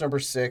Scorched number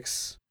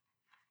 6.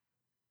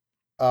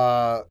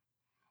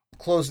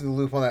 Closing the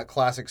loop on that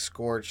classic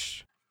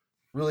Scorched.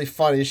 Really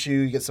fun issue.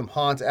 You get some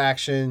haunt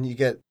action. You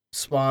get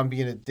Spawn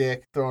being a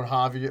dick, throwing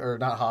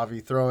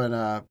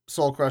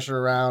Soul Crusher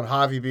around.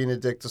 Javi being a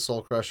dick to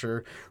Soul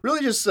Crusher.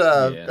 Really just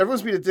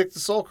everyone's being a dick to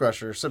Soul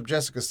Crusher, except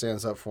Jessica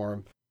stands up for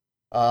him.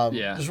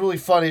 Just really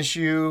fun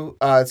issue.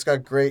 It's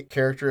got great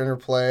character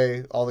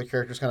interplay. All the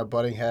characters kind of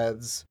butting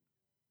heads.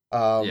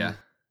 Yeah,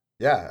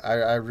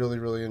 I really,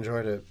 really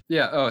enjoyed it.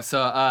 Yeah. Oh,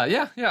 so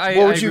what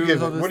would you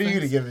give it? What are you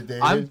gonna give it,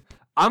 David?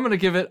 I'm gonna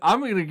give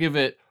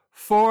it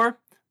 4.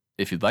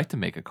 If you'd like to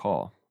make a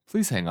call,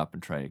 please hang up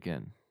and try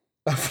again.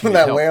 From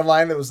that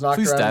landline that was knocked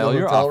please around dial in the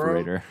your hotel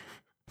operator.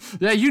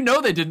 Room?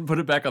 Yeah, they didn't put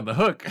it back on the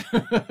hook.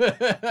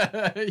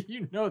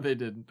 They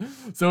didn't.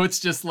 So it's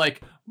just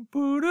like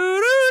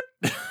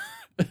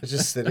it's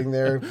just sitting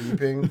there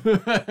beeping.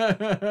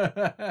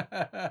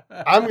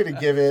 I'm gonna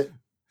give it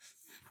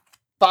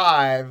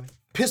 5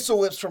 pistol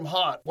whips from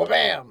Haunt.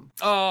 Wha-bam!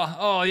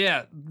 Oh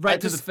yeah, to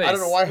the face. I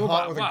don't know why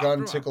Haunt with a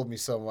gun tickled me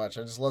so much.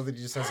 I just love that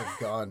he just has a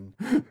gun.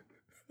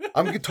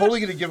 I'm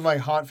totally going to give my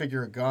Haunt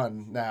figure a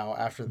gun now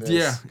after this.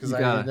 Yeah, because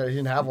I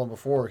didn't have one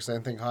before because I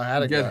didn't think Haunt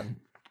had a gun.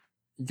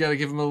 You got to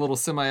give him a little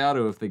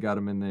semi-auto if they got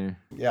him in there.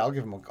 Yeah, I'll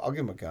give him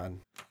a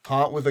gun.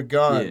 Haunt with a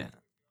gun. Yeah.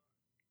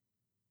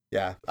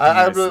 Yeah,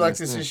 I really like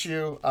this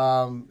issue.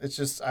 It's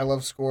just, I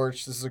love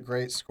Scorched. This is a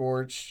great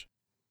Scorched.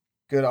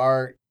 Good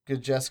art,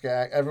 good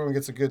Jessica. Everyone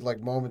gets a good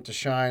moment to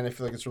shine. I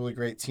feel like it's a really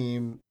great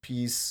team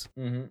piece.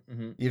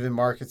 Even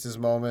Mark gets his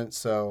moment,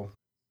 so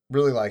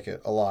really like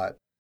it a lot.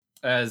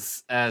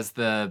 As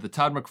the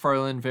Todd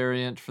McFarlane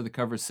variant for the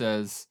cover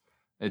says,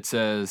 it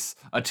says,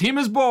 "A team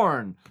is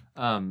born."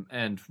 And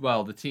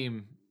the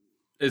team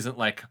isn't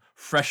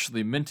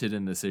freshly minted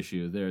in this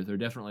issue. They're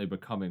definitely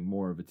becoming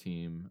more of a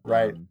team.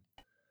 Right.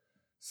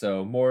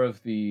 So more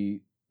of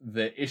the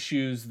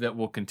issues that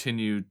will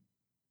continue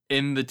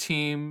in the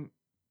team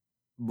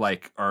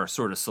are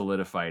sort of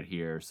solidified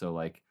here. So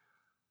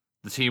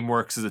the team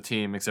works as a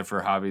team, except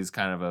for Javi's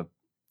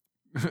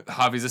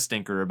Javi's a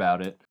stinker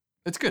about it.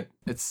 It's good.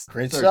 It's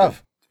great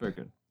stuff. Good. It's very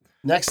good.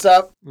 Next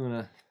up,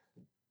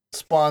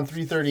 Spawn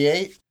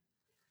 338.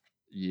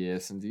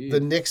 Yes, indeed.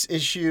 The Nyx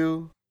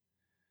issue,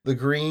 the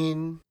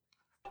green.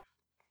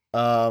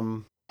 I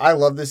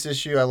love this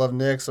issue. I love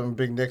Nyx. I'm a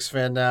big Nyx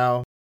fan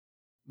now.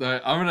 I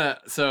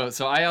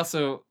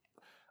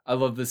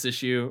love this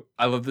issue.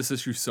 I love this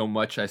issue so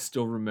much. I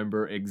still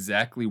remember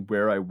exactly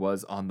where I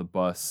was on the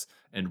bus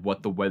and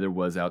what the weather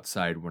was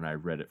outside when I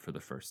read it for the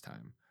first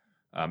time.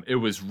 It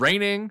was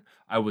raining.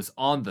 I was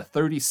on the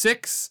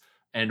 36,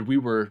 and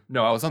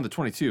I was on the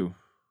 22.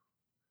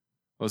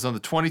 I was on the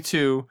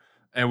 22,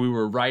 and we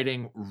were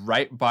riding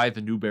right by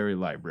the Newberry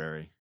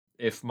Library.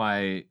 If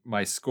my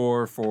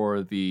score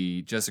for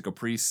the Jessica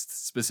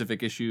Priest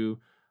specific issue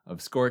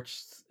of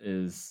Scorched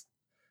is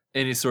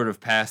any sort of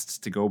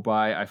past to go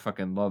by, I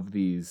fucking love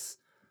these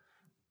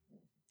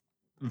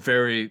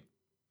very,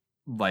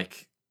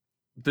 like,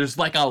 there's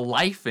like a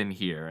life in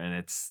here, and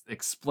it's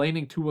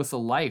explaining to us a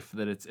life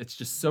that it's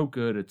just so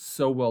good. It's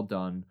so well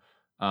done.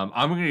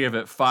 I'm gonna give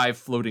it 5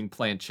 floating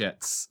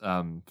planchettes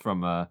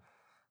from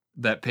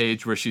that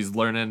page where she's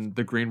learning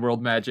the green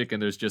world magic,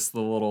 and there's just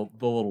the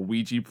little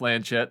Ouija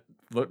planchette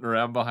floating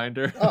around behind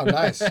her. Oh,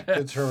 nice.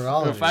 Good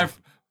terminology.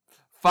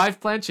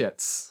 Five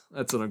planchettes.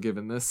 That's what I'm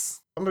giving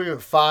this. I'm gonna give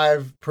it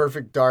 5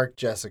 perfect dark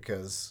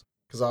Jessicas,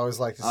 because I always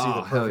like to see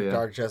the perfect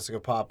dark Jessica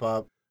pop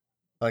up.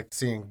 I like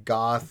seeing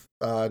Goth,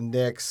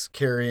 Nyx,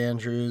 Carrie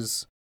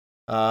Andrews.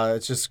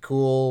 It's just a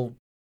cool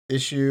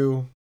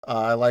issue.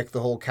 I like the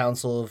whole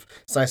council of.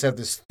 It's nice to have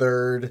this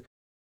third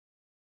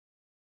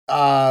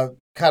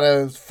kind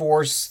of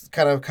force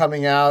kind of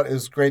coming out. It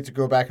was great to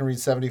go back and read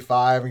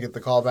 75 and get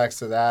the callbacks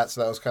to that.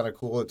 So that was kind of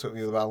cool. It took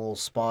me about a little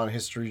Spawn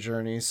history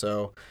journey.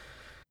 So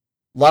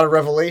a lot of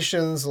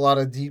revelations, a lot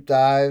of deep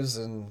dives,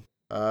 and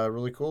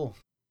really cool.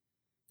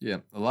 Yeah,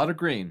 a lot of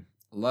green.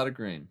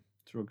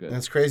 It's real good. And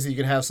it's crazy you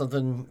can have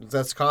something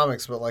that's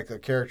comics, but like a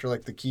character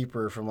like the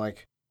Keeper from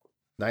like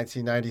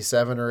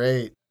 1997 or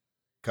 8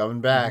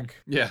 coming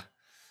back. Mm-hmm.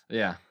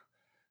 Yeah.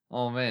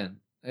 Oh man,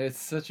 it's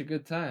such a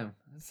good time.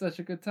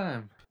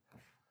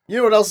 You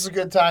know what else is a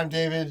good time,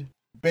 David?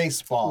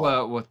 Baseball.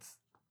 Well, what's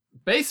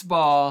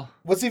baseball?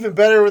 What's even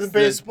better than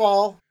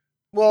baseball?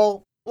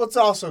 Well, what's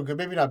also good?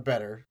 Maybe not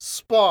better.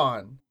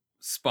 Spawn.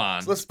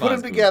 So let's put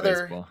them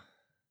together.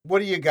 What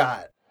do you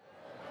got?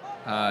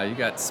 You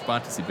got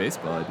Spontacy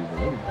Baseball, I do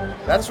believe.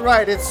 That's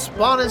right, it's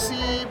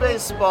Spontacy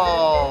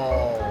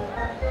Baseball.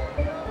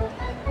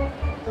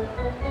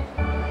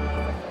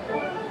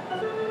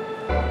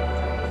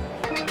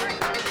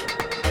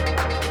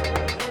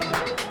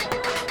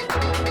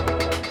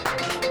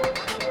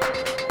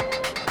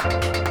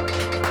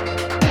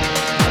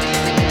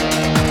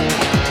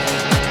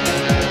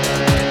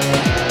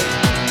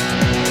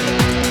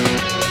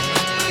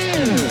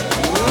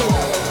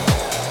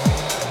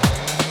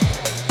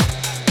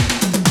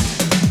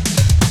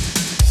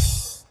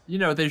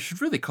 They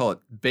should really call it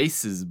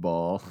bases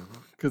ball,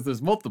 because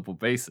there's multiple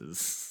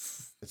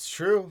bases. It's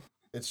true.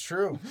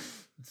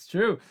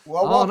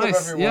 Well, welcome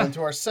everyone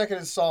to our second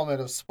installment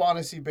of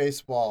Spontacy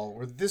Baseball,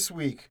 where this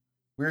week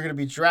we're going to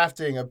be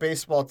drafting a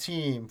baseball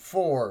team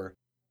for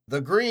the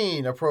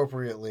green,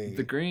 appropriately.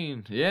 The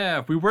green,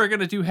 yeah. We were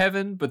going to do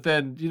heaven, but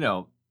then,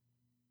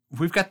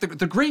 we've got the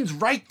green's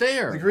right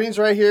there. The green's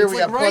right here. We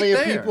got plenty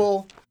of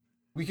people.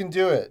 We can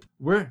do it.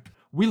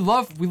 We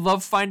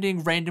love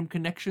finding random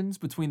connections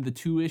between the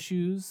 2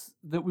 issues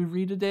that we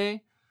read a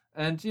day.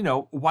 And,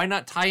 why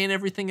not tie in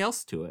everything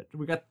else to it?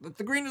 We got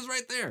the green is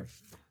right there.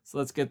 So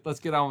let's get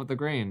on with the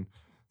green.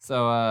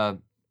 So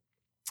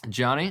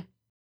Johnny,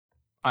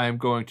 I am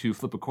going to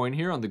flip a coin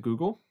here on the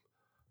Google.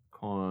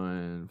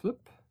 Coin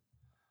flip.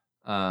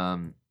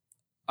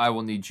 I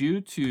will need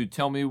you to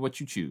tell me what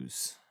you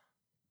choose.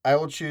 I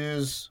will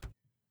choose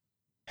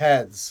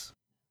heads.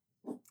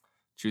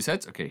 Choose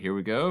heads? Okay, here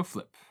we go.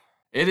 Flip.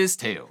 It is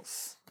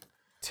tails.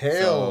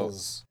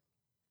 Tails.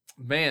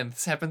 So, man,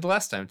 this happened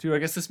last time too. I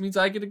guess this means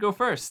I get to go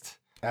first.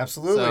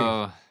 Absolutely.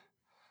 So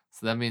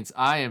that means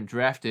I am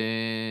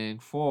drafting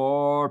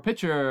for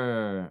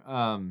pitcher.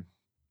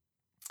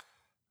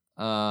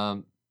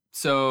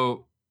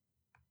 So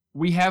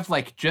we have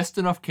like just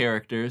enough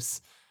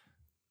characters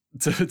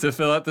to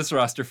fill out this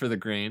roster for the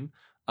green.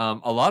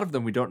 A lot of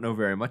them we don't know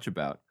very much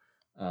about.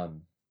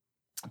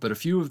 But a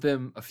few of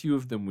them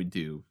we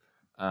do.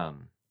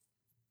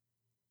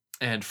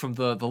 And from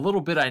the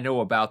little bit I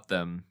know about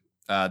them,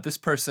 this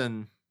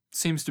person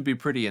seems to be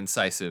pretty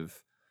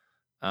incisive,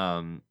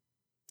 and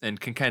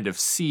can kind of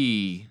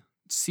see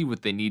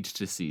what they need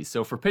to see.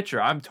 So for pitcher,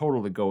 I'm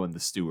totally going the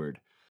steward.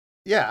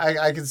 Yeah,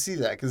 I can see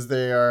that, because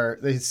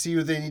they see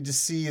what they need to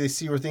see. They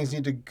see where things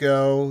need to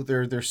go.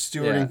 They're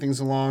stewarding things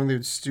along. They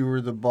would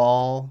steward the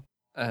ball.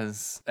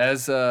 As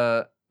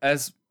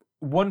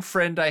one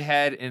friend I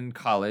had in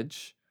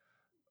college,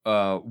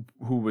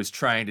 who was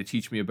trying to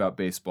teach me about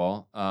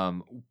baseball,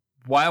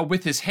 while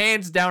with his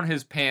hands down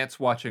his pants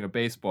watching a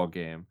baseball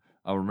game.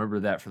 I'll remember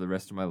that for the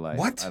rest of my life.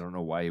 What? I don't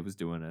know why he was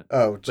doing it.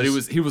 Oh, but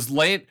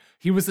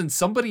he was in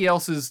somebody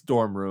else's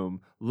dorm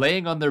room,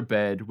 laying on their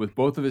bed with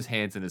both of his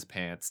hands in his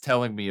pants,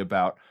 telling me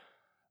about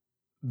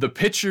the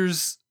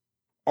pitchers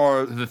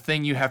are the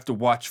thing you have to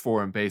watch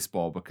for in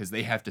baseball, because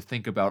they have to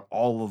think about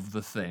all of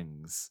the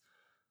things.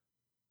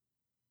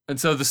 And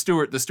so the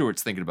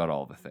steward's thinking about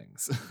all the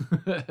things.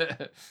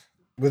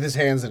 With his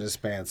hands in his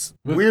pants.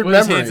 Weird memory. With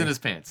his hands in his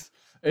pants.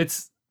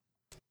 It's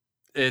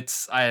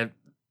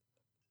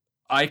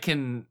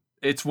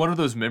one of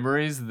those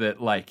memories that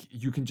like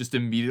you can just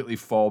immediately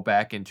fall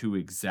back into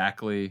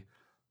exactly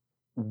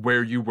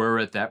where you were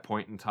at that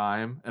point in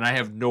time, and I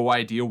have no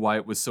idea why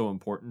it was so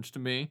important to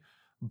me,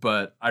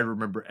 but I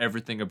remember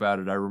everything about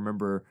it. I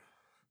remember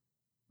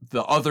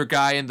the other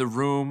guy in the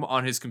room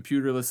on his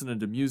computer listening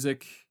to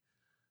music.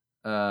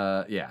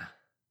 Yeah.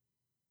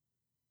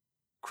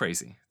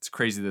 Crazy. It's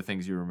crazy the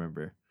things you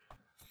remember.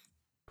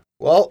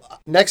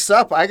 Well, next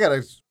up, I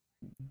gotta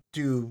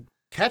do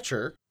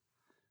catcher,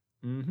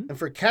 Mm-hmm. and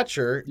for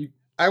catcher, You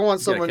I want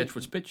gotta someone catch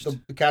what's pitched.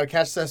 gotta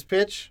catch this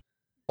pitch.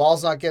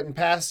 Ball's not getting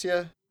past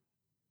you.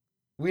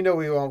 We know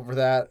we want for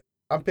that.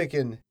 I'm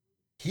picking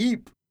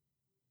Heap.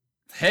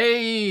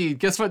 Hey,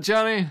 guess what,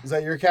 Johnny? Is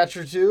that your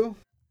catcher too?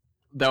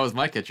 That was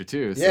my catcher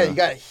too. Yeah, so. you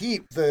got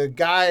Heap, the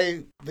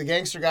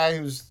gangster guy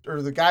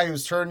the guy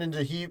who's turned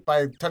into Heap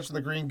by touching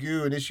the green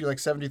goo in issue like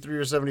 73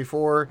 or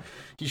 74.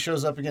 He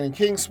shows up again in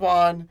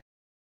Kingspawn.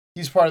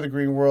 He's part of the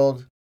green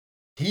world.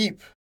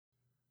 Heap.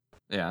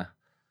 Yeah.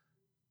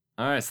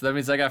 All right, so that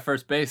means I got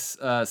first base.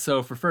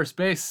 So for first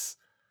base,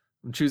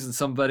 I'm choosing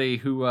somebody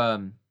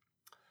who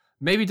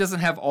maybe doesn't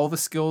have all the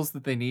skills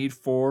that they need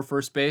for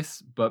first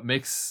base, but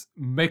makes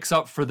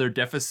up for their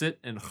deficit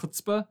in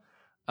chutzpah.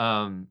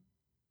 And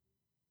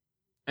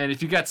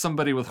if you got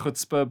somebody with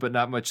chutzpah but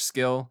not much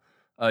skill,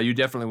 you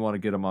definitely want to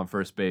get them on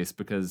first base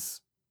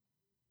because,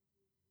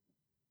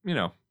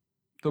 they'll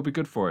be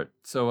good for it.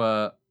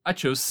 So I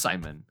chose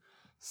Simon.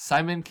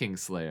 Simon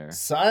Kingslayer.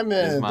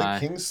 Simon, the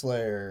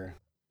Kingslayer.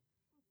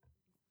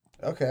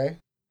 Okay.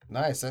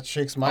 Nice. That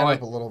shakes mine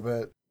up a little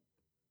bit.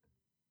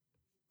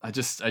 I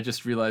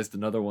just realized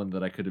another one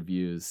that I could have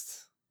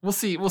used. We'll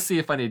see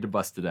if I need to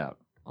bust it out.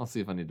 I'll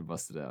see if I need to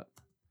bust it out.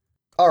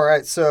 All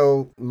right,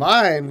 so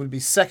mine would be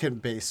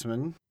second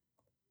baseman.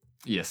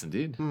 Yes,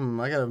 indeed.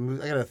 I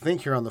gotta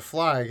think here on the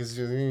fly because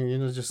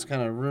just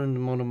kind of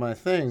ruined one of my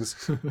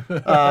things.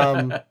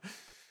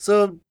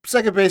 So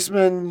second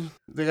baseman,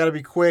 they gotta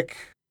be quick,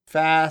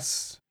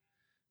 fast,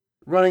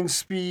 running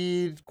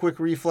speed, quick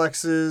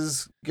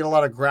reflexes, get a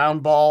lot of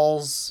ground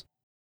balls.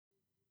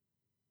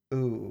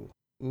 Ooh,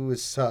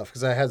 it's tough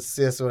because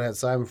that's what I had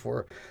Simon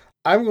for.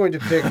 I'm going to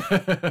pick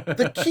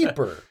the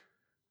keeper.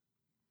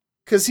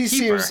 Because he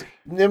seems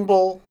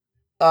nimble.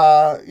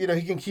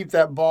 He can keep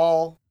that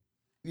ball.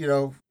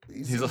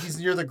 He's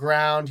near the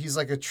ground. He's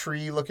like a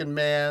tree-looking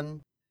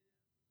man.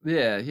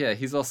 Yeah.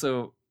 He's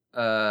also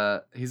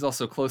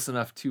close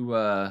enough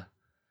to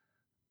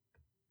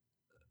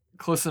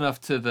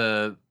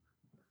the.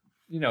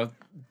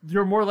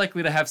 You're more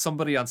likely to have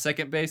somebody on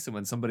second base, and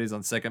when somebody's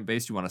on second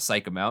base, you want to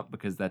psych them out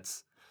because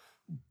that's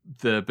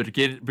the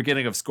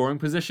beginning of scoring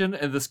position,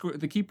 and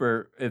the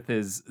keeper with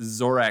his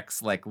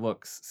Zorax like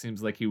looks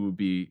seems like he would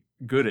be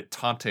good at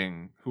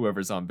taunting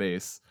whoever's on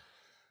base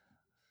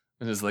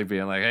and just like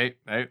being like,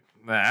 hey,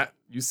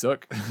 you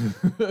suck.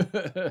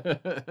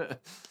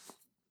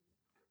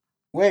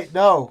 Wait,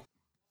 no,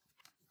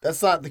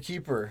 that's not the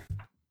keeper.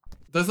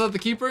 That's not the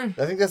keeper?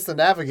 I think that's the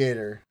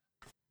navigator.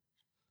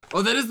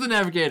 Oh, that is the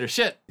navigator.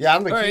 Shit. Yeah,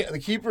 I'm the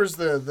keeper's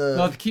the.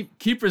 No, the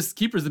keeper's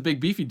the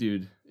big beefy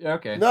dude. Yeah,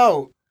 okay.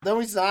 No,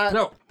 he's not.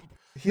 No.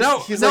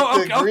 He's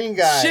like the green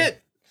guy.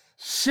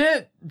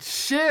 Shit.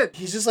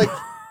 He's just like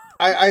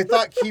I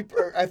thought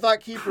keeper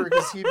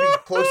because he'd be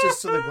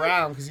closest to the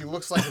ground because he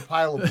looks like a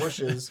pile of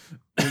bushes.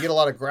 And you get a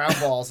lot of ground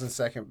balls in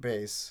second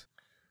base.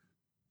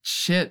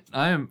 Shit,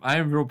 I am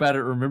real bad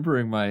at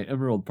remembering my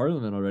Emerald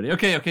Parliament already.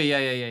 Okay,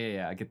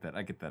 yeah. I get that.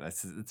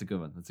 It's a good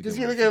one. Because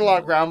you get a lot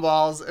of ground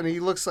balls, and he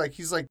looks like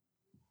he's thin.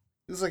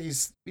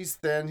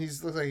 He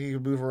looks like he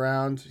can move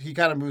around. He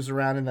kind of moves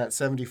around in that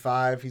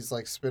 75. He's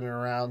like spinning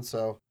around.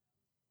 So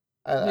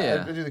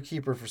I do the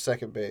keeper for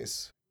second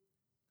base.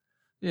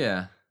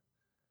 Yeah.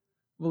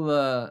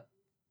 Well,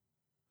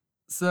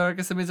 so I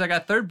guess that means I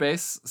got third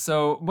base.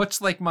 So much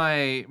like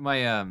my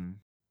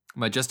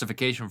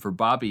justification for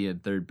Bobby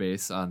at third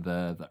base on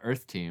the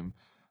Earth team,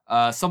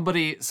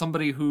 somebody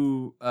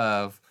who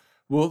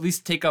will at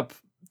least take up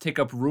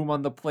room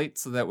on the plate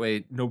so that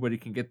way nobody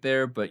can get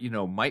there, but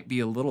might be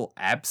a little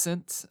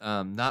absent,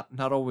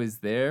 not always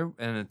there,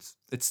 and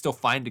it's still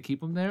fine to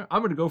keep him there.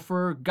 I'm gonna go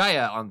for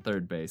Gaia on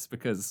third base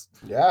because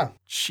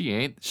she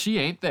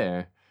ain't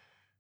there.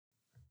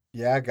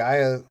 Yeah,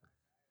 Gaia,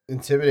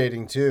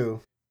 intimidating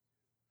too.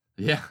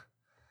 Yeah,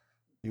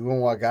 you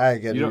won't want Gaia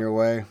getting in your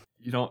way.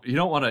 You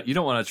don't want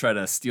to try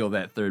to steal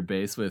that third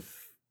base with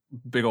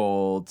big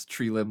old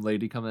tree limb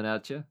lady coming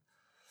at you.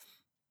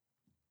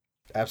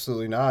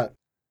 Absolutely not.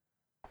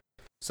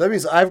 So that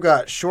means I've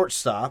got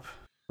shortstop,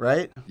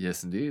 right?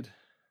 Yes, indeed.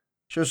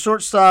 So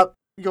shortstop,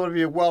 you're going to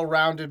be a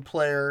well-rounded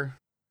player,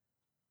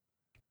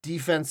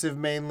 defensive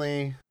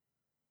mainly,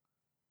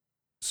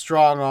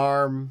 strong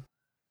arm,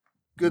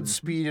 good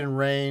speed and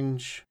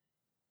range.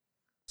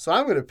 So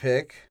I'm going to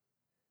pick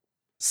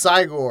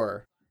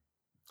Sigor.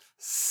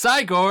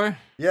 Sigor?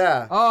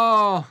 Yeah.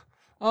 Oh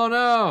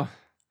no.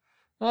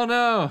 Did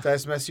I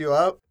just mess you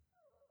up?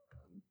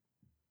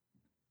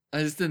 I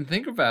just didn't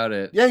think about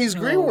it. Yeah, he's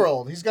Green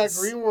World. He's got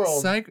Green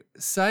World.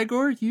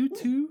 Sigor, you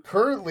too?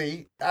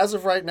 Currently, as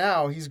of right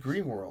now, he's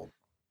Green World.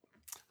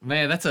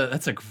 Man, that's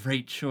a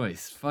great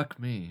choice. Fuck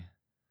me.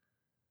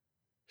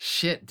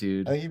 Shit,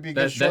 dude. I think he'd be a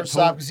good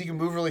shortstop because he can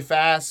move really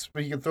fast,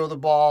 but he can throw the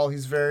ball.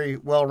 He's very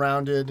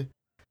well-rounded.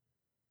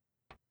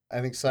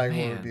 I think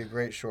Cygor would be a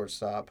great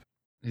shortstop.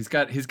 He's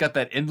got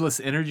that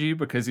endless energy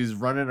because he's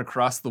running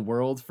across the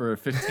world for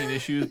 15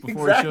 issues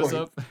before he shows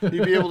up.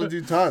 He'd be able to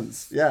do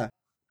tons. Yeah.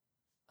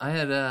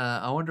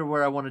 I wonder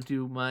where I want to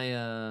do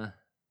my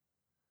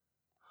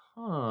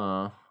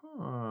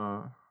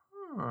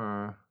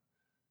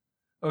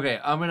Okay,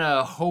 I'm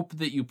gonna hope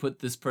that you put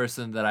this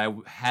person that I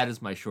had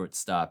as my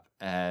shortstop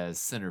as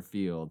center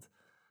field.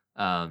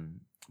 But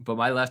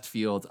my left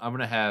field, I'm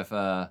gonna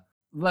have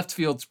left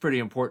field's pretty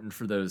important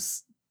for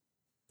those.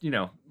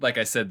 Like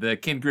I said, the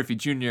Ken Griffey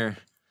Jr.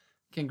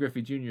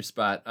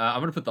 Spot.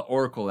 I'm gonna put the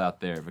Oracle out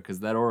there because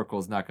that Oracle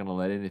is not gonna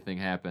let anything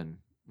happen.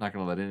 Not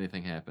gonna let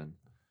anything happen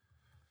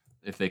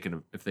if they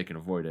can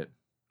avoid it.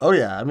 Oh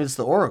yeah, I mean it's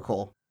the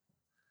Oracle.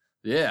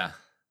 Yeah.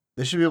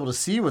 They should be able to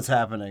see what's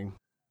happening.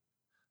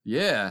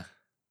 Yeah.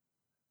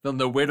 They'll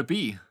know where to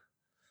be.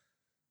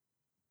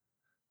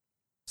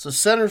 So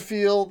center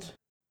field,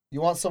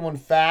 you want someone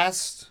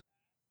fast,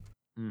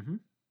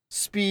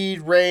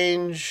 speed,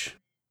 range,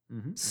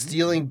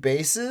 stealing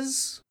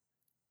bases.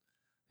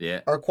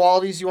 Yeah. Are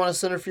qualities you want a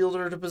center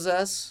fielder to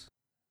possess.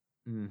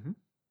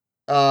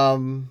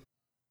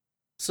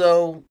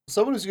 So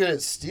someone who's good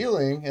at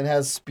stealing and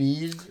has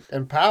speed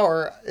and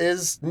power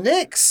is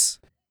Nyx.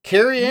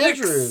 Carrie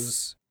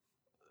Andrews.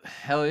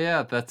 Hell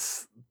yeah,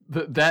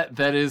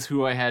 that is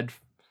who I had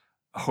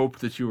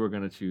hoped that you were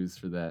going to choose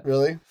for that.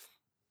 Really?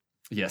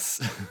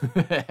 Yes.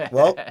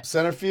 Well,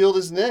 center field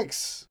is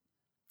Nyx.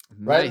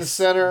 Right in the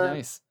center.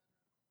 Nice.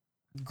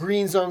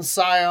 Green zone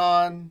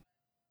Scion.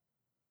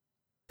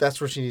 That's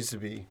where she needs to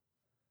be.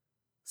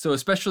 So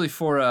especially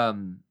for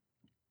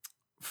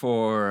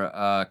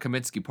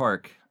Kaminsky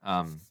Park,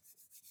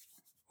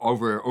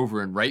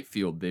 over in right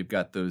field, they've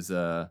got those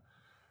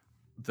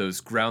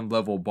ground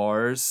level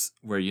bars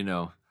where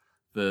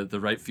the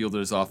right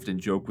fielders often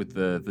joke with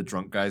the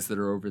drunk guys that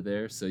are over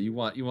there. So you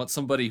want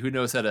somebody who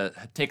knows how to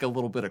take a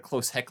little bit of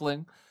close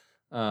heckling,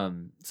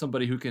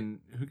 somebody who can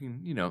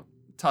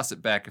toss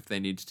it back if they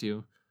need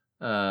to.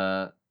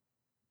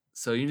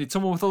 So you need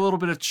someone with a little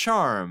bit of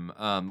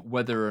charm,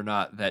 whether or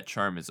not that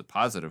charm is a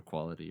positive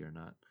quality or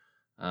not.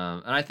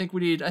 And I think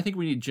we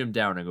need Jim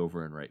Downing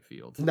over in right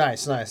field.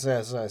 Nice. That's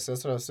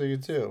what I was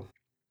thinking too.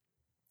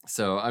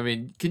 So I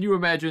mean, can you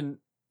imagine?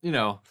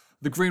 The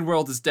green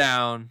world is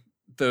down.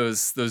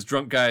 Those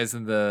drunk guys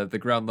in the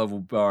ground level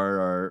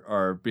bar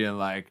are being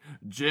like,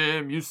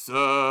 Jim, you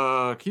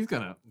suck. He's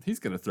gonna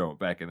throw it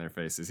back in their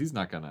faces. He's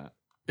not gonna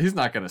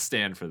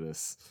stand for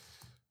this.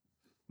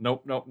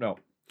 Nope.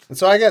 And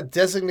so I got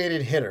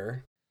designated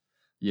hitter.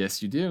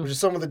 Yes, you do. Which is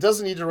someone that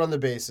doesn't need to run the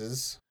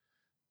bases.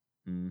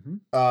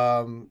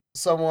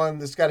 Someone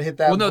that's got to hit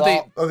that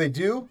ball. They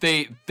do?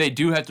 They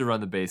do have to run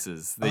the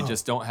bases. They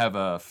just don't have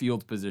a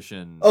field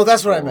position. Oh,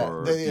 that's what I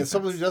meant.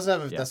 Someone who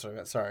doesn't have that's what I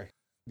meant. Sorry.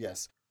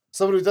 Yes.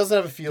 Someone who doesn't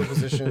have a field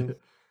position.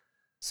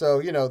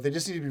 So, they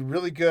just need to be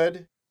really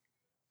good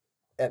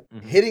at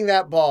hitting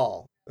that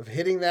ball, of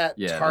hitting that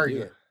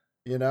target,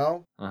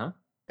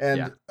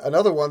 And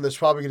another one that's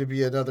probably going to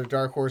be another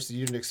dark horse that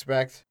you didn't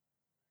expect.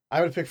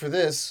 I'm going to pick for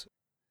this,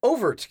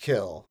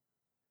 Overkill.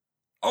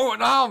 Oh,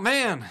 no,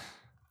 man.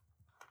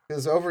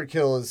 Because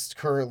Overkill is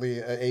currently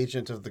an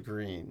agent of the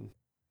green.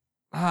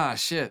 Ah,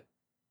 shit.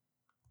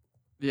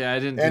 Yeah, I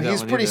didn't do and that he's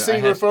one pretty either.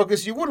 singular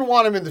focused. You wouldn't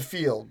want him in the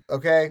field,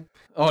 okay?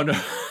 Oh, no.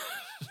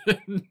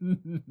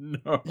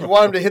 No. You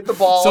want him to hit the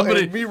ball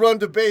and me run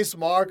to base,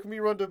 Mark. Me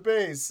run to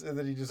base. And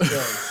then he just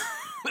goes.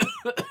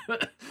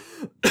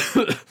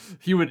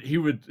 He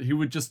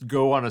would just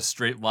go on a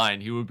straight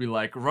line. He would be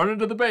like, running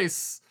to the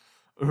base,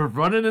 or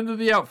running into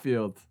the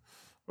outfield,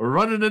 or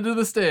running into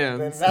the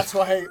stands. And that's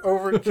why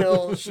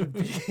Overkill should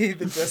be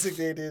the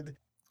designated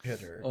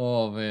hitter.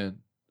 Oh man,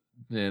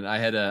 I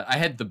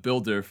had the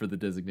builder for the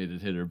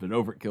designated hitter, but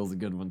Overkill's a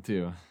good one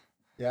too.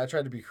 Yeah, I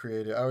tried to be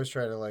creative. I always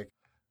try to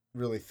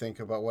really think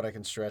about what I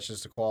can stretch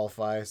as to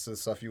qualify, so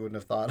stuff you wouldn't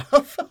have thought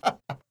of.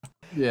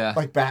 Yeah,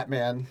 like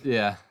Batman.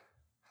 Yeah,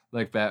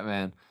 like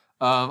Batman.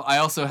 I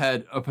also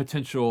had a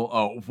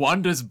potential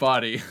Wanda's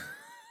body.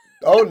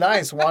 Oh,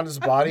 nice, Wanda's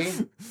body.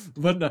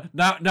 But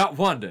not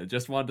Wanda,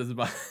 just Wanda's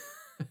body.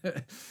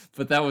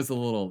 But that was a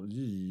little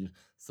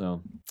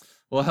so.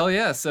 Well, hell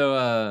yeah. So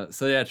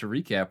yeah. To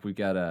recap, we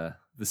got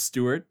the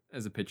Stewart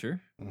as a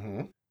pitcher,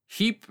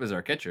 Heap as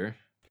our catcher,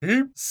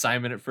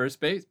 Simon at first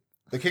base,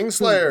 the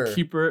Kingslayer,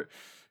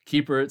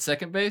 keeper at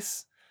second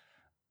base,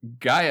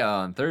 Gaia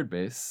on third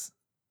base,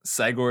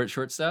 Cygor at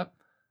shortstop,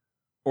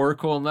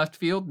 Oracle in left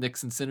field,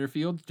 Nyx in center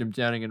field, Jim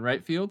Downing in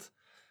right field,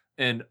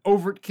 and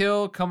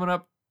Overkill coming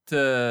up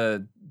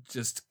to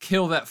just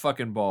kill that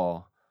fucking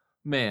ball.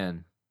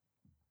 Man.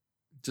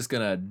 Just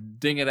gonna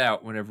ding it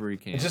out whenever he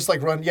can. Just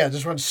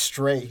run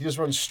straight. He just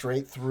runs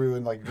straight through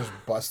and just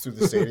busts through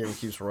the stadium and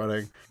keeps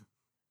running.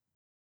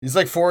 He's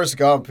like Forrest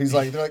Gump. They're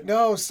like,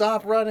 no,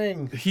 stop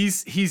running.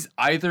 He's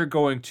either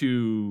going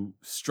to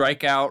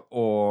strike out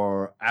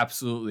or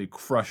absolutely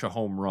crush a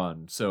home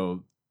run.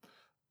 So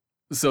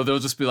So they'll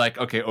just be like,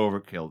 okay,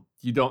 overkill.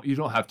 You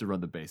don't have to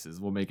run the bases.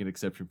 We'll make an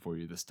exception for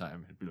you this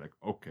time. It'd be like,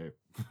 okay.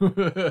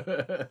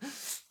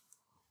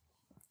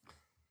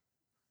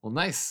 Well,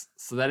 nice.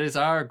 So that is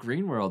our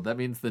green world. That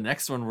means the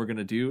next one we're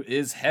gonna do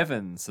is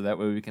heaven. So that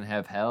way we can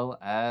have hell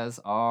as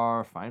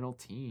our final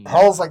team.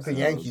 Hell's like the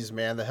Yankees,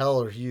 man. The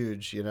Hell are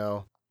huge, you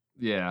know.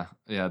 Yeah.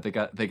 They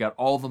got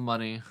all the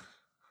money.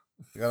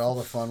 They got all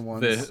the fun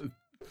ones.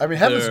 I mean,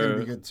 heaven's gonna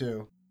be good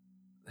too.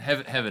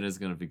 Heaven is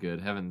gonna be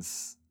good.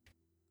 Heaven's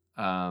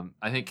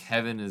I think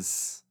heaven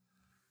is.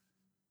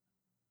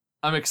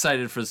 I'm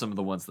excited for some of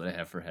the ones that I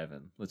have for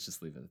heaven. Let's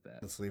just leave it at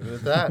that. Let's leave it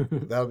at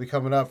that. That'll be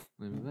coming up.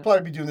 We'll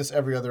probably be doing this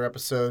every other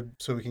episode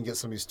so we can get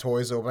some of these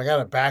toys open. I got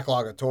a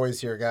backlog of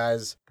toys here,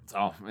 guys.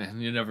 Oh, man.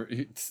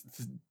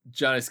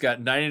 Johnny's got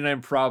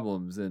 99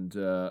 problems, and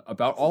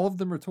about all of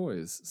them are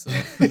toys. So.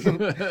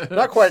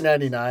 Not quite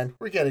 99.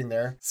 We're getting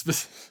there.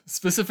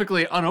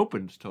 Specifically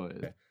unopened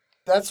toys.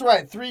 That's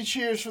right. 3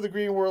 cheers for the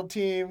Green World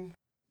team.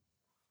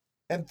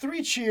 And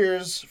 3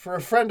 cheers for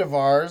a friend of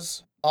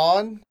ours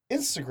on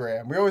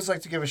Instagram. We always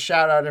like to give a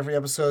shout out every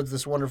episode to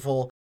this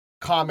wonderful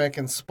comic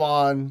and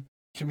Spawn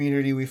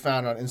community we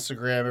found on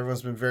Instagram.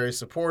 Everyone's been very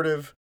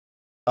supportive.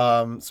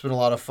 It's been a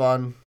lot of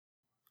fun.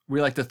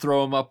 We like to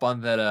throw them up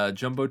on that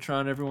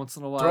Jumbotron every once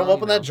in a while. Throw them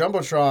up on that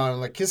Jumbotron,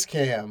 like kiss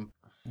cam.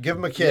 Give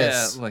them a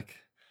kiss.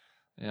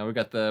 Yeah, we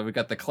got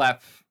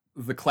the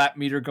clap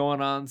meter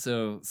going on.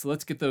 So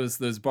let's get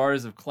those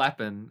bars of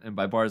clapping, and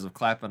by bars of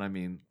clapping I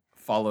mean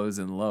follows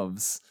and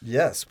loves.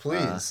 Yes,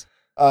 please.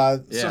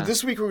 So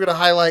this week we're going to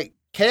highlight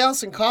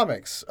Chaos in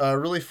Comics, a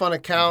really fun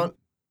account.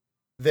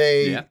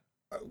 They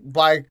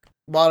buy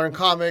modern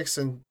comics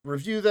and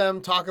review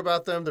them, talk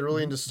about them. They're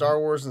really into Star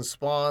Wars and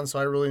Spawn, so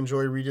I really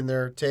enjoy reading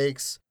their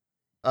takes.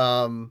 They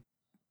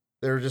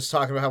were just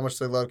talking about how much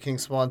they love King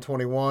Spawn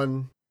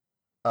 21,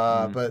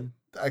 but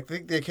I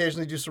think they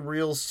occasionally do some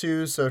reels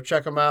too, so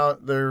check them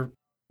out. They're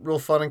real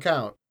fun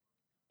account.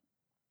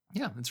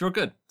 Yeah, it's real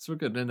good.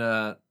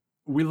 And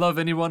we love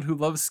anyone who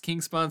loves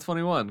King Spawn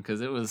 21 because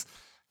it was.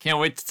 Can't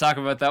wait to talk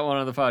about that one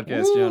on the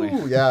podcast, Johnny.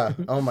 Yeah.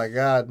 Oh my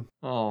God.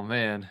 Oh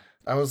man.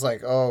 I was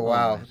like, oh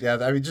wow. Yeah.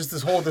 I mean, just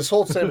this whole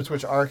Saber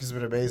Twitch arc has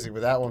been amazing,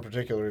 but that one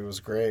particularly was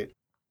great.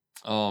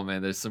 Oh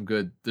man, there's some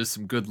good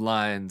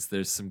lines.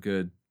 There's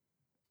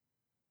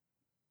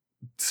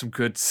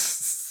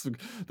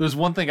there's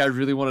one thing I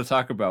really want to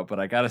talk about, but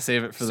I gotta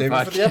save it for the podcast.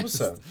 Save it for the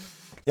episode.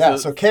 Yeah.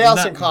 So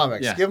Chaos in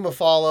Comics. Yeah. Give them a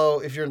follow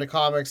if you're into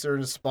comics. They're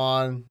into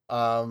Spawn.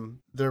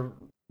 They're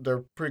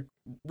pretty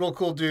real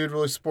cool dude,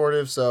 really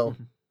supportive. So.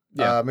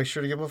 Make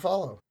sure to give them a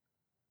follow.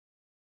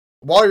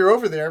 While you're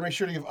over there, make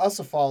sure to give us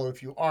a follow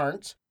if you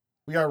aren't.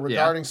 We are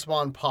Regarding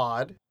Spawn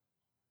Pod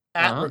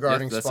at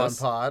Regarding Spawn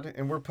Pod,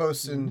 and we're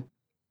posting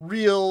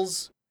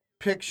reels,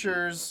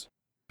 pictures,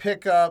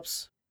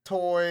 pickups,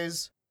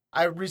 toys.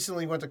 I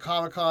recently went to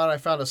Comic-Con. I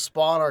found a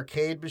Spawn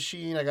arcade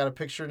machine I got a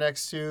picture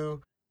next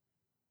to.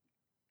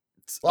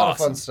 It's a lot of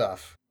fun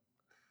stuff.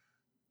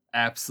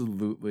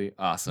 Absolutely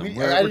awesome.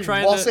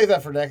 I'll save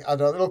that for next.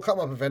 It'll come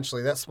up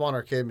eventually. That Spawn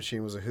arcade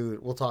machine was a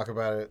hoot. We'll talk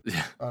about it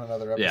on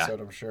another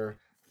episode, I'm sure.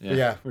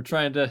 Yeah. We're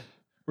trying to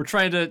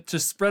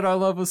spread our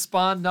love of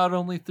Spawn not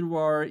only through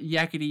our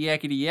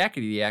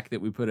yakety yak that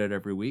we put out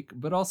every week,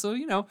 but also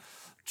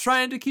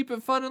trying to keep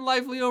it fun and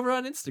lively over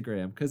on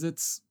Instagram because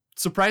it's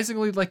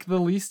surprisingly like the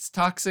least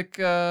toxic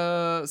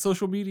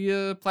social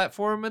media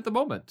platform at the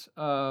moment.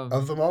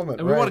 Of the moment,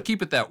 and we want to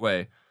keep it that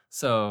way.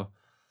 So.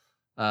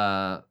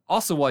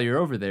 Also, while you're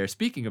over there,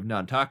 speaking of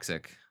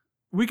non-toxic,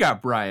 we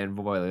got Brian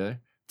Voiler,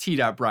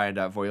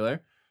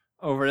 t.brian.voiler,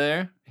 over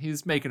there.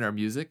 He's making our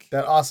music.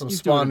 That awesome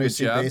Spawn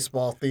Lucy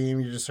baseball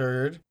theme you just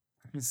heard.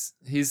 He's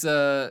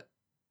putting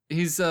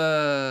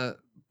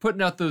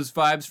out those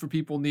vibes for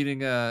people needing.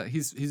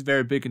 He's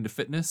very big into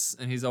fitness,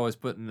 and he's always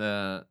putting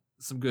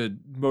some good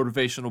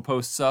motivational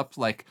posts up,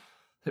 like.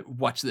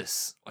 Watch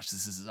this.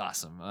 This is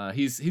awesome.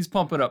 He's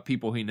pumping up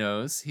people he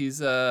knows. He's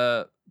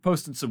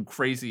posting some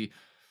crazy.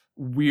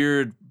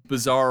 Weird,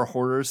 bizarre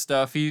horror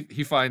stuff.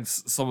 He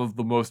finds some of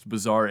the most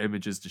bizarre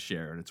images to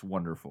share, and it's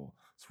wonderful.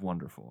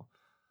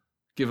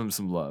 Give him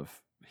some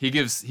love. He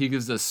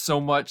gives us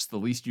so much. The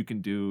least you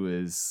can do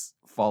is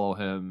follow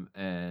him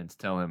and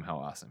tell him how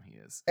awesome he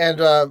is. And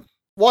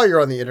while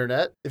you're on the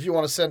internet, if you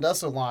want to send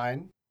us a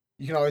line,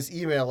 you can always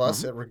email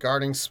us at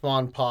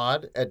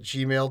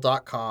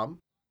regardingspawnpod@gmail.com.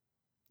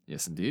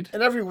 Yes, indeed.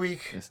 And every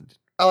week,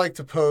 I like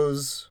to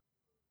pose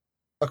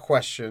a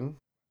question.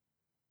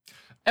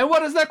 And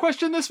what is that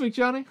question this week,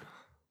 Johnny?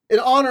 In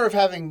honor of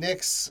having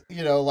Nick's,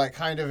 like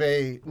kind of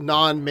a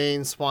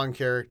non-main Spawn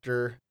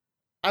character,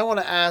 I want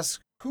to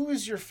ask, who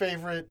is your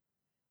favorite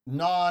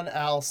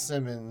non-Al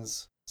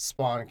Simmons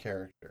Spawn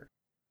character?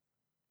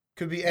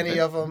 Could be any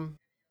of them.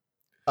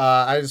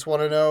 I just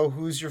want to know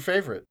who's your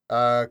favorite.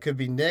 Could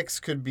be Nick's,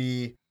 could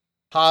be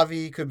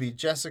Javi, could be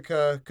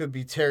Jessica, could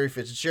be Terry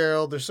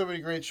Fitzgerald. There's so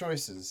many great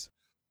choices.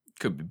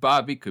 Could be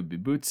Bobby, could be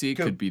Bootsy,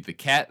 could be the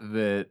cat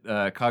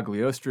that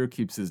Cagliostro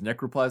keeps his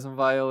necroplasm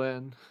vial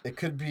in. It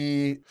could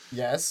be,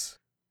 yes.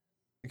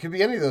 It could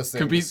be any of those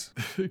things.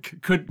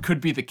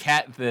 Could be the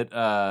cat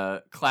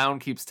that Clown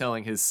keeps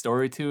telling his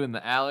story to in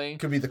the alley.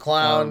 Could be the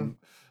clown.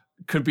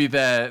 Could be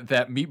that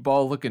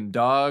meatball looking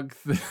dog.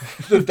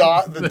 The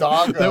dog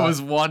that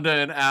was Wanda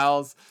and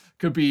Al's.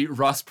 Could be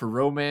Ross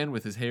Perot Man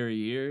with his hairy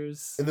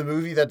ears. In the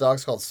movie, that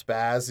dog's called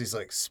Spaz. He's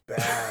like,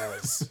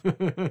 Spaz.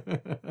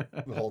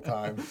 The whole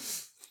time.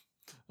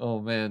 Oh,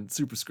 man.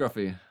 Super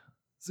scruffy.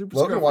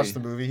 Logan watched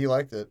the movie. He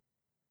liked it.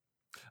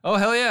 Oh,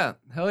 hell yeah.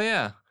 Hell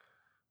yeah.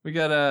 We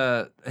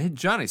got, hey,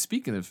 Johnny,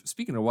 speaking of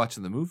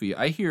watching the movie,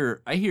 I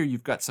hear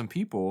you've got some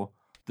people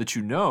that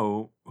you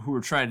know who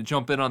are trying to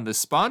jump in on this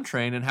Spawn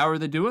train, and how are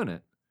they doing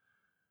it?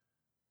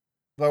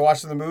 By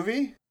watching the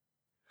movie?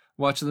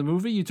 Watching the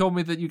movie? You told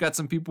me that you got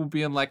some people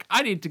being like,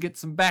 I need to get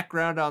some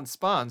background on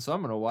Spawn, so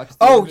I'm going to watch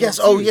the yes.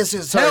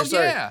 Sorry.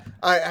 Yeah.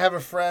 I have a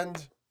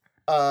friend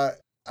at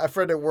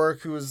work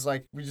who was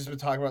like, we just been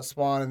talking about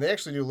Spawn, and they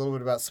actually knew a little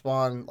bit about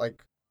Spawn.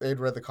 Like, they'd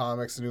read the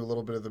comics and knew a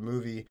little bit of the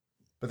movie,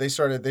 but they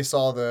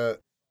saw the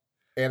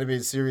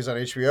animated series on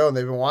HBO, and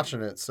they've been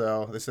watching it,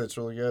 so they said it's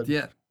really good.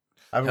 Yeah.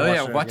 I've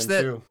been watching it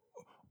again too.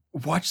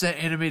 Watch that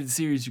animated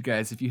series, you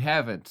guys. If you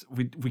haven't,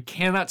 we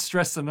cannot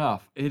stress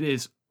enough. It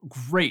is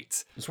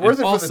great. It's worth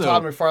it for the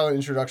Todd McFarlane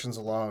introductions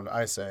alone,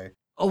 I say.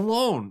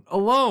 Alone.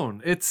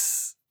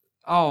 It's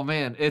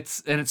man,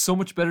 it's so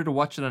much better to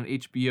watch it on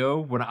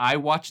HBO. When I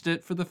watched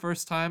it for the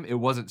first time, it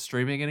wasn't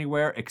streaming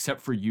anywhere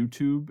except for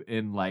YouTube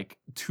in like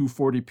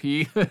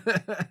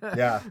 240p.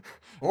 Yeah.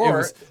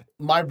 Or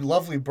my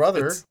lovely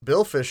brother,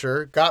 Bill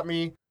Fisher, got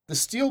me the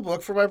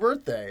Steelbook for my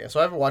birthday, so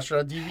I haven't watched it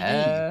on DVD.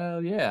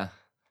 Hell yeah.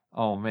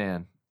 Oh,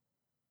 man.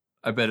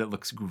 I bet it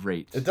looks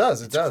great. It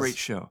does. It's a great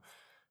show.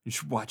 You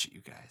should watch it,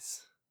 you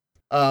guys.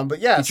 But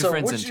yeah, so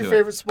what's your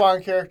favorite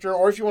Spawn character?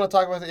 Or if you want to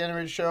talk about the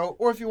animated show,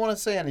 or if you want to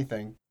say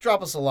anything,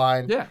 drop us a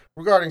line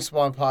regarding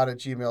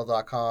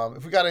spawnpod@gmail.com.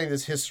 If we got any of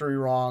this history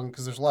wrong,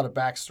 because there's a lot of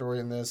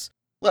backstory in this,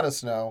 let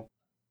us know.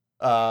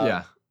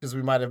 Because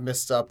we might have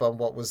missed up on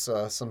what was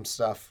some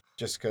stuff,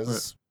 just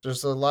because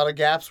there's a lot of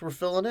gaps we're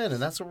filling in,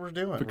 and that's what we're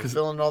doing. We're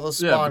filling all those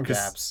Spawn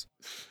gaps.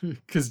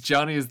 Because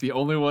Johnny is the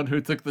only one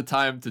who took the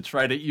time to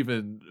try to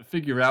even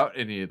figure out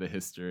any of the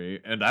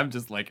history, and I'm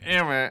just like,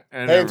 hey,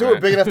 until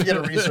we're big enough to get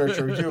a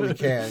researcher, we do what we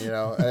can, you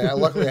know.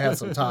 Luckily, I had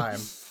some time.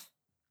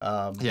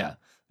 Yeah.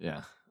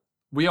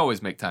 We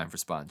always make time for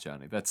Spawn,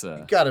 Johnny. That's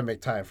you got to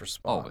make time for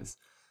Spawn.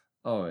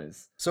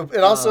 Always. So,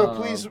 and also,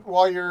 please,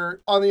 while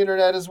you're on the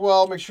internet as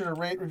well, make sure to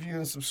rate, review,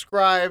 and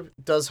subscribe.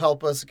 It does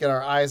help us get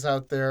our eyes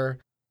out there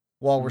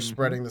while we're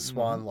spreading the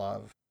Spawn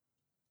love.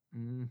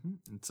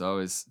 It's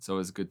always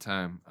a good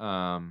time.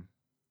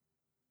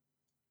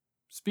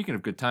 Speaking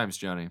of good times,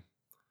 Johnny,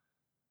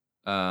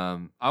 I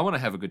want to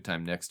have a good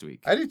time next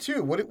week. I do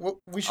too. What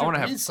we should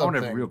read something. I want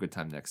to have a real good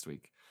time next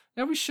week.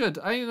 Yeah, we should.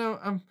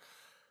 I'm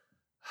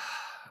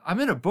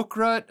in a book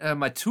rut.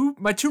 My to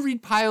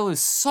read pile is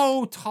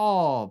so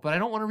tall, but I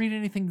don't want to read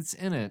anything that's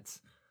in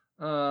it.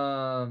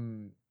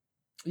 You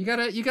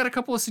got a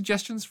couple of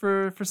suggestions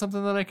for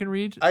something that I can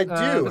read? I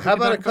do. How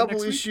about a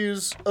couple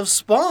issues of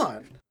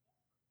Spawn?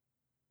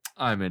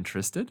 I'm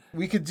interested.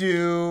 We could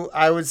do,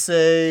 I would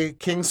say,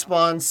 King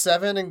Spawn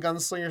 7 and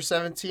Gunslinger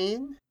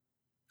 17.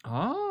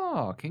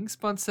 Oh, King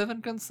Spawn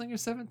 7, Gunslinger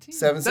 17.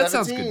 7, that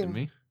sounds good to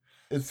me.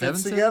 It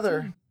fits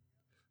together.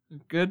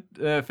 Good.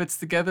 Fits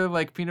together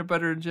like peanut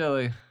butter and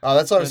jelly. Oh,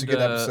 that's always a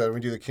good episode. We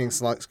do the King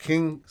Spawn, the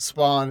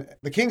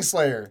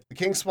Kingslayer, the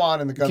King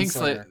Spawn, and the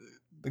Gunslinger.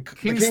 The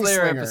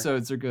Kingslayer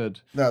episodes are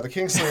good. No, the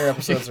Kingslayer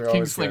episodes are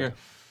always good.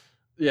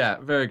 Yeah,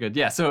 very good.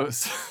 Yeah, so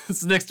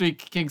next week,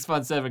 King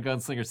Spawn 7,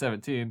 Gunslinger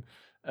 17.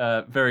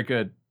 Very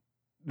good.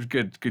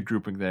 Good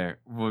grouping there.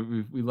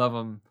 We love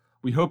them.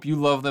 We hope you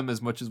love them as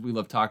much as we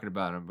love talking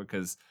about them,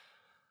 because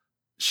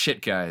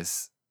shit,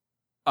 guys.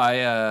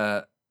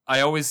 I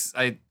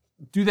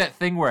do that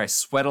thing where I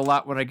sweat a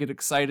lot when I get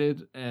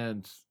excited,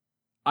 and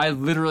I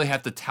literally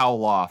have to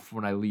towel off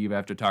when I leave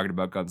after talking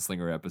about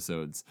Gunslinger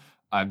episodes.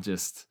 I'm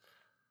just...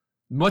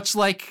 Much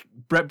like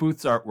Brett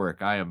Booth's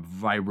artwork, I am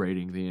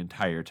vibrating the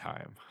entire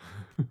time.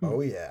 Oh,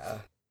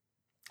 yeah.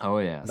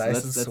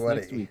 Nice and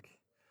sweaty. Next week.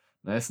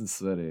 Nice and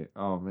sweaty.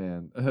 Oh,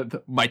 man.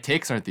 My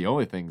takes aren't the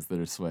only things that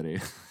are sweaty.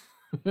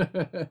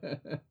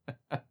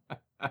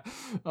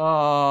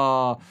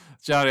 Oh,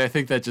 Johnny, I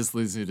think that just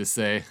leads me to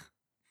say,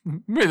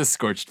 may the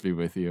Scorched be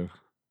with you.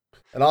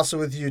 And also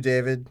with you,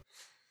 David.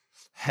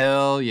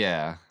 Hell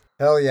yeah.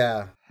 Hell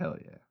yeah. Hell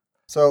yeah.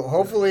 So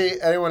hopefully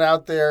anyone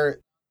out there,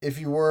 if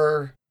you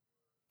were...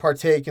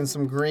 partake in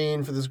some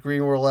green for this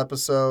Green World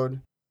episode.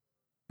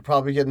 You're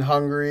probably getting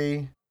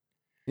hungry.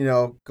 You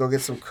know, go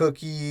get some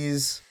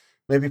cookies.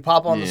 Maybe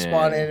pop on the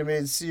Spawn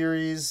animated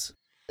series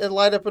and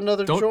light up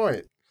another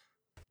joint.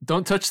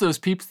 Don't touch those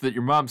peeps that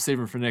your mom's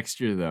saving for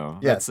next year, though.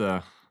 Yeah, that's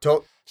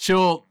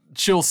she'll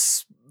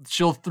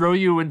throw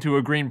you into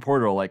a green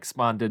portal like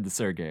Spawn did to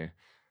Sergey.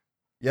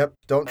 Yep.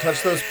 Don't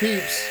touch those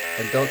peeps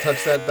and don't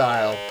touch that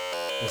dial.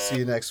 We'll see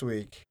you next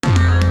week.